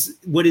what is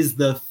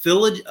the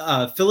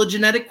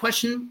phylogenetic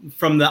question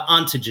from the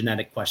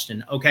ontogenetic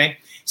question, okay?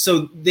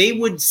 So they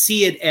would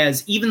see it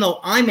as, even though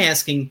I'm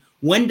asking,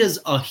 when does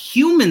a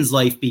human's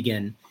life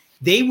begin?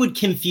 They would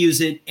confuse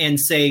it and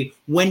say,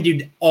 when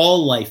did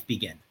all life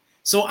begin?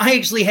 So I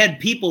actually had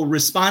people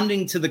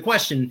responding to the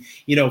question,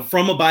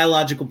 from a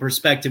biological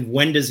perspective,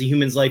 when does a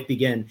human's life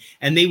begin?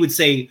 And they would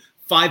say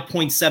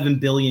 5.7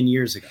 billion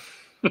years ago.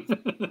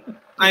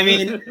 I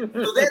mean,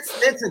 so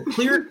that's a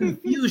clear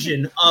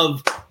confusion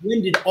of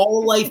when did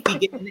all life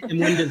begin and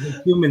when does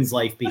a human's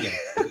life begin?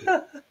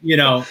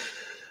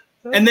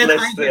 And then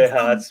bless their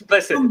hearts.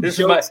 Bless it. This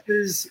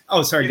is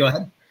oh, sorry. Go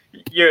ahead.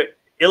 You're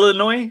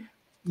Illinois?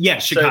 Yeah,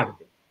 Chicago.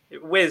 So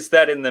where's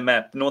that in the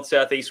map? North,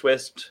 south, east,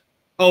 west?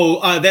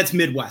 Oh, that's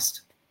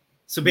Midwest.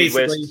 So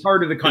basically, Midwest.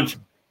 part of the country.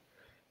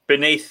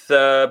 Beneath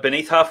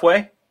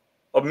halfway,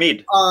 or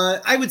mid?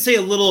 I would say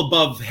a little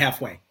above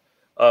halfway.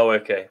 Oh,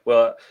 okay.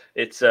 Well,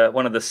 it's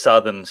one of the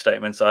southern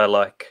statements I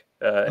like,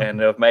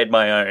 and I've made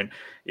my own.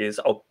 Is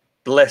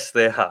bless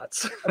their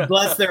hearts.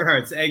 Bless their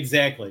hearts,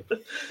 exactly.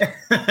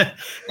 And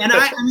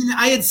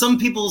I had some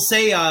people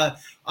say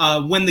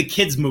when the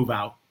kids move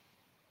out.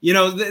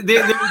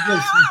 They're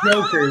just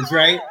jokers,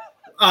 right?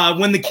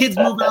 When the kids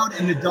move out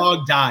and the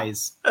dog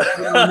dies. They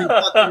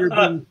thought they were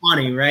being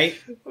funny, right?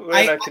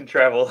 When I can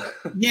travel.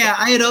 Yeah,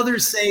 I had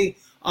others say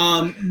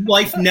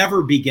life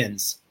never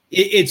begins.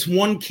 It's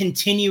one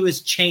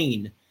continuous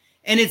chain.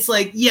 And it's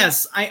like,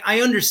 yes, I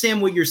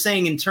understand what you're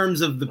saying in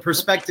terms of the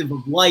perspective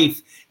of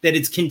life, that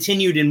it's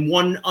continued in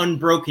one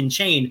unbroken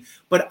chain.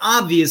 But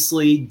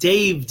obviously,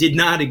 Dave did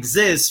not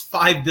exist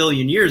 5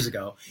 billion years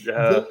ago.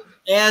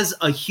 As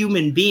a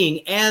human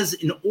being, as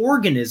an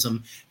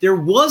organism, there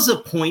was a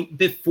point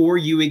before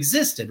you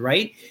existed,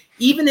 right?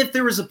 Even if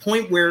there was a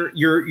point where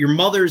your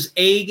mother's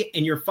egg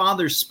and your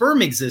father's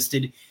sperm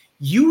existed,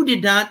 you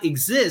did not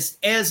exist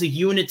as a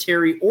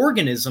unitary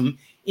organism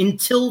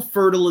until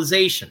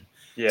fertilization.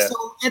 Yeah. So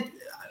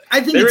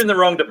I think they're in the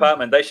wrong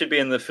department. They should be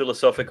in the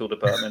philosophical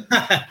department.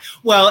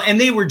 Well, and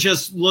they were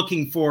just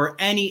looking for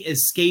any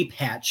escape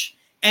hatch,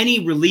 any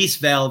release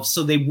valve,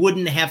 so they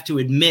wouldn't have to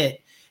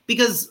admit,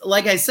 because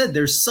like I said,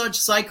 there's such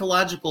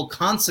psychological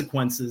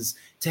consequences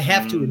to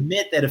have to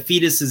admit that a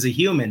fetus is a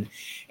human.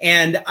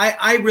 And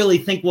I really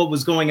think what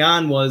was going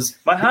on was...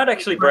 My heart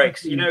actually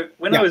breaks.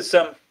 When I was...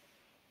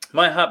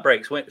 my heart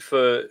breaks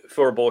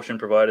for abortion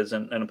providers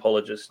and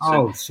apologists.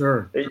 Oh,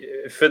 sure.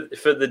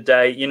 For the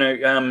day,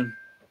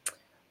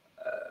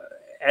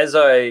 as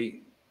I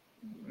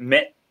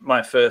met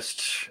my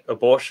first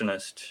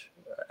abortionist,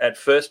 at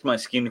first my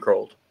skin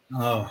crawled.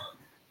 Oh.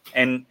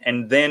 And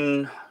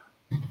then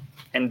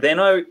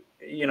I,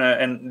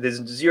 and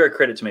there's zero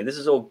credit to me. This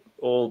is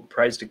all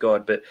praise to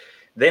God. But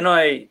then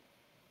I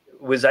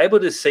was able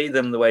to see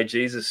them the way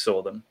Jesus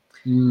saw them.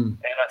 And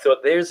I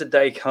thought, there's a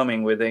day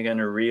coming where they're going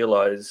to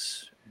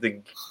realize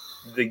the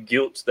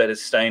guilt that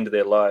has stained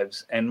their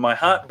lives. And my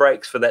heart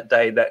breaks for that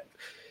day that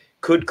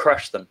could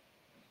crush them.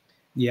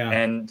 Yeah.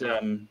 And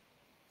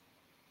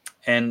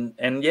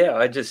yeah,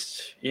 I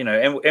just,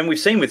 and we've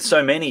seen with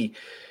so many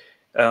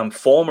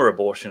former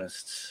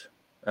abortionists.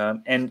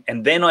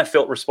 And then I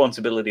felt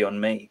responsibility on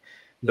me.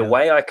 The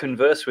way I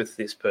converse with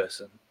this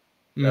person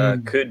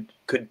could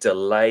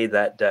delay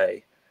that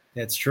day.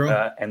 That's true.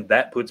 And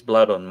that puts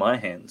blood on my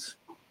hands.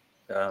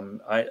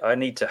 I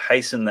need to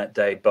hasten that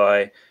day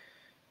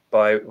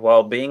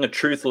while being a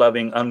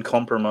truth-loving,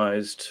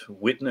 uncompromised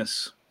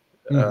witness.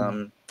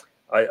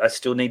 I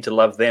still need to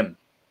love them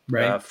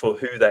for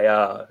who they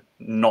are,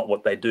 not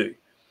what they do.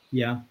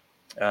 Yeah.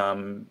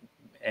 And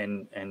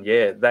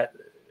yeah,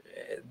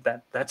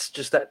 that's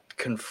just that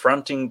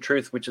confronting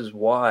truth, which is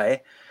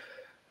why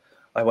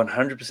I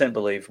 100%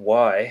 believe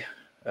why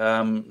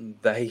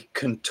they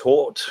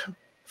contort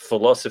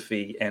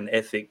philosophy and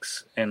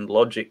ethics and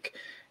logic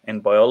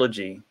and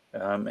biology,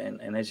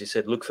 and as you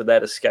said, look for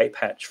that escape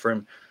hatch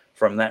from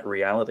that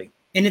reality.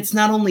 And it's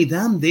not only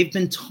them; they've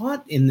been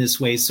taught in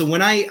this way. So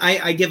when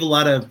I give a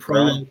lot of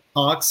pro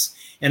talks,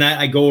 and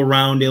I go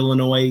around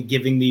Illinois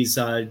giving these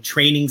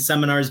training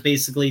seminars,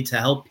 basically to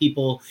help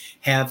people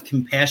have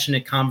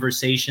compassionate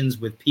conversations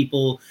with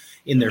people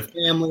in their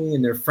family,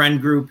 in their friend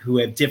group who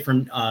have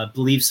different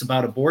beliefs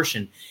about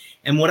abortion.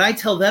 And what I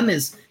tell them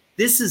is,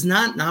 this is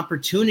not an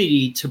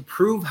opportunity to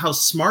prove how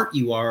smart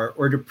you are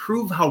or to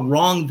prove how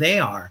wrong they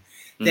are.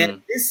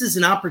 That this is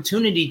an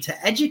opportunity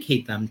to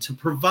educate them, to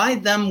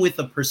provide them with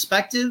a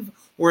perspective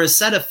or a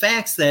set of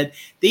facts that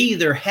they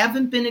either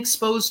haven't been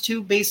exposed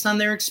to based on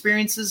their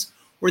experiences,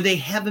 or they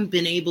haven't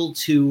been able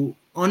to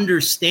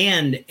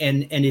understand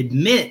and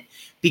admit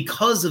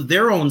because of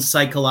their own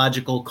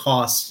psychological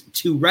costs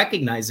to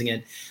recognizing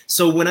it.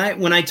 So when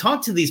I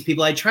talk to these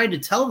people, I try to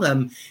tell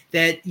them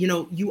that,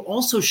 you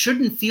also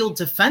shouldn't feel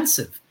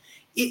defensive.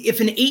 If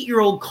an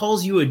 8-year-old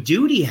calls you a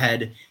duty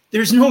head,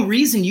 there's no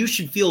reason you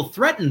should feel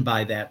threatened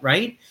by that,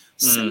 right?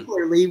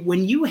 Similarly,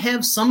 when you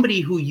have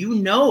somebody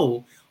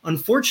who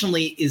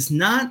unfortunately is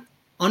not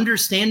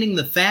understanding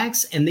the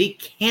facts and they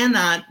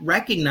cannot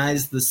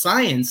recognize the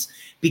science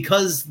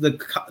because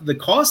the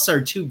costs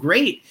are too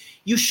great,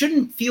 you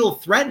shouldn't feel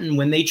threatened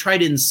when they try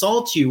to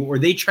insult you or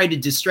they try to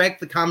distract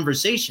the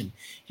conversation.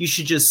 You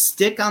should just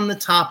stick on the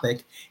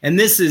topic. And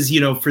this is,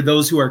 for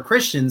those who are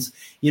Christians,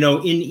 in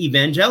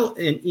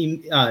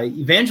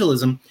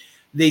evangelism,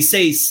 they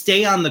say,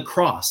 stay on the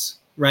cross,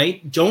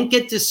 right? Don't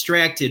get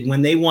distracted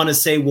when they want to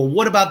say, well,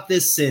 what about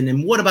this sin?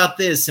 And what about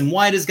this? And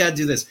why does God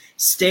do this?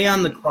 Stay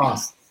on the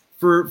cross.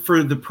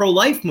 For the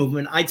pro-life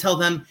movement, I tell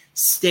them,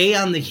 stay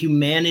on the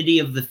humanity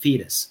of the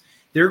fetus.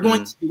 They're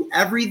going to do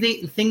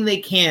everything they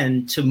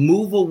can to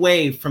move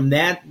away from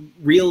that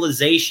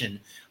realization,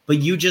 but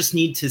you just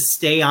need to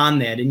stay on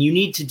that. And you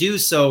need to do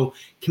so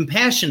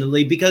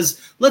compassionately,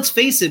 because let's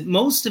face it,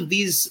 most of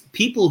these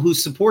people who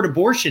support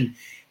abortion,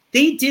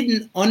 they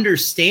didn't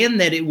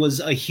understand that it was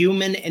a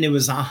human and it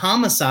was a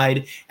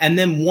homicide, and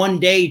then one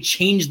day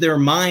changed their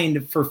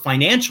mind for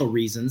financial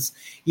reasons.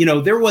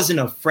 There wasn't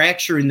a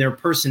fracture in their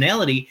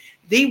personality.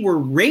 They were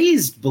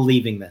raised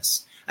believing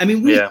this. I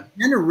mean, we have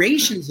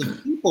generations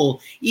of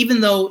people,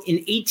 even though in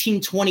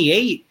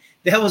 1828,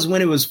 that was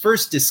when it was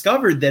first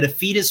discovered that a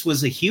fetus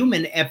was a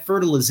human at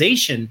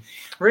fertilization.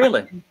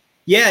 Really?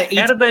 Yeah.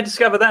 How did they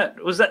discover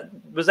that? Was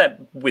that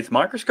with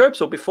microscopes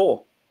or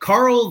before?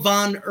 Carl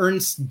von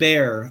Ernst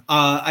Baer,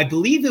 I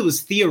believe it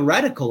was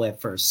theoretical at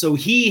first. So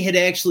he had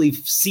actually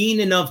seen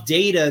enough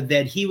data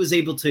that he was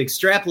able to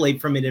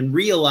extrapolate from it and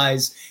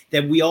realize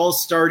that we all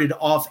started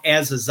off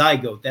as a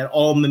zygote, that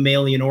all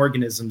mammalian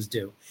organisms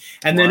do.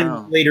 And then it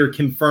was later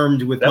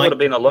confirmed with... That would have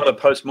been a lot of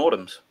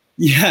postmortems.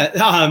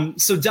 Yeah.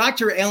 So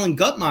Dr. Alan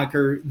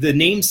Guttmacher, the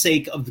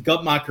namesake of the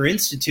Guttmacher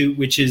Institute,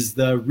 which is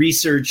the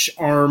research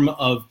arm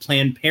of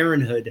Planned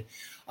Parenthood,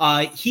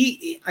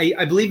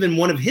 I believe in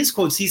one of his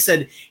quotes, he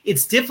said,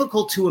 it's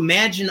difficult to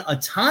imagine a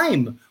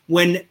time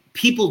when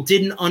people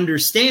didn't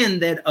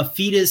understand that a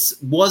fetus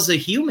was a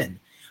human.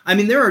 I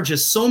mean, there are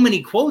just so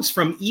many quotes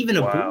from even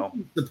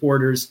abortion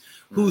supporters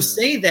who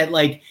say that,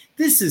 like,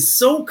 this is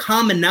so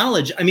common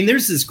knowledge. I mean,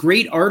 there's this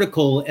great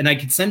article, and I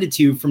could send it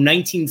to you, from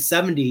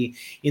 1970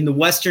 in the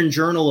Western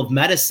Journal of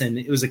Medicine.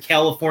 It was a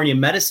California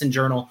medicine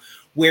journal,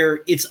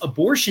 where it's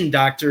abortion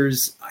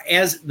doctors,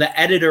 as the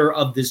editor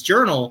of this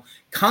journal,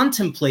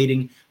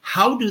 contemplating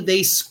how do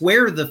they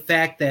square the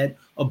fact that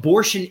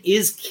abortion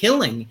is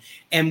killing,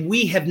 and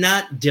we have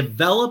not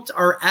developed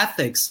our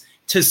ethics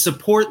to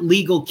support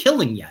legal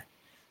killing yet.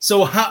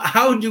 So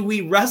how do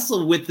we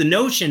wrestle with the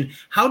notion,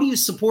 how do you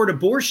support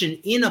abortion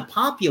in a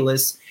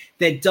populace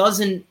that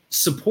doesn't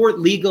support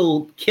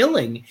legal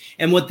killing?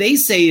 And what they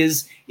say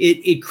is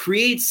it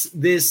creates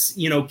this,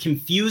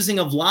 confusing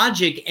of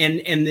logic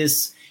and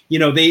this,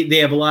 they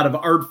have a lot of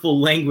artful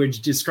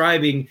language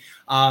describing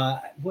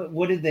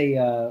what did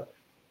they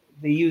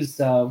used,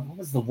 what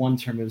was the one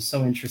term? It was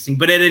so interesting.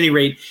 But at any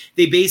rate,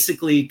 they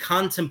basically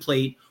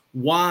contemplate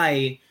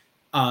why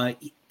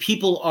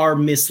people are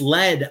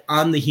misled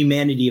on the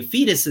humanity of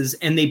fetuses.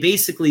 And they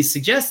basically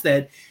suggest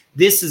that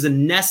this is a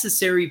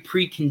necessary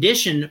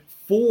precondition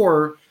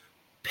for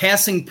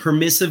passing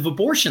permissive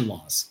abortion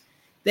laws.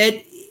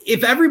 That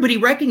if everybody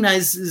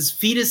recognizes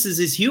fetuses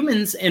as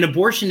humans and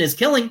abortion as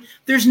killing,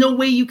 there's no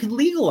way you could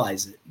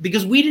legalize it,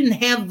 because we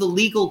didn't have the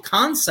legal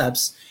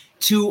concepts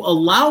to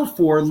allow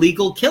for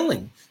legal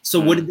killing. So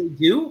what did they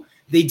do?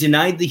 They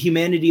denied the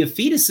humanity of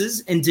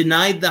fetuses and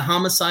denied the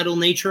homicidal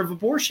nature of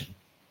abortion.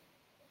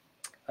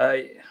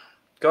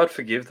 God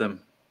forgive them.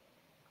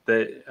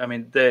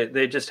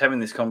 They're just having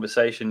this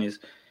conversation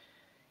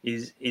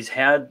is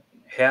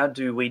how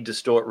do we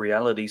distort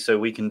reality so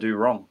we can do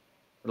wrong?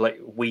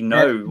 Like, we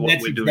know what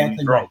we're doing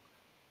is wrong.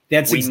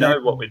 We know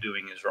what we're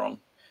doing is wrong.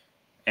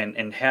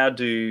 And how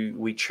do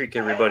we trick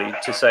everybody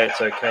to say it's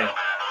okay?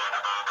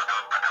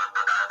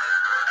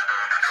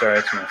 Sorry,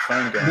 it's my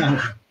phone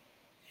going.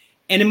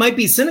 And it might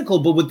be cynical,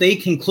 but what they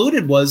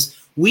concluded was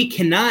we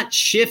cannot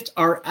shift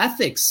our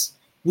ethics.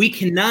 We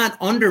cannot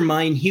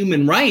undermine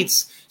human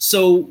rights.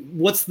 So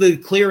what's the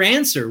clear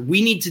answer?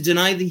 We need to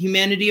deny the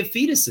humanity of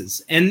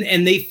fetuses.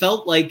 And they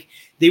felt like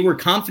they were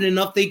confident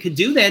enough they could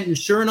do that. And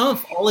sure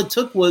enough, all it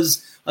took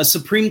was a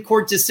Supreme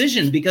Court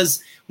decision.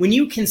 Because when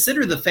you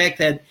consider the fact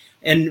that,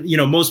 and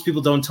most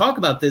people don't talk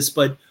about this,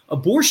 but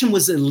abortion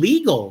was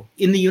illegal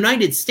in the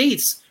United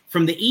States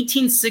from the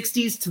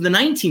 1860s to the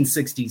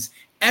 1960s.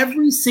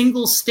 Every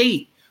single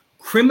state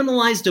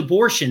criminalized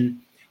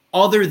abortion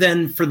other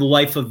than for the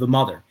life of the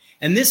mother.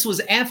 And this was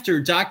after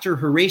Dr.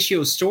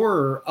 Horatio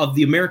Storer of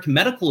the American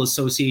Medical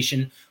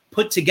Association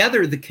put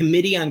together the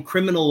Committee on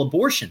Criminal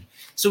Abortion.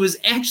 So it was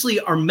actually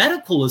our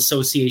medical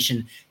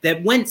association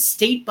that went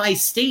state by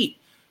state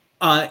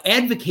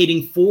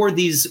advocating for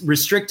these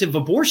restrictive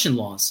abortion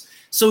laws.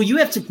 So you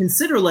have to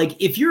consider, like,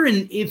 if you're in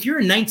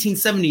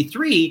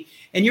 1973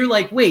 and you're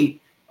like,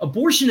 wait,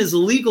 abortion is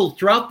illegal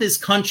throughout this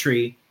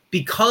country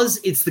because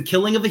it's the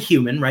killing of a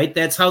human, right?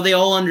 That's how they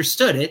all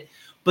understood it.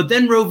 But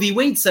then Roe v.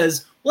 Wade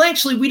says, well,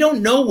 actually, we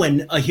don't know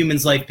when a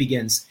human's life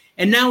begins.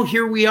 And now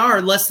here we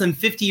are less than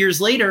 50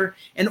 years later,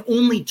 and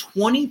only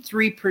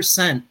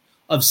 23%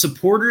 of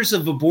supporters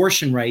of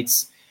abortion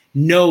rights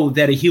know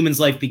that a human's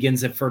life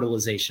begins at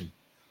fertilization.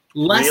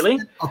 Really?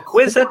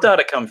 Where's that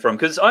data come from?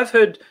 Because I've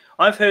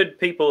heard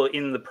people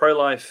in the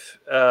pro-life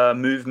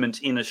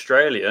movement in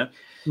Australia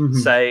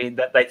say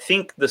that they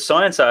think the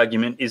science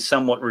argument is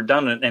somewhat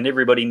redundant, and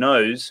everybody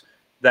knows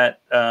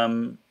that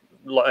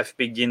life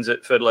begins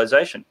at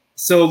fertilization.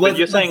 But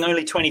you're saying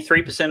only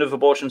 23% of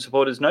abortion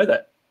supporters know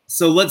that.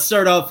 So let's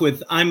start off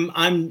with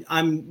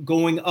I'm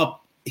going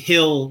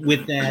uphill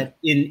with that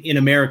in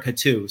America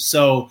too.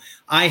 So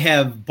I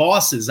have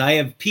bosses, I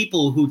have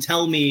people who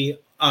tell me,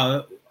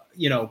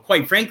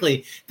 quite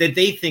frankly, that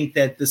they think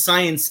that the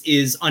science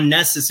is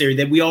unnecessary,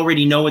 that we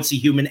already know it's a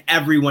human.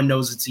 Everyone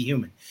knows it's a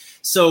human.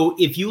 So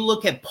if you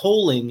look at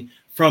polling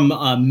from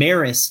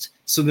Marist,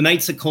 so the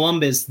Knights of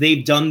Columbus,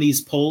 they've done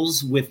these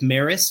polls with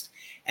Marist,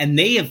 and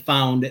they have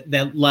found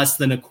that less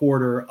than a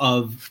quarter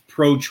of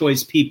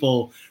pro-choice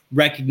people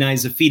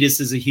recognize a fetus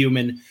as a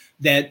human,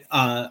 that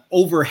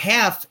over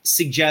half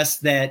suggests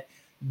that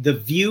the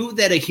view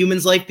that a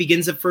human's life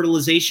begins at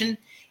fertilization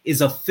is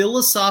a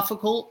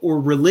philosophical or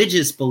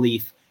religious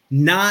belief,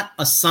 not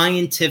a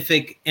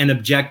scientific and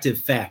objective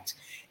fact.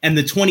 And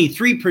the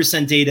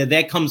 23% data,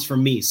 that comes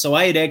from me. So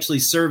I had actually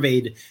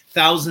surveyed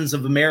thousands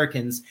of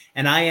Americans,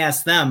 and I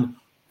asked them,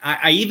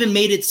 I even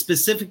made it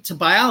specific to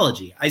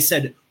biology. I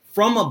said,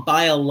 from a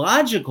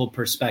biological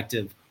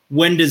perspective,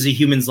 when does a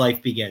human's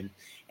life begin?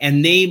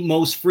 And they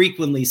most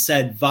frequently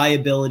said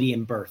viability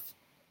and birth.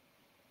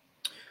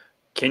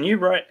 Can you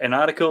write an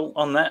article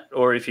on that?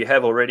 Or if you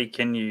have already,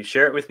 can you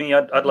share it with me?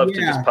 I'd love to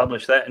just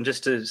publish that and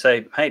just to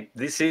say, hey,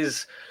 this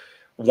is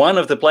one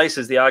of the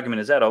places the argument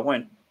is at. I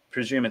won't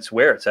presume it's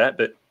where it's at,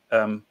 but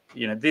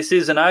this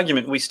is an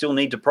argument we still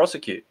need to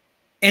prosecute.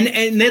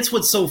 And that's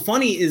what's so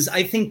funny is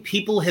I think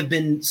people have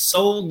been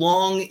so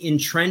long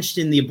entrenched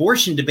in the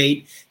abortion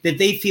debate that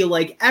they feel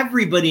like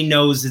everybody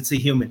knows it's a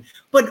human.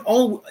 But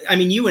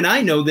you and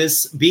I know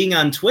this being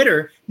on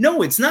Twitter.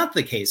 No, it's not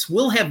the case.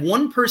 We'll have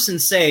one person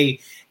say,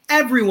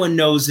 everyone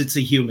knows it's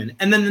a human.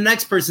 And then the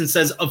next person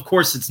says, of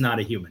course it's not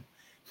a human,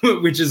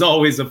 which is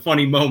always a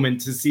funny moment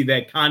to see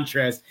that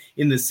contrast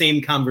in the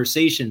same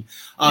conversation.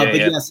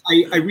 Yes,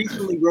 I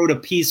recently wrote a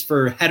piece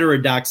for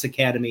Heterodox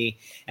Academy,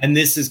 and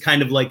this is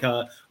kind of like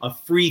a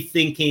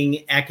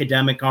free-thinking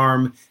academic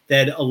arm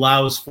that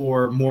allows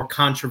for more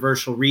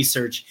controversial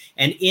research.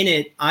 And in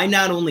it, I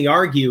not only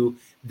argue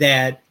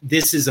that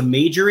this is a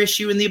major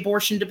issue in the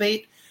abortion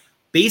debate,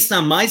 based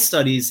on my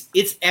studies,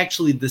 it's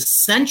actually the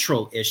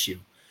central issue.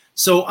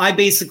 So I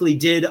basically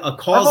did a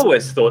cause. I've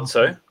always thought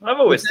so. I've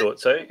always thought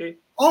so.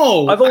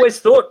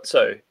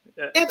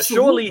 Absolutely.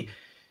 Surely,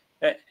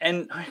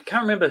 and I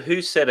can't remember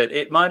who said it.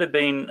 It might have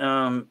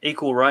been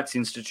Equal Rights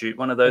Institute,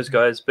 one of those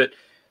guys. But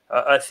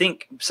I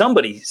think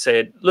somebody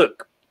said,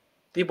 look,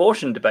 the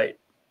abortion debate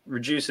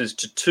reduces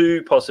to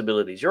two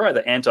possibilities. You're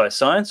either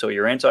anti-science or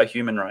you're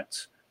anti-human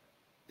rights.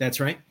 That's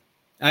right.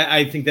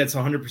 I think that's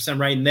 100%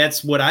 right. And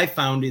that's what I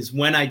found is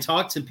when I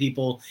talk to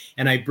people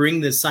and I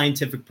bring this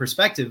scientific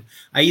perspective,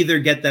 I either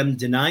get them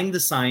denying the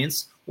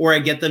science or I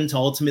get them to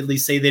ultimately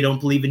say they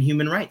don't believe in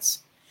human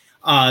rights.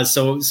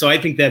 So I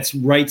think that's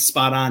right,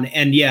 spot on.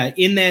 And yeah,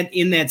 in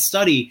that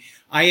study,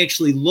 I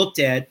actually looked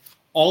at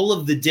all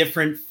of the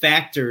different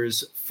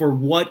factors for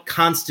what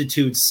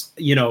constitutes,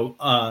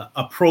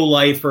 a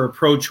pro-life or a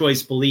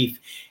pro-choice belief.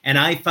 And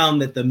I found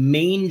that the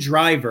main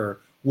driver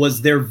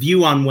was their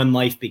view on when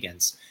life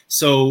begins.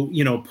 So,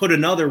 put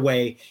another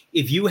way,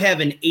 if you have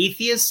an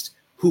atheist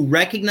who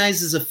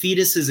recognizes a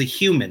fetus as a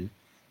human,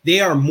 they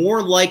are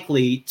more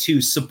likely to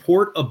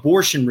support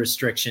abortion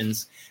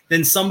restrictions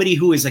than somebody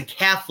who is a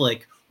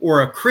Catholic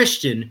or a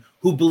Christian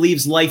who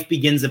believes life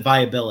begins at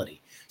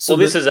viability. So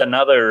this is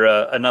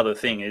another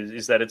thing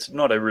is that it's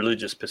not a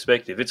religious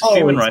perspective. It's a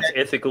human rights,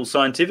 ethical,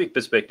 scientific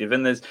perspective.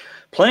 And there's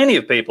plenty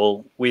of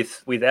people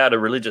without a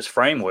religious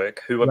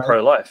framework who are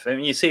pro-life. I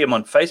mean, you see them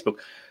on Facebook.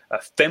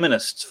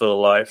 Feminists for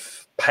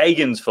life,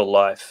 pagans for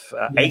life,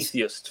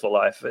 atheists for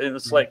life. And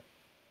it's like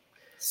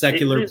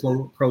secular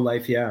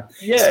pro-life. Yeah.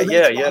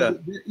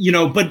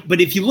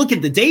 But if you look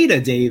at the data,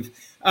 Dave,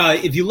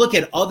 if you look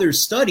at other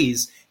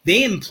studies,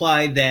 they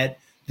imply that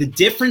the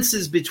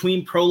differences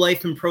between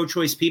pro-life and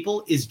pro-choice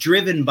people is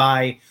driven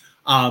by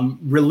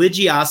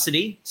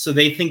religiosity. So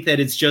they think that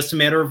it's just a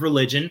matter of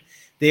religion.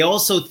 They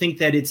also think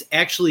that it's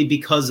actually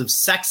because of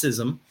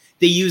sexism.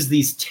 They use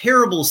these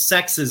terrible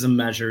sexism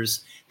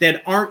measures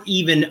that aren't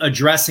even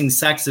addressing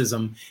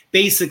sexism.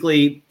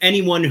 Basically,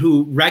 anyone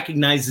who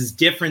recognizes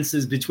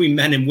differences between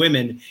men and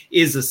women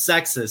is a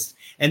sexist.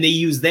 And they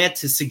use that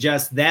to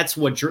suggest that's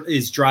what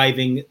is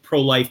driving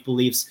pro-life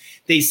beliefs.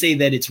 They say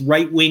that it's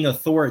right-wing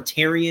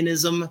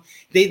authoritarianism.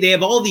 They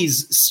have all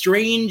these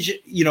strange,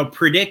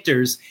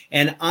 predictors.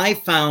 And I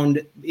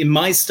found in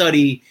my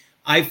study,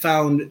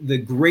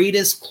 the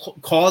greatest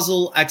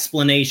causal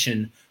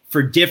explanation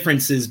for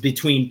differences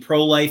between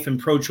pro-life and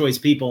pro-choice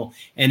people,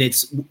 and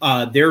it's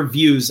their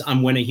views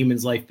on when a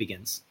human's life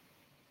begins.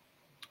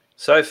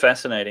 So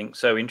fascinating,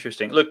 so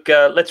interesting. Look,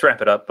 let's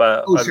wrap it up.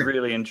 I've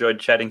really enjoyed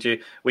chatting to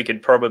you. We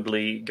could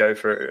probably go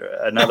for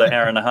another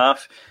hour and a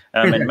half,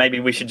 and maybe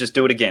we should just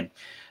do it again.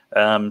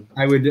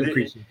 I would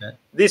appreciate that.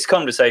 This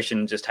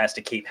conversation just has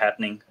to keep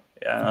happening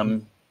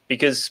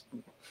because,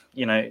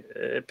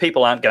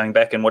 people aren't going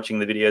back and watching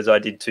the videos I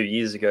did 2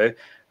 years ago.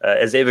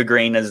 As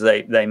evergreen as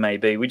they may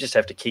be, we just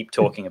have to keep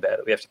talking about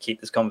it. We have to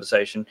keep this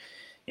conversation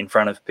in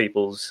front of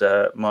people's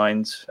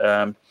minds.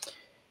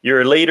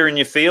 You're a leader in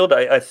your field.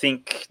 I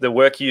think the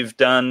work you've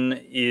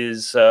done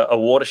is a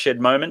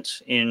watershed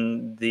moment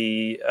in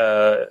the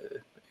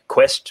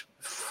quest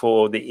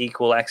for the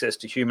equal access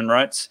to human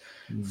rights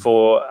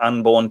for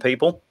unborn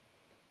people.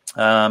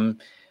 And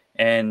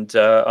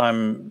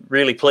I'm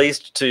really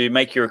pleased to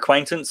make your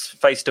acquaintance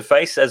face to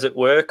face, as it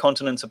were,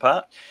 continents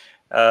apart.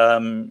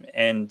 Would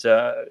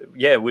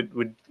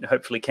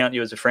hopefully count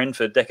you as a friend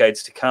for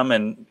decades to come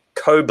and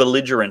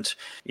co-belligerent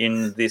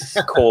in this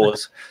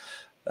cause.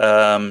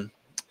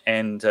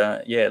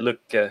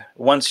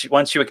 Once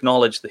you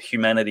acknowledge the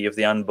humanity of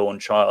the unborn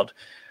child,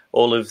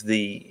 all of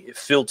the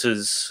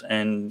filters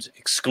and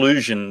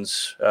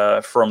exclusions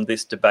from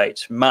this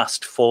debate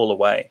must fall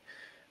away,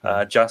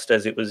 just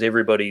as it was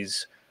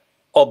everybody's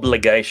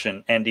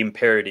obligation and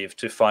imperative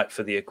to fight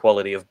for the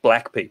equality of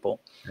black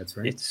people. That's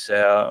right. It's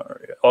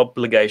our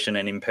obligation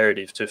and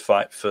imperative to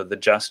fight for the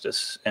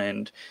justice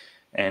and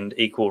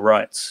equal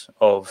rights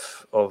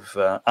of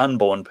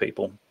unborn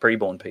people,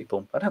 preborn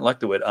people. I don't like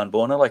the word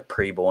unborn. I like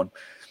preborn.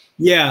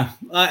 Yeah,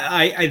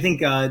 I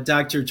think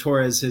Dr.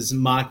 Torres has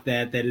mocked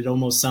that it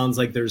almost sounds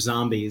like they're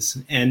zombies.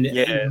 And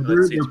they're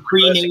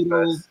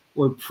prenatal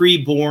or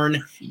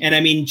preborn. And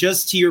I mean,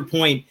 just to your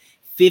point,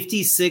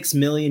 56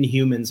 million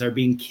humans are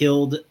being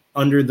killed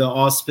under the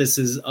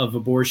auspices of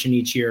abortion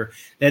each year.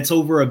 That's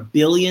over 1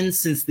 billion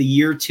since the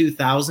year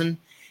 2000.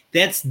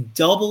 That's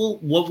double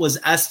what was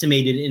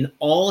estimated in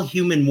all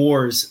human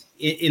wars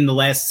in the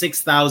last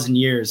 6,000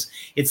 years.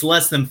 It's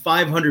less than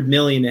 500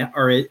 million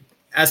are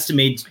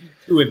estimated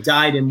to have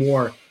died in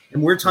war.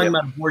 And we're talking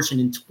about abortion.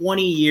 In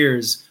 20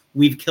 years,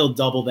 we've killed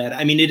double that.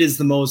 I mean, it is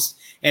the most,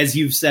 as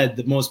you've said,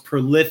 the most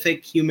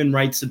prolific human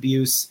rights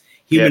abuse,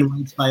 human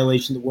rights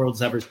violation the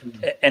world's ever seen.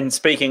 And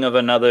speaking of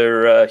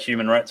another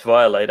human rights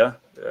violator,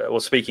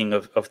 speaking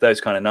of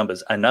those kind of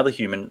numbers, another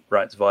human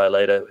rights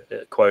violator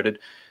quoted,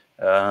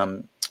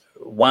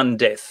 one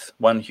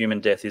human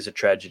death is a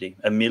tragedy.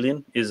 1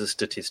 million is a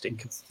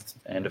statistic.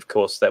 And of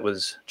course, that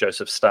was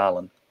Joseph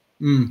Stalin.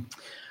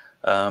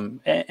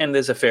 And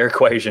there's a fair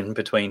equation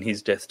between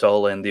his death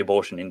toll and the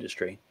abortion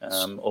industry,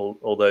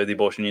 although the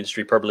abortion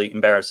industry probably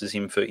embarrasses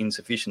him for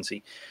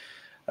insufficiency.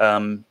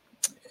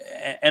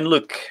 And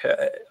look,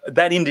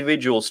 that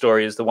individual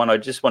story is the one I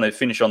just want to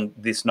finish on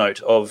this note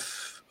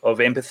of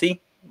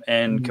empathy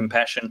and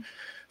compassion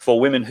for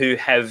women who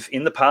have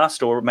in the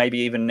past or maybe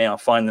even now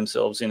find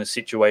themselves in a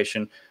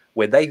situation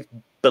where they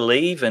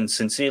believe and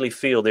sincerely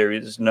feel there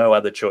is no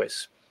other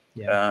choice.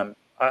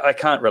 I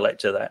can't relate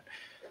to that.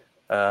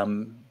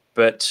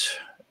 But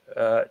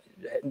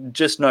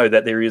just know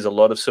that there is a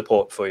lot of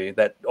support for you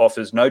that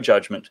offers no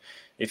judgment.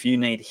 If you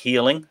need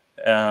healing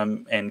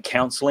and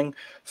counseling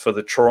for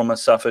the trauma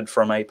suffered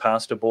from a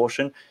past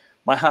abortion,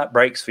 my heart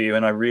breaks for you,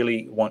 and I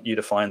really want you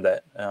to find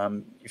that.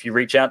 If you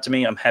reach out to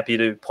me, I'm happy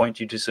to point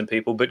you to some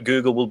people, but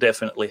Google will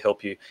definitely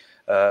help you.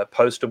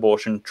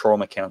 Post-abortion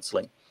trauma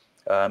counseling.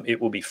 It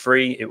will be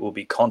free, it will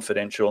be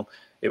confidential,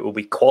 it will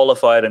be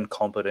qualified and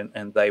competent,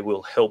 and they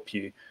will help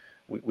you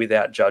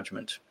without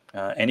judgment.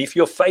 And if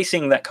you're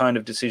facing that kind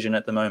of decision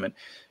at the moment,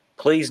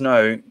 please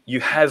know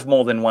you have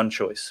more than one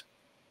choice.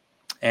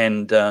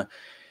 And the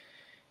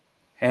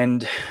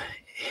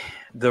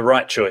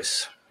right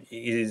choice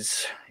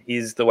is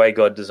the way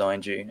God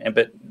designed you.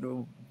 But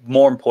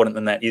more important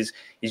than that is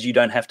you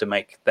don't have to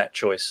make that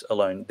choice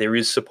alone. There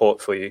is support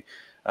for you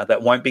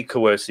that won't be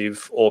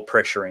coercive or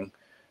pressuring.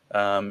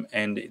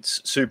 And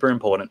it's super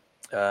important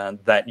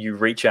that you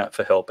reach out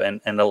for help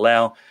and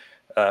allow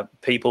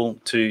people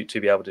to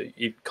be able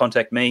to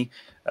contact me,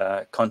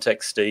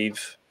 contact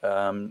Steve,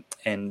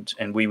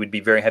 and we would be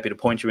very happy to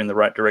point you in the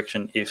right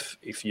direction if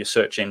your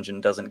search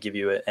engine doesn't give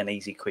you an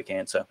easy, quick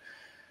answer.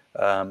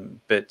 Know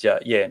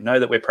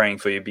that we're praying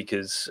for you,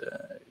 because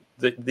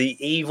the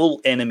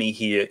evil enemy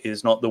here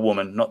is not the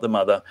woman, not the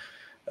mother,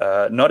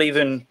 not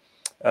even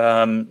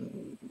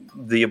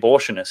the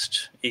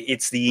abortionist.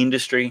 It's the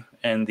industry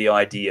and the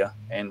idea,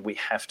 and we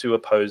have to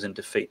oppose and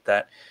defeat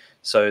that,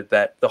 so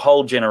that the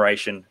whole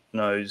generation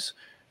knows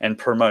and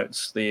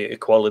promotes the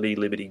equality,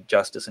 liberty,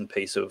 justice, and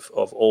peace of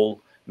all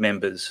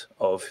members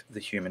of the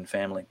human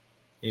family.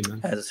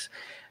 Amen.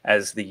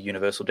 As the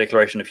Universal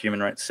Declaration of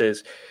Human Rights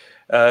says.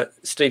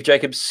 Steve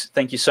Jacobs,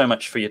 thank you so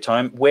much for your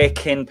time. Where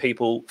can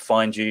people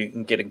find you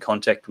and get in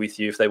contact with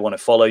you if they want to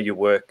follow your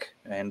work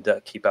and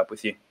keep up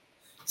with you?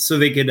 So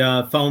they could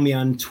follow me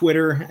on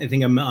Twitter. I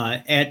think I'm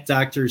at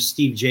Dr.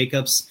 Steve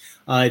Jacobs.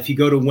 If you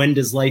go to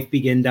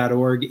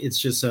whendoeslifebegin.org, it's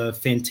just a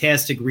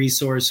fantastic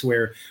resource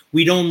where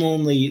we don't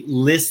only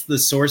list the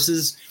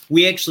sources,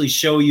 we actually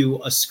show you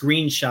a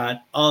screenshot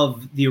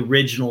of the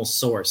original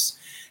source.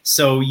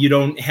 So you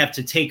don't have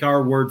to take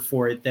our word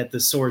for it that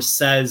the source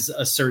says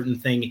a certain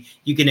thing.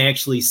 You can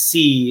actually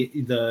see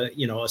a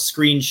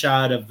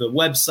screenshot of the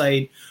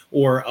website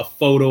or a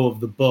photo of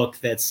the book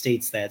that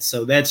states that.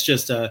 So that's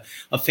just a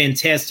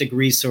fantastic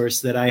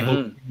resource that I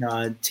hope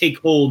can take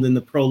hold in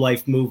the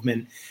pro-life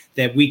movement,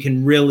 that we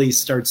can really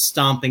start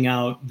stomping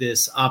out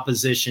this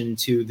opposition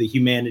to the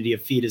humanity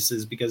of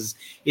fetuses, because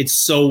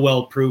it's so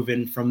well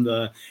proven from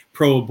the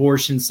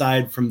pro-abortion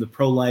side, from the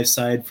pro-life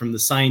side, from the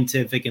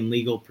scientific and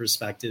legal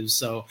perspective.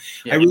 So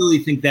I really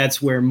think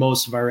that's where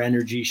most of our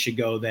energy should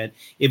go, that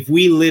if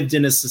we lived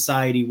in a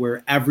society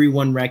where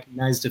everyone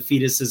recognized a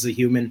fetus as a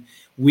human,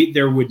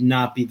 there would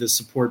not be the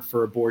support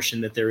for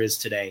abortion that there is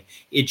today.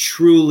 It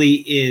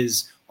truly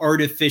is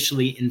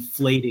artificially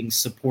inflating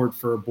support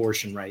for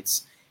abortion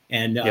rights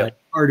and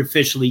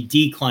artificially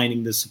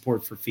declining the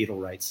support for fetal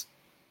rights.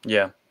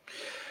 Yeah.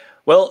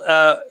 Well,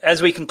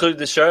 as we conclude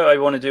the show, I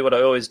want to do what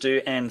I always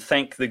do and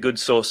thank the Good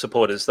Source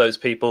supporters, those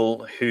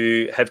people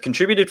who have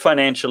contributed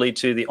financially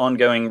to the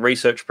ongoing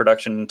research,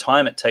 production, and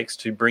time it takes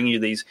to bring you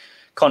these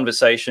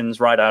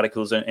conversations, write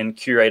articles, and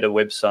curate a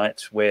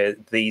website where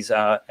these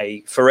are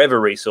a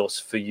forever resource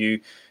for you,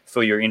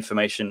 for your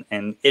information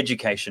and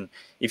education.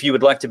 If you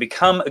would like to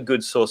become a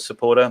Good Source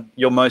supporter,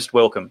 you're most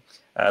welcome.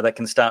 That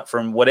can start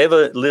from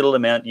whatever little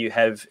amount you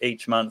have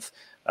each month.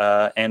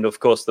 And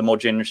of course, the more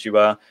generous you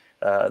are,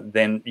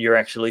 then you're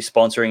actually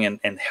sponsoring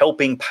and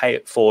helping pay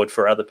it forward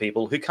for other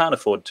people who can't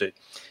afford to.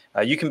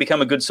 You can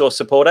become a Good Source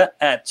supporter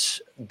at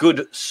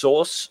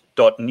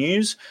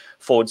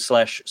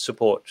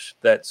goodsource.news/support.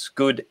 That's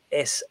good,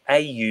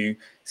 SAUCE.news.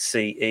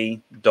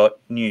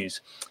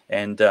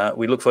 And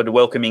we look forward to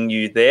welcoming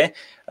you there.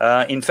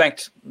 In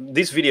fact,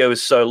 this video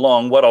is so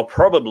long, what I'll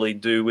probably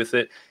do with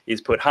it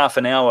is put half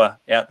an hour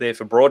out there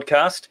for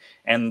broadcast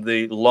and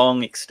the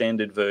long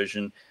extended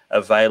version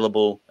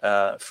available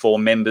for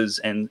members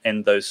and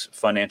those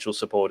financial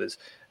supporters.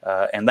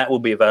 And that will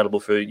be available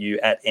for you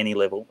at any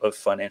level of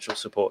financial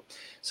support.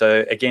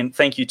 So again,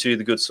 thank you to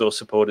the Good Source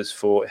supporters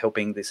for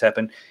helping this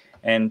happen.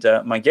 And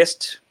my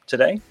guest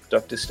today,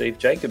 Dr. Steve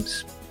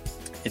Jacobs.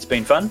 It's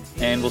been fun,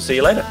 and we'll see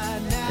you later.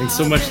 Thanks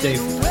so much,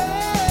 Dave.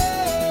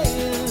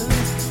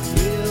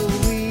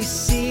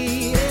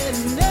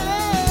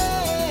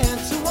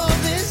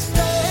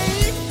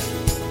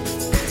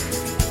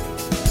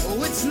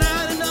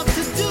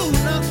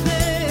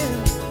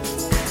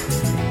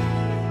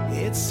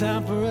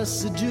 Time for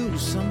us to do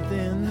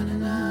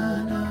something.